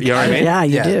the very, you know what I mean? Yeah,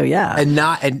 you do. Yeah.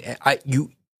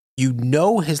 You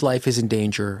know his life is in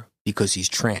danger because he's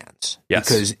trans. Yes.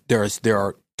 Because there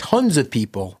are tons of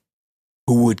people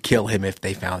who would kill him if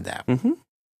they found out. Mm-hmm.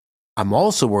 I'm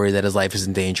also worried that his life is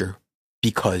in danger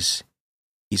because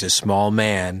he's a small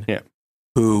man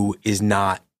who has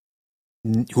not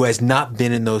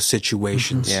been in those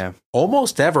situations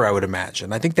almost ever, I would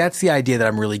imagine. I think that's the idea that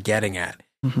I'm really getting at.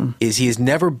 Mm-hmm. Is he has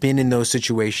never been in those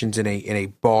situations in a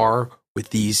bar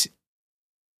with these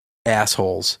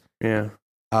assholes. Yeah.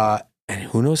 And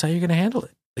who knows how you're going to handle it.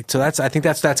 Like, so I think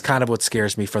that's kind of what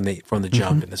scares me from the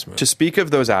jump in this movie. To speak of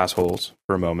those assholes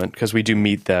for a moment, because we do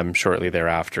meet them shortly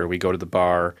thereafter. We go to the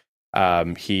bar.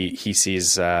 He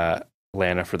sees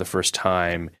Lana for the first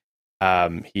time.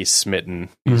 He's smitten.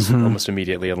 He's almost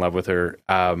immediately in love with her.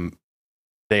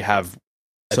 They have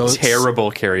a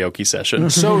terrible karaoke session.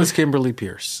 So is Kimberly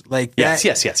Pierce. Like yes. She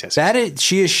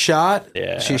is shot.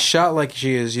 Yeah. She's shot like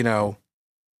she is, you know,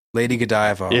 Lady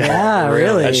Godiva. Yeah,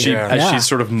 really. As she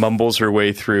sort of mumbles her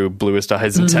way through Bluest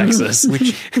Eyes in Texas.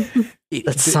 Which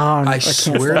that song. I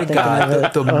swear to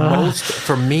God, the most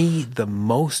for me, the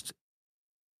most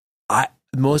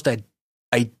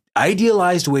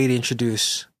idealized way to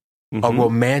introduce a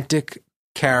romantic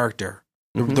character,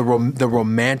 the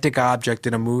romantic object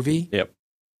in a movie. Yep.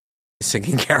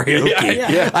 Singing karaoke.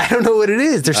 Yeah. I don't know what it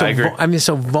is. They're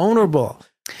so vulnerable.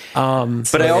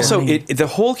 But I also the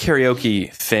whole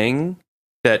karaoke thing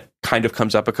that kind of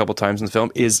comes up a couple times in the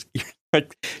film is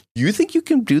like, you think you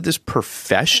can do this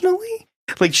professionally?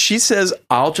 Like she says,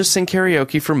 "I'll just sing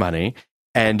karaoke for money,"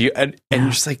 and you're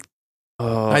just like,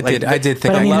 oh, I did think.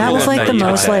 But I mean, that was like the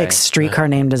most like Streetcar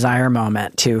Named Desire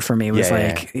moment too for me. Was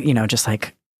you know, just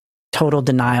like total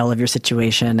denial of your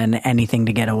situation and anything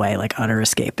to get away, like utter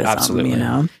escapism. Absolutely. You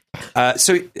know.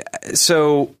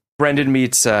 So Brendan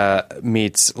meets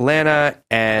Lana,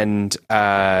 and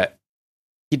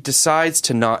he decides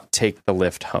to not take the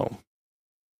lift home,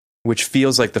 which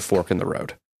feels like the fork in the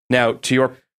road. Now, to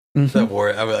your don't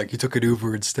worry, I mean, like you took an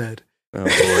Uber instead. Oh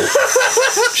Lord,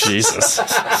 Jesus!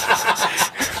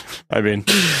 I mean,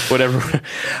 whatever.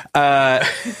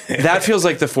 That feels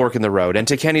like the fork in the road. And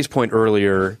to Kenny's point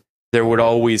earlier, there would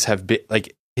always have been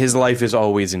like his life is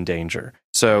always in danger.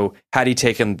 So had he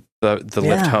taken the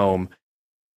lift home,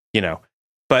 you know,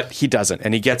 but he doesn't,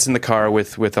 and he gets in the car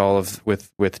with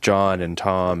John and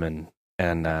Tom and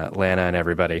Lana and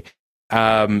everybody,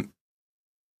 and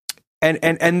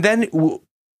then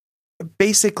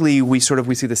basically we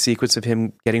see the sequence of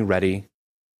him getting ready,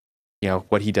 you know,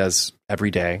 what he does every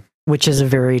day, which is a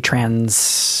very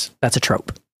that's a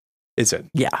trope. Is it?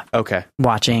 Yeah. Okay.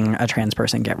 Watching a trans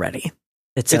person get ready.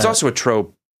 It's also a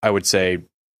trope, I would say,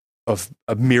 of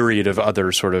a myriad of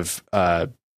other sort of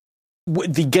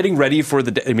the getting ready for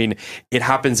the. I mean, it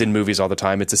happens in movies all the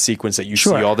time. It's a sequence that you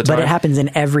see all the time. But it happens in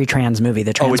every trans movie.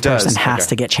 The trans person has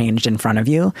to get changed in front of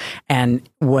you, and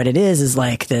what it is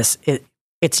like this.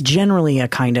 It's generally a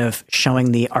kind of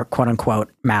showing the quote unquote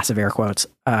massive air quotes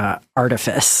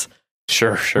artifice.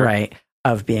 Sure. Right,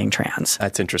 of being trans.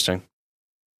 That's interesting.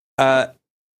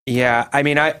 Yeah. I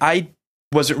mean, I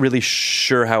wasn't really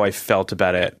sure how I felt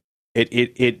about it.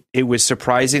 It was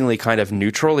surprisingly kind of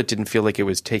neutral. It didn't feel like it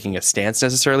was taking a stance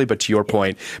necessarily, but to your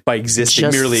point, by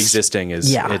merely existing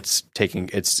it's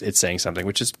saying something,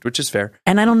 which is fair.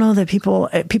 And I don't know that people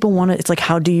want to. It's like,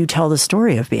 how do you tell the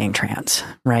story of being trans,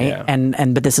 right? Yeah.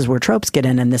 And but this is where tropes get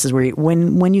in, and this is where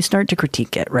when you start to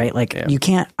critique it, right? Like you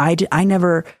can't. I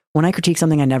never, when I critique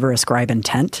something, I never ascribe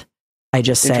intent. I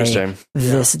just say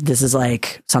this is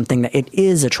like something that it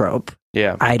is a trope.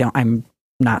 Yeah. I'm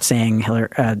not saying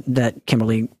that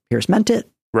Kimberly Pierce meant it.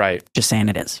 Right. Just saying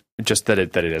it is. Just that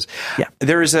it is. Yeah.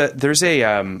 There's a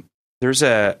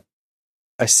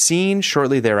scene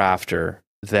shortly thereafter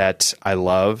that I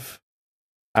love.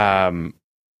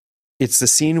 It's the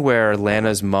scene where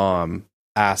Lana's mom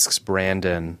asks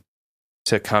Brandon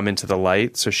to come into the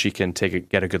light so she can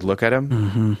get a good look at him.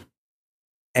 Mm-hmm.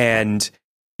 And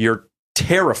you're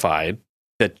terrified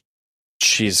that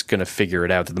she's going to figure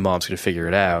it out, that the mom's going to figure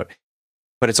it out.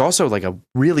 But it's also like a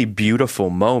really beautiful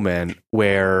moment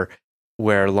where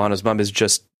Lana's mom is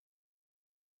just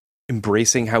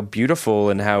embracing how beautiful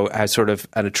and how sort of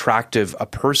an attractive a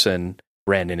person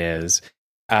Brandon is,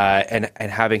 and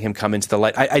having him come into the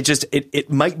light.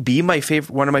 It might be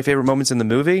one of my favorite moments in the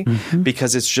movie,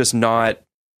 because it's just not.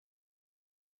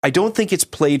 I don't think it's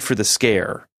played for the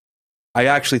scare. I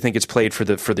actually think it's played for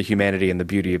the humanity and the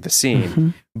beauty of the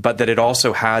scene, but that it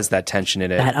also has that tension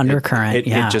in it, that undercurrent.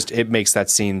 It makes that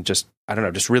scene just, I don't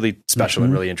know, just really special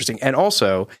and really interesting. And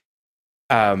also,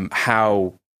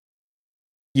 how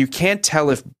you can't tell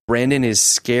if Brandon is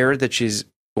scared that she's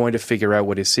going to figure out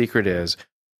what his secret is,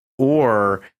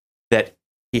 or that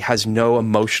he has no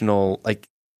emotional, like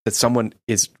that someone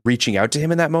is reaching out to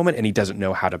him in that moment and he doesn't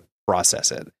know how to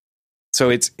process it. So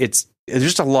it's there's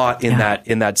just a lot in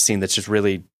that scene that's just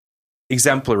really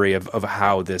exemplary of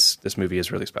how this movie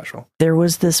is really special. There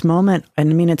was this moment, and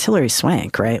I mean, it's Hilary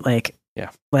Swank, right?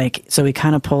 So he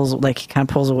kind of pulls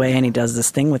away and he does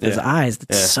this thing with his eyes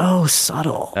that's so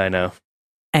subtle. I know.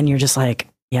 And you're just like,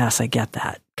 yes, I get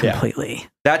that completely. Yeah.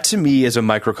 That to me is a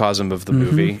microcosm of the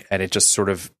movie, and it just sort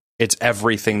of, it's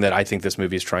everything that I think this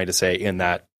movie is trying to say in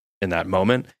that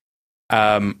moment.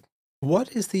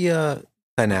 What is the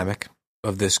dynamic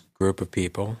of this group of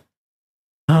people?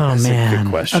 Oh, That's man. a good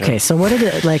question. Okay, so what did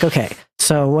it, like, okay,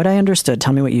 so what I understood,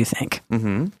 tell me what you think.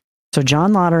 Mm-hmm. So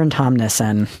John Lauder and Tom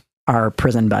Nissen are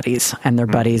prison buddies, and they're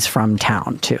buddies from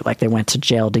town, too. Like, they went to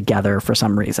jail together for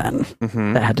some reason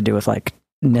that had to do with, like,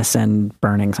 Nissen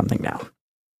burning something down.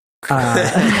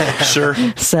 Sure.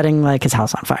 Setting, like, his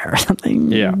house on fire or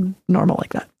something normal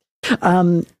like that.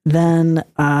 Then,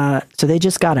 so they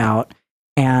just got out,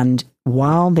 and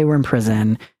while they were in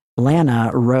prison,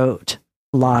 Lana wrote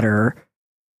Lauder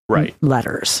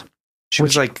letters. She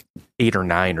was like 8 or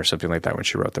 9 or something like that when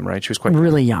she wrote them, right? She was quite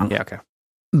really young. Yeah, okay.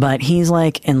 But he's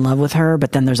like in love with her,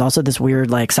 but then there's also this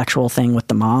weird like sexual thing with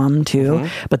the mom too.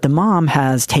 But the mom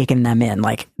has taken them in,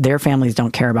 like their families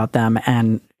don't care about them,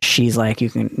 and she's like, you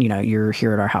can, you're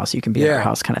here at our house, you can be at our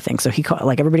house, kind of thing. So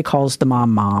everybody calls the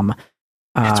mom.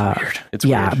 It's weird. It's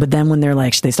weird. But then when they're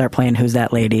like, they start playing Who's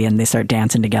That Lady, and they start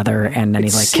dancing together, and then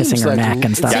he's like kissing her neck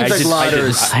and stuff.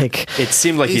 It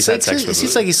seemed like he's had sex with her. It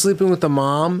seems like he's sleeping with the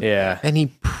mom. Yeah. And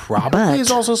he probably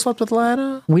has also slept with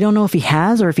Lana. We don't know if he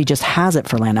has or if he just has it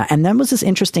for Lana. And that was this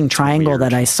interesting triangle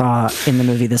that I saw in the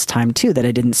movie this time too, that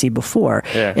I didn't see before.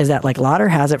 Yeah. Is that like Lauder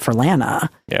has it for Lana.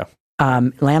 Yeah.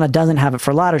 Lana doesn't have it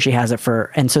for Lauder. She has it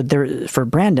for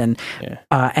Brandon. Yeah.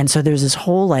 And so there's this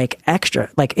whole like extra,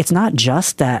 like it's not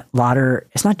just that Lauder,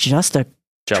 it's not just a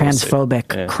Jealousy.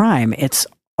 transphobic crime. It's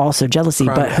also jealousy,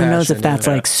 Crime, but who knows if passion, that's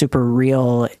like super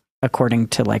real according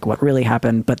to like what really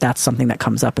happened, but that's something that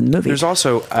comes up in the movie. There's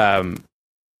also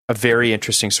a very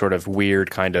interesting sort of weird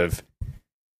kind of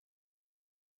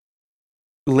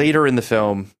later in the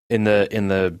film, in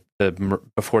the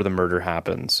before the murder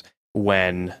happens,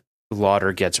 when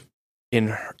Lauder gets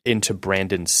into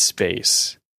Brandon's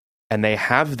space, and they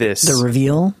have this the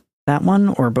reveal, that one,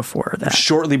 or before that?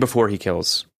 Shortly before he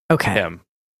kills him,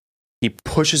 he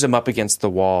pushes him up against the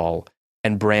wall,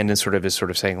 and Brandon is sort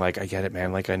of saying like, "I get it,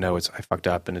 man. Like I know I fucked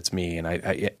up, and it's me."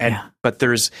 But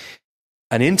there's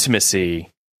an intimacy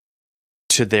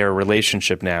to their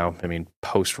relationship now. I mean,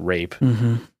 post rape,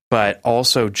 but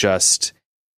also just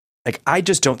like I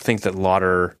just don't think that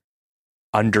Lauder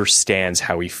understands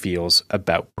how he feels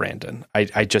about Brandon.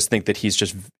 I just think that he's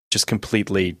just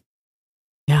completely.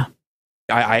 Yeah.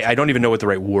 I don't even know what the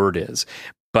right word is,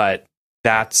 but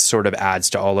that sort of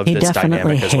adds to all of this dynamic as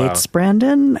well. He definitely hates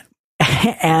Brandon,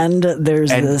 and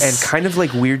there's this, and kind of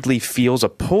like weirdly feels a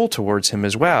pull towards him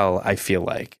as well. I feel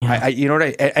like you know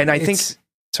what I think.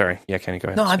 Sorry, yeah, Kenny, go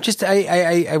ahead. No, I'm just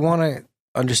I want to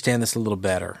understand this a little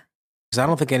better, because I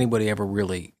don't think anybody ever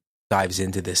really dives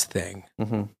into this thing.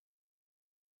 Mm-hmm.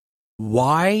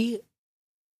 Why,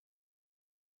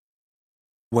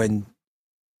 when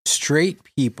straight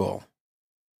people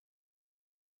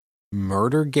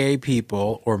murder gay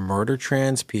people or murder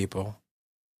trans people,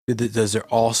 does there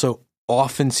also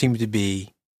often seem to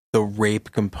be the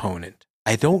rape component?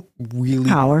 I don't really...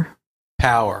 Power.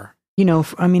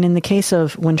 I mean, in the case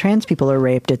of when trans people are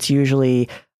raped, it's usually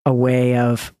a way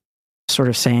of sort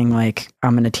of saying like,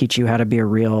 I'm going to teach you how to be a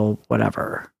real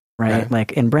whatever, right?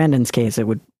 Like in Brandon's case, it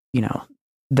would,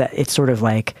 that it's sort of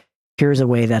like, here's a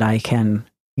way that I can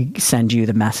send you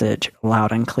the message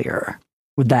loud and clear.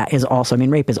 That is also, I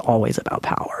mean, rape is always about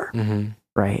power,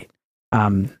 right?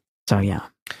 So yeah.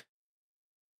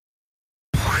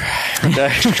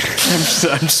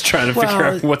 I'm just trying to figure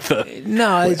out what the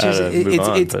no. It's just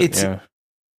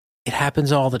it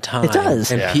happens all the time. It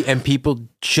does, and people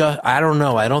just I don't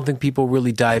know. I don't think people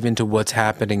really dive into what's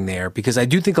happening there because I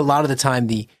do think a lot of the time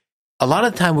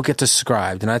what gets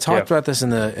described, and I talked about this in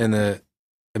the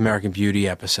American Beauty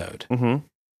episode,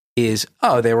 is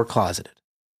they were closeted.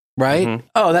 Right? Mm-hmm.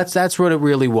 Oh, that's what it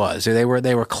really was. Or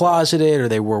they were closeted, or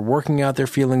they were working out their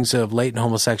feelings of latent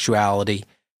homosexuality,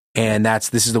 and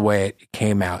this is the way it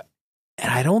came out.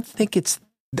 And I don't think it's.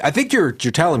 I think you're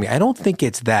telling me. I don't think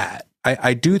it's that.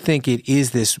 I do think it is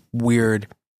this weird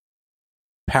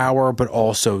power, but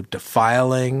also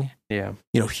defiling. Yeah.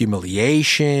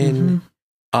 Humiliation.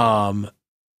 Mm-hmm.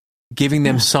 Giving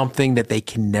them something that they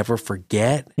can never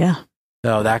forget. Yeah.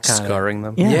 So that kind scarring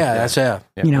them. Yeah, that's it.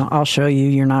 Yeah. I'll show you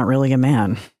you're not really a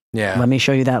man. Yeah. Let me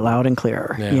show you that loud and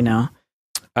clear,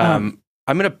 I'm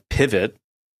going to pivot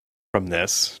from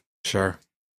this. Sure.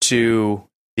 To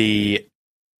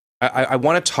I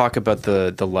want to talk about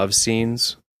the love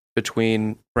scenes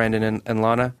between Brandon and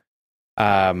Lana.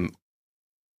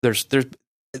 There's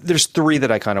three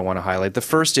that I kind of want to highlight. The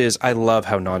first is I love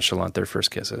how nonchalant their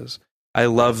first kiss is. I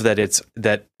love that it's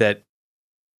that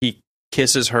he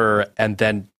kisses her and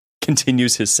then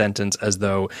continues his sentence as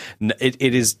though it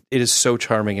is so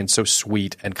charming and so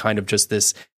sweet and kind of just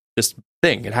this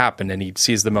thing. It happened and he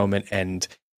sees the moment and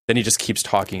then he just keeps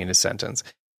talking in his sentence.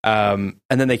 And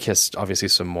then they kissed obviously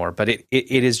some more, but it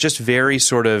is just very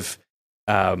sort of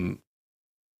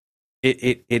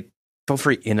it felt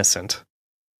very innocent,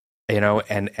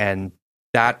 and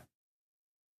that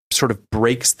sort of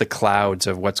breaks the clouds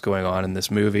of what's going on in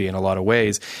this movie in a lot of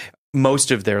ways.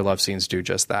 Most of their love scenes do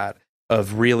just that,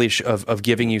 of really of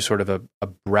giving you sort of a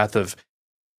breath of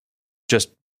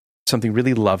just something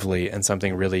really lovely and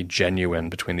something really genuine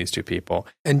between these two people.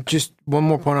 And just one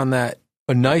more point on that.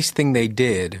 A nice thing they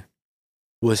did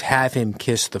was have him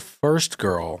kiss the first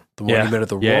girl, the one he met at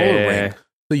the roller rink.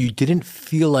 So you didn't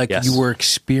feel like you were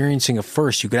experiencing a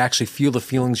first. You could actually feel the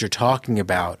feelings you're talking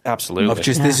about. Absolutely. Of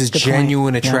just this is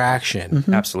genuine attraction.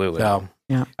 Mm-hmm. Absolutely. So,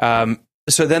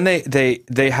 so then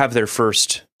they have their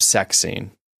first sex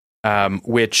scene,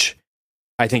 which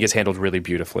I think is handled really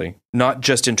beautifully. Not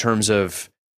just in terms of...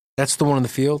 That's the one in the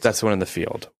field? That's the one in the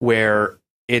field, where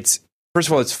it's... First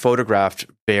of all, it's photographed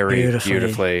very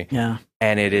beautifully. Yeah.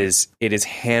 And it is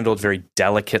handled very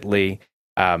delicately.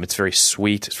 It's very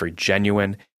sweet. It's very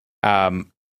genuine.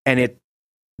 And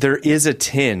there is a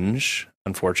tinge,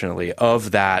 unfortunately,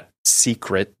 of that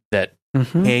secret that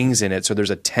hangs in it. So there's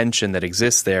a tension that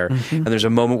exists there. Mm-hmm. And there's a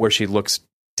moment where she looks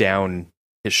down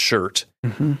his shirt.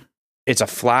 Mm-hmm. It's a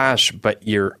flash, but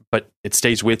it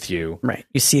stays with you. Right.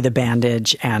 You see the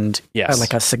bandage and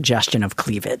like a suggestion of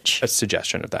cleavage. A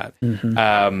suggestion of that.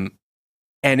 Mm-hmm.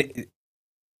 And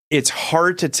it's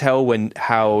hard to tell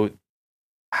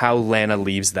how Lana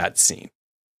leaves that scene,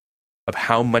 of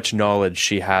how much knowledge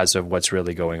she has of what's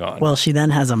really going on. Well, she then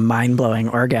has a mind-blowing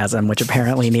orgasm, which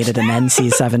apparently needed an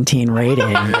NC-17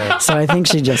 rating. So I think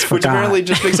she just forgot. Which apparently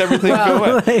just makes everything go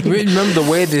away. Remember, the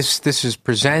way this is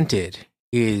presented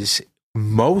is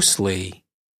mostly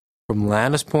from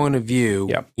Lana's point of view,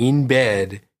 in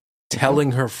bed,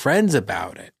 telling her friends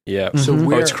about it. Yeah.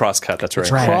 So it's cross-cut, that's right. It's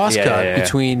cross-cut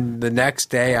between the next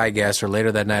day, I guess, or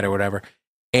later that night or whatever,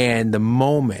 and the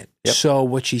moment. Yep. So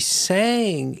what she's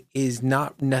saying is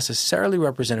not necessarily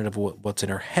representative of what's in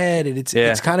her head. And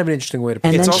it's kind of an interesting way to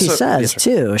put it. And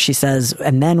then she says,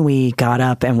 and then we got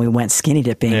up and we went skinny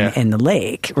dipping in the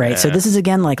lake, right? Yeah. So this is,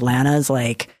 again, like Lana's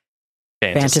like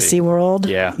fantasy world,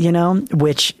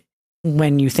 which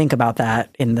when you think about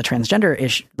that in the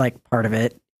transgender-ish like part of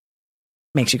it,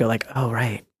 makes you go like, oh,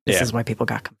 right. This is why people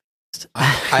got confused.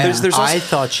 I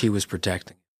thought she was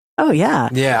protecting. Oh, yeah.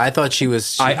 Yeah, I thought she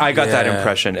was... I got that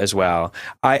impression as well.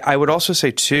 I would also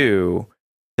say, too,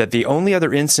 that the only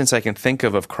other instance I can think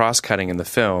of cross-cutting in the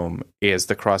film is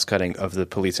the cross-cutting of the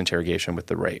police interrogation with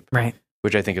the rape. Right.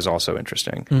 Which I think is also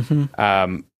interesting.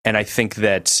 Mm-hmm. And I think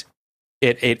that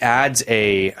it adds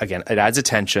it adds a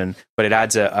tension, but it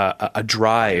adds a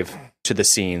drive to the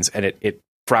scenes, and it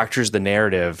fractures the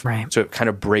narrative. Right. So it kind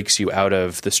of breaks you out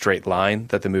of the straight line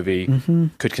that the movie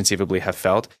could conceivably have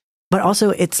felt. But also,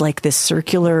 it's like this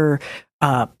circular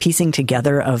piecing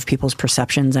together of people's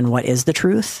perceptions and what is the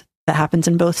truth that happens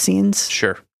in both scenes.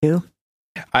 Sure. Too.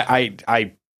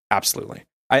 I absolutely.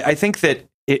 I think that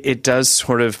it does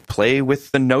sort of play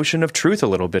with the notion of truth a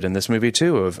little bit in this movie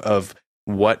too. Of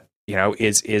what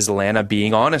is Lana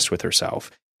being honest with herself?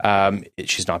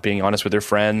 She's not being honest with her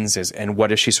friends, and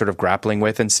what is she sort of grappling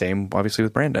with? And same, obviously,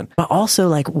 with Brandon. But also,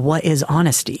 like, what is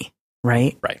honesty?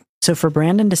 Right. Right. So for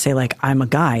Brandon to say, like, I'm a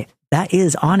guy, that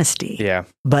is honesty. Yeah.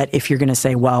 But if you're going to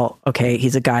say, well, okay,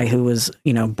 he's a guy who was,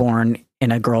 born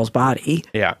in a girl's body.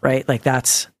 Yeah. Right. Like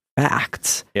that's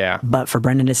facts. Yeah. But for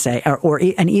Brendan to say,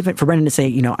 and even for Brendan to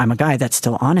say, I'm a guy, that's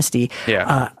still honesty.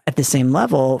 Yeah. At the same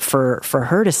level for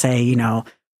her to say,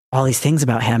 all these things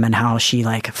about him and how she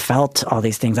like felt all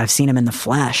these things. I've seen him in the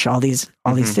flesh, all these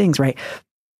things, right?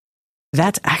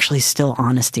 That's actually still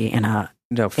honesty in a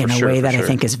way that I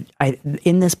think is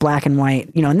in this black and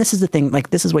white, and this is the thing, like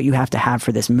this is what you have to have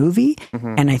for this movie.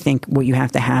 And I think what you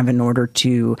have to have in order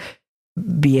to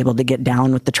be able to get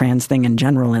down with the trans thing in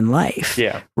general in life,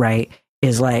 right,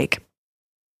 is like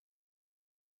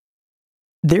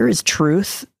there is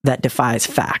truth that defies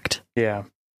fact. Yeah.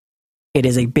 It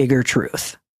is a bigger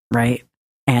truth, right?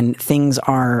 And things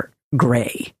are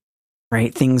gray,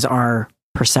 right? Things are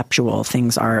perceptual.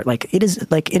 Things are it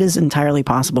is entirely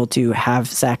possible to have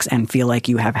sex and feel like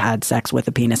you have had sex with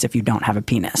a penis if you don't have a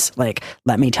penis. Like,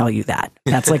 let me tell you that.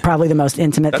 That's like probably the most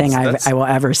intimate thing I will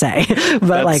ever say.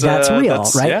 But like that's real,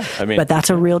 right? Yeah, I mean, but that's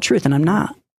a real truth, and I'm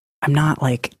not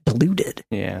like deluded.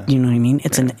 Yeah. You know what I mean?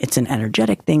 It's an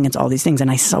energetic thing. It's all these things.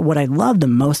 And I saw what I love the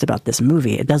most about this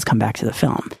movie. It does come back to the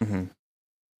film.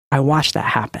 I watched that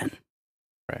happen.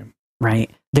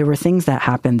 Right. There were things that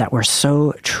happened that were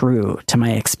so true to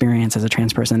my experience as a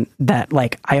trans person that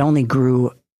like I only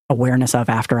grew awareness of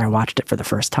after I watched it for the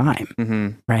first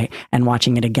time. Right. And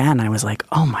watching it again, I was like,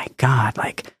 oh my God,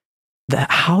 like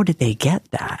how did they get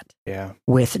that? Yeah.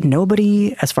 With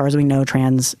nobody, as far as we know,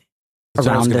 trans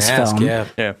around this film.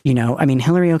 Yeah. I mean,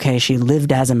 Hillary, okay, she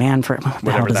lived as a man for what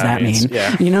the hell does that mean?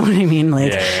 Yeah. You know what I mean?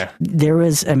 Like there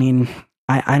was,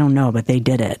 I don't know, but they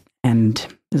did it and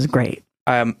it was great.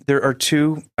 There are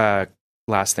two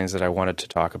last things that I wanted to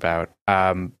talk about.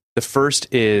 The first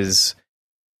is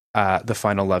the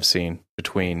final love scene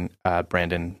between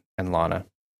Brandon and Lana,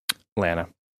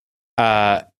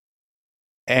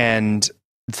 and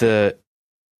the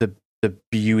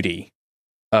beauty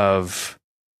of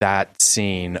that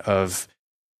scene of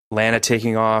Lana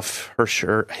taking off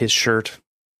his shirt,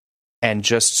 and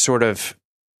just sort of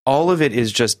all of it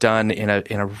is just done in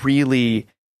a really.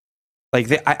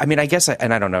 Like, I guess,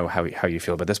 and I don't know how you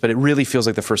feel about this, but it really feels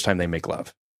like the first time they make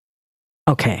love.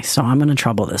 Okay, so I'm going to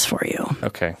trouble this for you.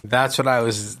 Okay. That's what I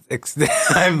was...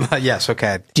 yes,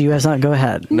 okay. Do you guys not? Go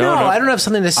ahead. No, I don't have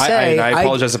something to say. I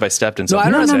apologize if I stepped in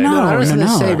something. No, I don't have something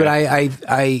to say, Okay. but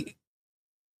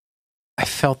I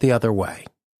felt the other way.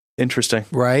 Interesting.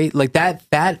 Right? Like,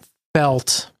 that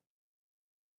felt...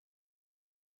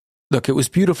 Look, it was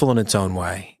beautiful in its own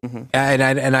way. And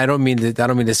I don't mean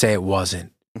to say it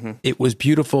wasn't. It was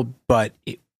beautiful, but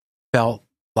it felt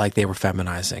like they were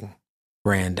feminizing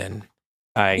Brandon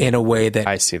in a way that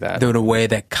I see that in a way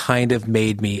that kind of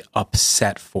made me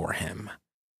upset for him.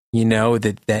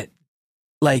 That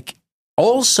like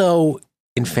also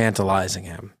infantilizing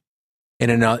him in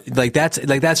another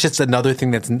that's just another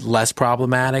thing that's less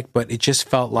problematic. But it just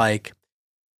felt like.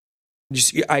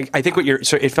 I think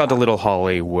it felt a little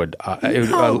Hollywood. No, is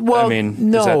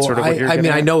that sort of what you're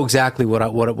I know exactly what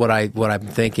I'm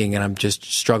thinking, and I'm just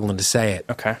struggling to say it.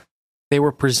 Okay. They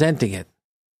were presenting it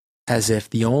as if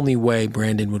the only way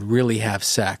Brandon would really have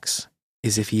sex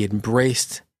is if he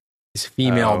embraced his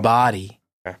female body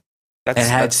and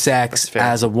had sex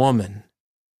as a woman,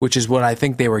 which is what I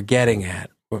think they were getting at.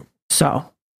 So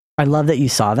I love that you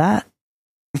saw that,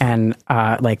 and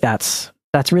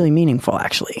that's really meaningful,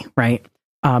 actually, right?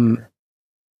 I'm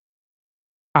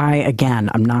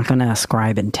not going to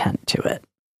ascribe intent to it,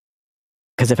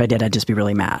 because if I did, I'd just be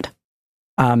really mad.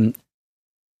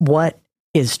 What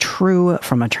is true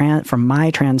from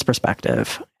my trans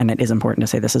perspective, and it is important to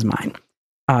say this is mine,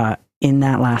 in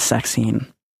that last sex scene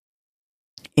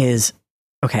is,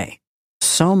 okay,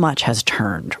 so much has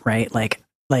turned, right? Like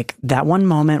that one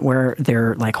moment where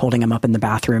they're like holding him up in the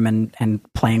bathroom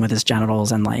and playing with his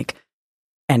genitals, and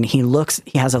he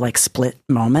has a like split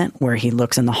moment where he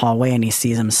looks in the hallway and he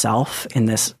sees himself in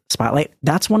this spotlight.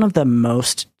 That's one of the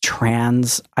most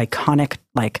iconic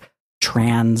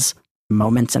trans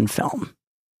moments in film.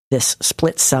 This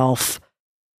split self,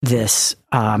 this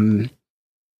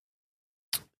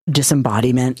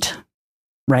disembodiment,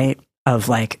 right? Of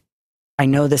like, I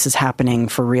know this is happening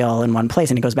for real in one place.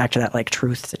 And it goes back to that like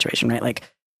truth situation, right?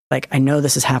 Like I know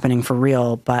this is happening for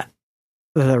real, but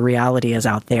the reality is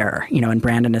out there, and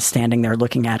Brandon is standing there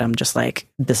looking at him just like,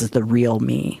 this is the real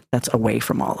me that's away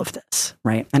from all of this,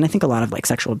 right? And I think a lot of like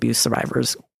sexual abuse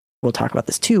survivors will talk about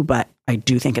this too, but I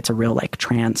do think it's a real like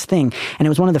trans thing. And it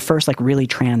was one of the first like really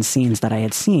trans scenes that I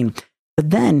had seen. But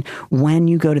then when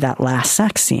you go to that last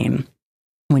sex scene,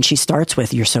 when she starts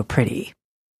with, "You're so pretty,"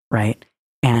 right?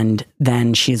 And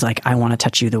then she's like, "I want to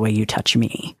touch you the way you touch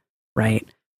me." right?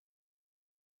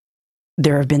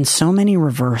 There have been so many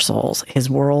reversals. His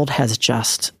world has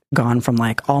just gone from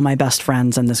like all my best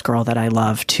friends and this girl that I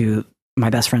love to my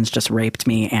best friends just raped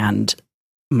me and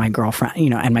my girlfriend,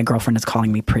 and my girlfriend is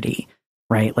calling me pretty,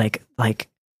 right? Like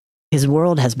his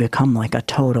world has become like a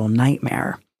total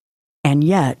nightmare. And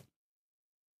yet,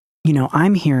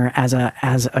 I'm here as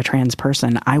a trans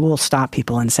person. I will stop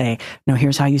people and say, no,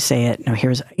 here's how you say it. No,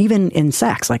 here's even in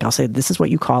sex. Like I'll say, this is what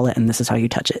you call it. And this is how you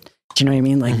touch it. Do you know what I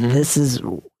mean? Like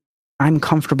I'm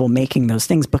comfortable making those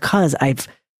things because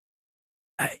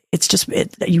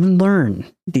you learn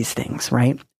these things,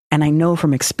 right? And I know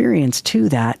from experience too,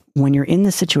 that when you're in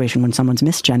this situation, when someone's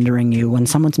misgendering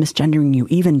you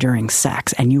even during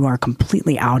sex and you are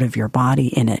completely out of your body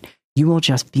in it, you will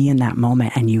just be in that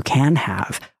moment and you can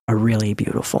have a really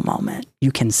beautiful moment.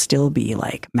 You can still be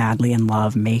like madly in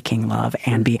love, making love,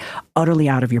 and be utterly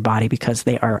out of your body because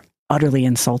they are utterly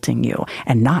insulting you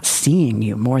and not seeing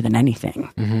you more than anything,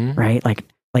 right? Like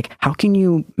how can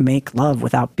you make love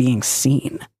without being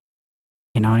seen?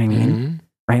 You know what I mean?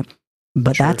 Right?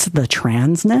 But that's the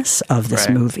transness of this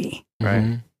movie.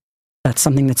 Right. That's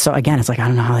something that's so, again, it's like, I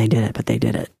don't know how they did it, but they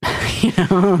did it.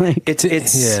 It's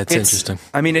interesting.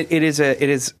 I mean, it is,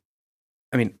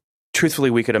 I mean, truthfully,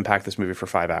 we could unpack this movie for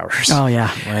 5 hours. Oh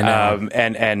yeah. I know.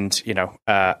 And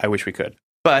I wish we could,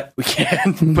 but we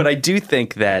can't. But I do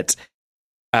think that,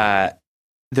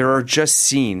 there are just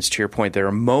scenes, to your point, there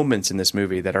are moments in this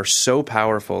movie that are so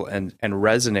powerful and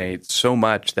resonate so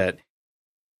much that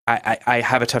I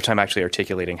have a tough time actually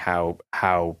articulating how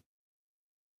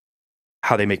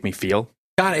they make me feel.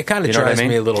 It kind of drives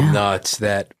me a little nuts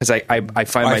that because I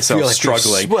find myself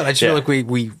struggling. I just feel like we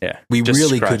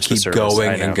really could keep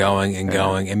going and going and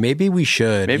going, and maybe we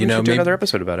should. Maybe we should do another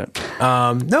episode about it.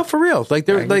 No, for real. Like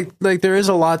there is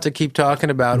a lot to keep talking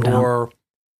about, or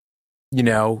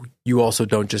you also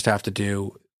don't just have to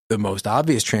do the most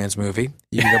obvious trans movie.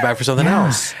 You can go back for something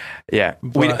else. Yeah,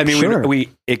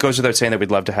 it goes without saying that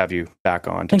we'd love to have you back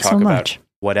on to talk about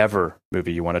whatever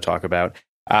movie you want to talk about.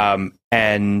 I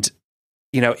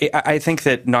think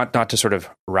that not to sort of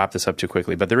wrap this up too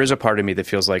quickly, but there is a part of me that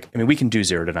feels like, we can do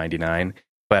 0 to 99,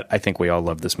 but I think we all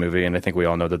love this movie, and I think we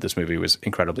all know that this movie was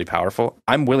incredibly powerful.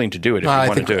 I'm willing to do it if you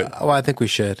want to do it. Well, I think we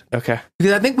should. Okay.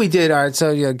 Because I think we did, all right, so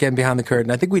again, behind the curtain,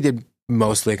 I think we did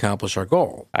mostly accomplish our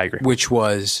goal. I agree. Which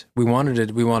was, we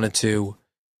wanted to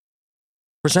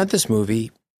present this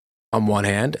movie on one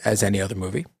hand as any other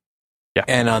movie. Yeah.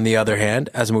 And on the other hand,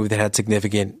 as a movie that had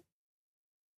significant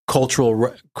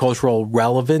cultural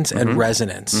relevance and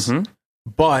resonance.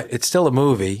 But it's still a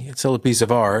movie. It's still a piece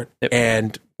of art. Yep.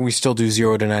 And we still do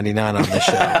 0 to 99 on this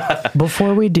show.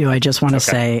 Before we do, I just want to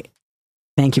say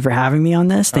thank you for having me on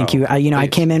this. Thank you. I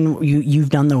came in, you've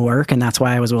done the work, and that's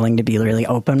why I was willing to be really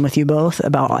open with you both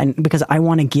because I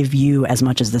want to give you as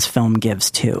much as this film gives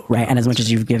too, right? And as much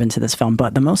as you've given to this film.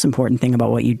 But the most important thing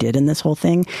about what you did in this whole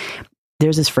thing,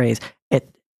 there's this phrase,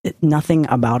 nothing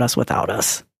about us without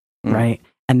us, right?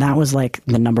 And that was like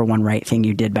the number one right thing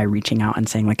you did by reaching out and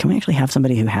saying, like, can we actually have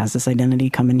somebody who has this identity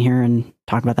come in here and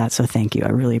talk about that? So thank you. I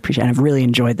really appreciate it. And I've really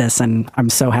enjoyed this, and I'm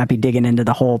so happy digging into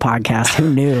the whole podcast.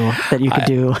 Who knew that you could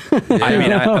do? I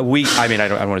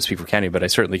don't want to speak for Kenny, but I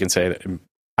certainly can say that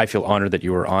I feel honored that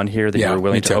you were on here, that you were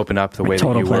willing to open up the way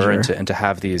that you were, and to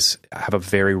have a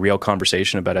very real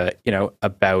conversation about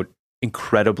about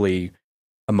incredibly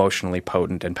emotionally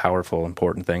potent and powerful,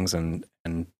 important things. And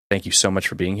thank you so much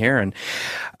for being here. And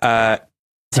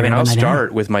I'll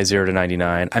start with my 0 to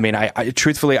 99. I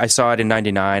truthfully, I saw it in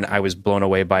 99. I was blown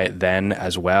away by it then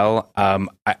as well.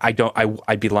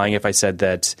 I'd be lying if I said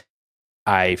that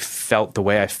I felt the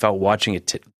way I felt watching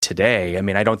it today.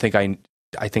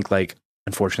 I think like,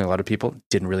 unfortunately, a lot of people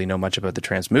didn't really know much about the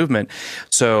trans movement.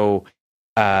 So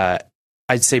I'd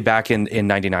say back in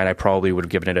 99, I probably would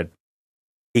have given it a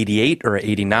 88 or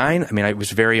 89. I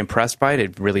was very impressed by it.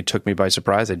 It really took me by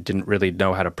surprise. I didn't really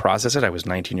know how to process it. I was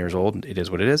 19 years old. It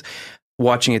is what it is.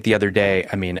 Watching it the other day,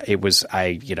 I was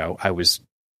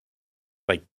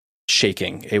like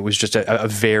shaking. It was just a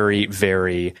very,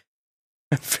 very,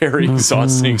 very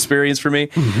exhausting experience for me.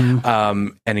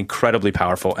 And incredibly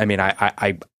powerful.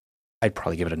 I'd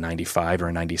probably give it a 95 or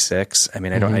a 96.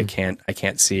 I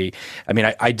can't see.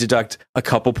 I deduct a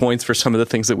couple points for some of the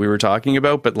things that we were talking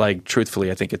about, but like,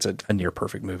 truthfully, I think it's a near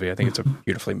perfect movie. I think it's a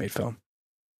beautifully made film.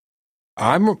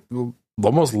 I'm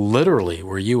almost literally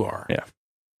where you are. Yeah.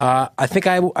 I think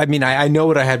I know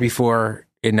what I had before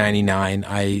in 99.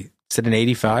 I said an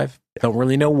 85. Don't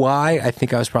really know why. I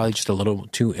think I was probably just a little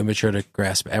too immature to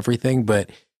grasp everything, but,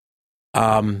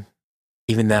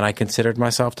 even then I considered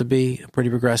myself to be a pretty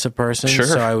progressive person. Sure.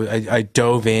 So I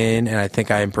dove in, and I think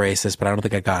I embraced this, but I don't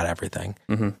think I got everything.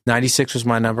 96 was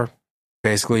my number,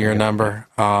 basically your number.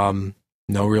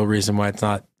 No real reason why it's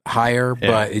not higher,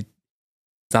 but it's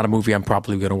not a movie I'm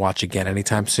probably going to watch again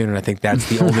anytime soon, and I think that's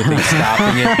the only thing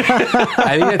stopping it.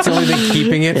 I think that's the only thing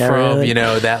keeping it from,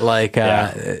 really?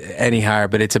 that any higher,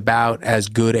 but it's about as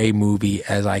good a movie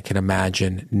as I can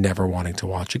imagine never wanting to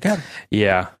watch again.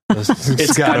 Yeah. I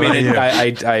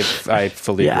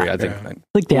fully agree. I think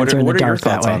like the answer in the dark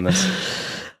thoughts that way. on this?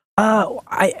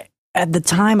 At the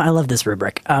time, I love this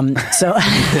rubric. So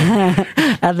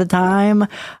at the time,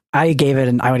 I would give it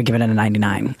a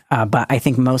 99. But I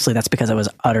think mostly that's because I was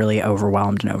utterly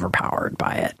overwhelmed and overpowered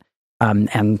by it.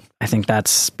 And I think that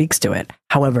speaks to it.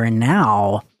 However,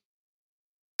 now,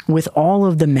 with all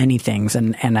of the many things,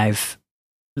 and I've,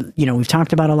 we've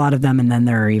talked about a lot of them, and then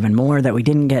there are even more that we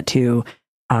didn't get to.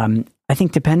 I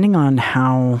think depending on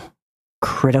how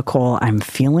critical I'm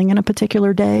feeling in a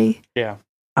particular day,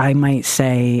 I might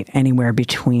say anywhere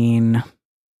between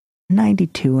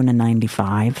 92 and a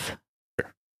 95,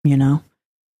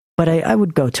 but I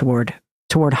would go toward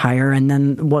higher. And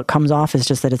then what comes off is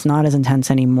just that it's not as intense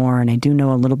anymore. And I do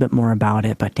know a little bit more about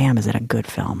it, but damn, is it a good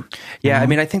film? Yeah. I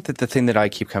mean, I think that the thing that I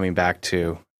keep coming back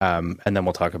to, and then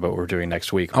we'll talk about what we're doing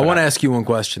next week. I want to ask you one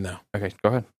question though. Okay, go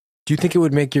ahead. Do you think do you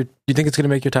think it's going to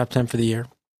make your top 10 for the year?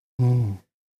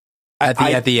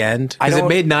 At the end? Because it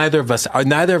made neither of our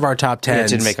top 10s. Yeah, it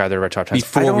didn't make either of our top 10s.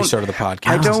 Before we started the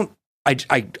podcast.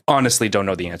 I honestly don't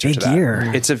know the answer big to that.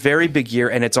 Year. It's a very big year,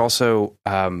 and it's also,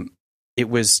 it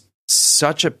was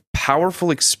such a powerful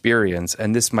experience,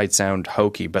 and this might sound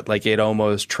hokey, but like it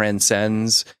almost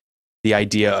transcends the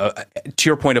idea of, to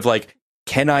your point of like,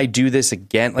 can I do this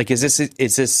again? Like, is this,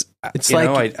 it's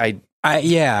like,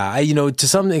 to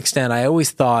some extent, I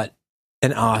always thought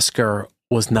an Oscar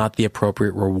was not the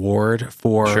appropriate reward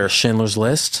for Schindler's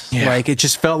List. Yeah. Like, it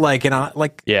just felt like,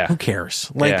 who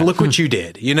cares? Like, look what you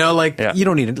did. You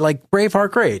don't need it. Like,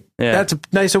 Braveheart, great. Yeah. That's a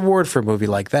nice award for a movie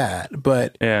like that.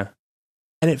 But, and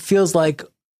it feels like,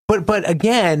 but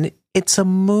again, it's a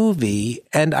movie,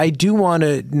 and I do want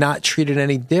to not treat it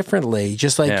any differently.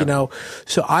 Just like,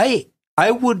 so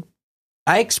I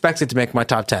expect it to make my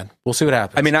top 10. We'll see what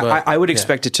happens. I mean, I would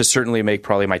expect it to certainly make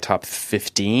probably my top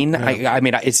 15. Yeah. I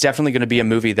mean, it's definitely going to be a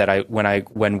movie that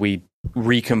when we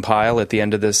recompile at the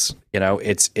end of this,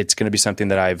 it's going to be something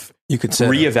that I've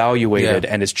reevaluated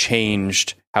and has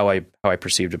changed how I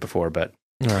perceived it before. But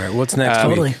all right, what's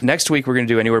next week? Next week we're going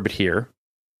to do Anywhere But Here.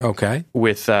 Okay,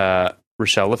 with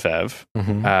Rochelle Lefebvre,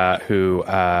 who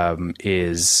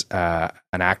is an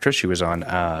actress. She was on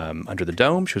Under the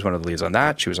Dome. She was one of the leads on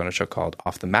that. She was on a show called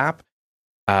Off the Map.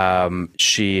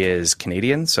 She is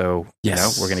Canadian, so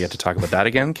we're going to get to talk about that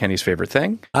again. Kenny's favorite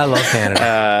thing. I love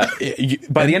Canada.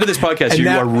 By the end of this podcast, you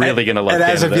are really going to love Canada.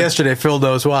 And as of yesterday, Phil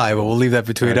knows why, but we'll leave that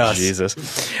between us. Jesus.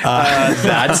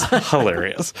 That's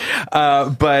hilarious.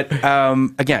 But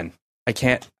again,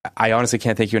 I honestly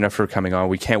can't thank you enough for coming on.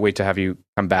 We can't wait to have you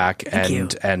come back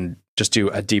and just do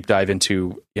a deep dive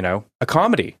into, a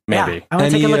comedy, maybe. Yeah, I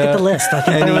want to take a look at the list. I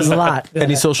think there was a lot.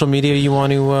 Any social media you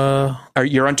want to...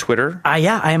 You're on Twitter? I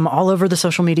am all over the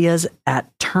social medias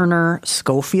at Turner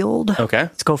Schofield. Okay.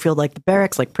 Schofield like the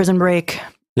barracks, like Prison Break.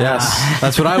 Yes,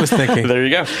 that's what I was thinking. There you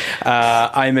go.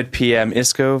 I'm at PM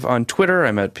Iskov on Twitter.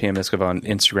 I'm at PM Iskov on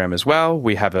Instagram as well.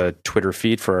 We have a Twitter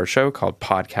feed for our show called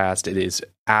Podcast. It is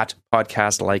at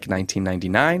Podcast Like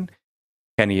 1999.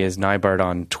 Kenny is Nybart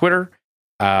on Twitter.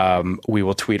 We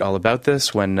will tweet all about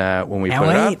this when we put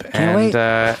it up. Can't wait.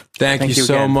 Thank you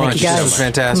so again. much. Thank you guys. That was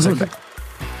fantastic.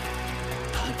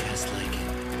 Podcast like it.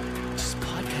 Just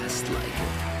podcast like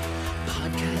it.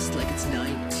 Podcast like it's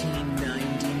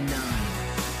 1999.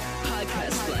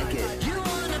 Podcast like it. You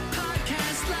want a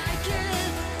podcast like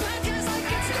it? Podcast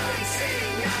like it's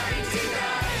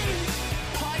 1999.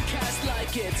 Podcast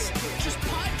like it. Just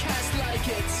podcast like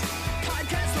it.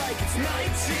 Podcast like it's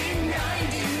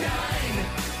 1999.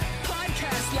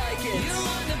 Podcast like it. You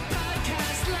want a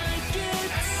podcast like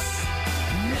it?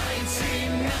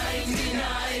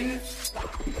 1999.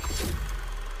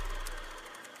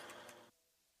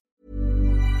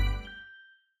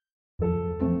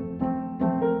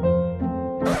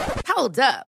 Hold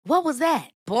up. What was that?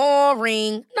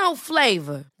 Boring. No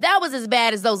flavor. That was as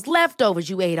bad as those leftovers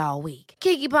you ate all week.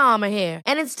 Keke Palmer here.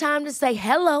 And it's time to say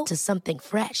hello to something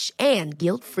fresh and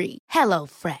guilt-free. Hello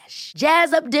Fresh.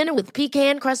 Jazz up dinner with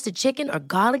pecan-crusted chicken or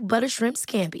garlic butter shrimp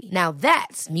scampi. Now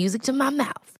that's music to my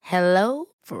mouth. Hello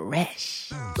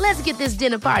Fresh. Let's get this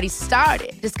dinner party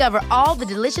started. Discover all the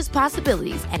delicious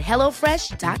possibilities at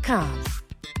HelloFresh.com.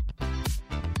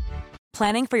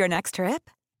 Planning for your next trip?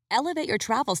 Elevate your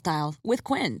travel style with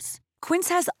Quince. Quince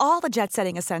has all the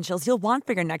jet-setting essentials you'll want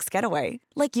for your next getaway,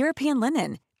 like European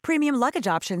linen, premium luggage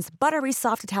options, buttery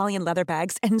soft Italian leather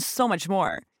bags, and so much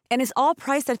more. And is all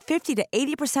priced at 50 to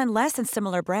 80% less than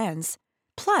similar brands.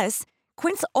 Plus,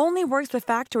 Quince only works with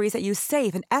factories that use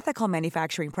safe and ethical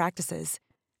manufacturing practices.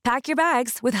 Pack your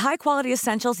bags with high-quality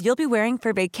essentials you'll be wearing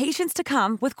for vacations to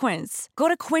come with Quince. Go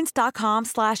to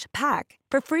quince.com/pack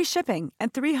for free shipping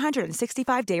and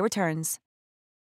 365-day returns.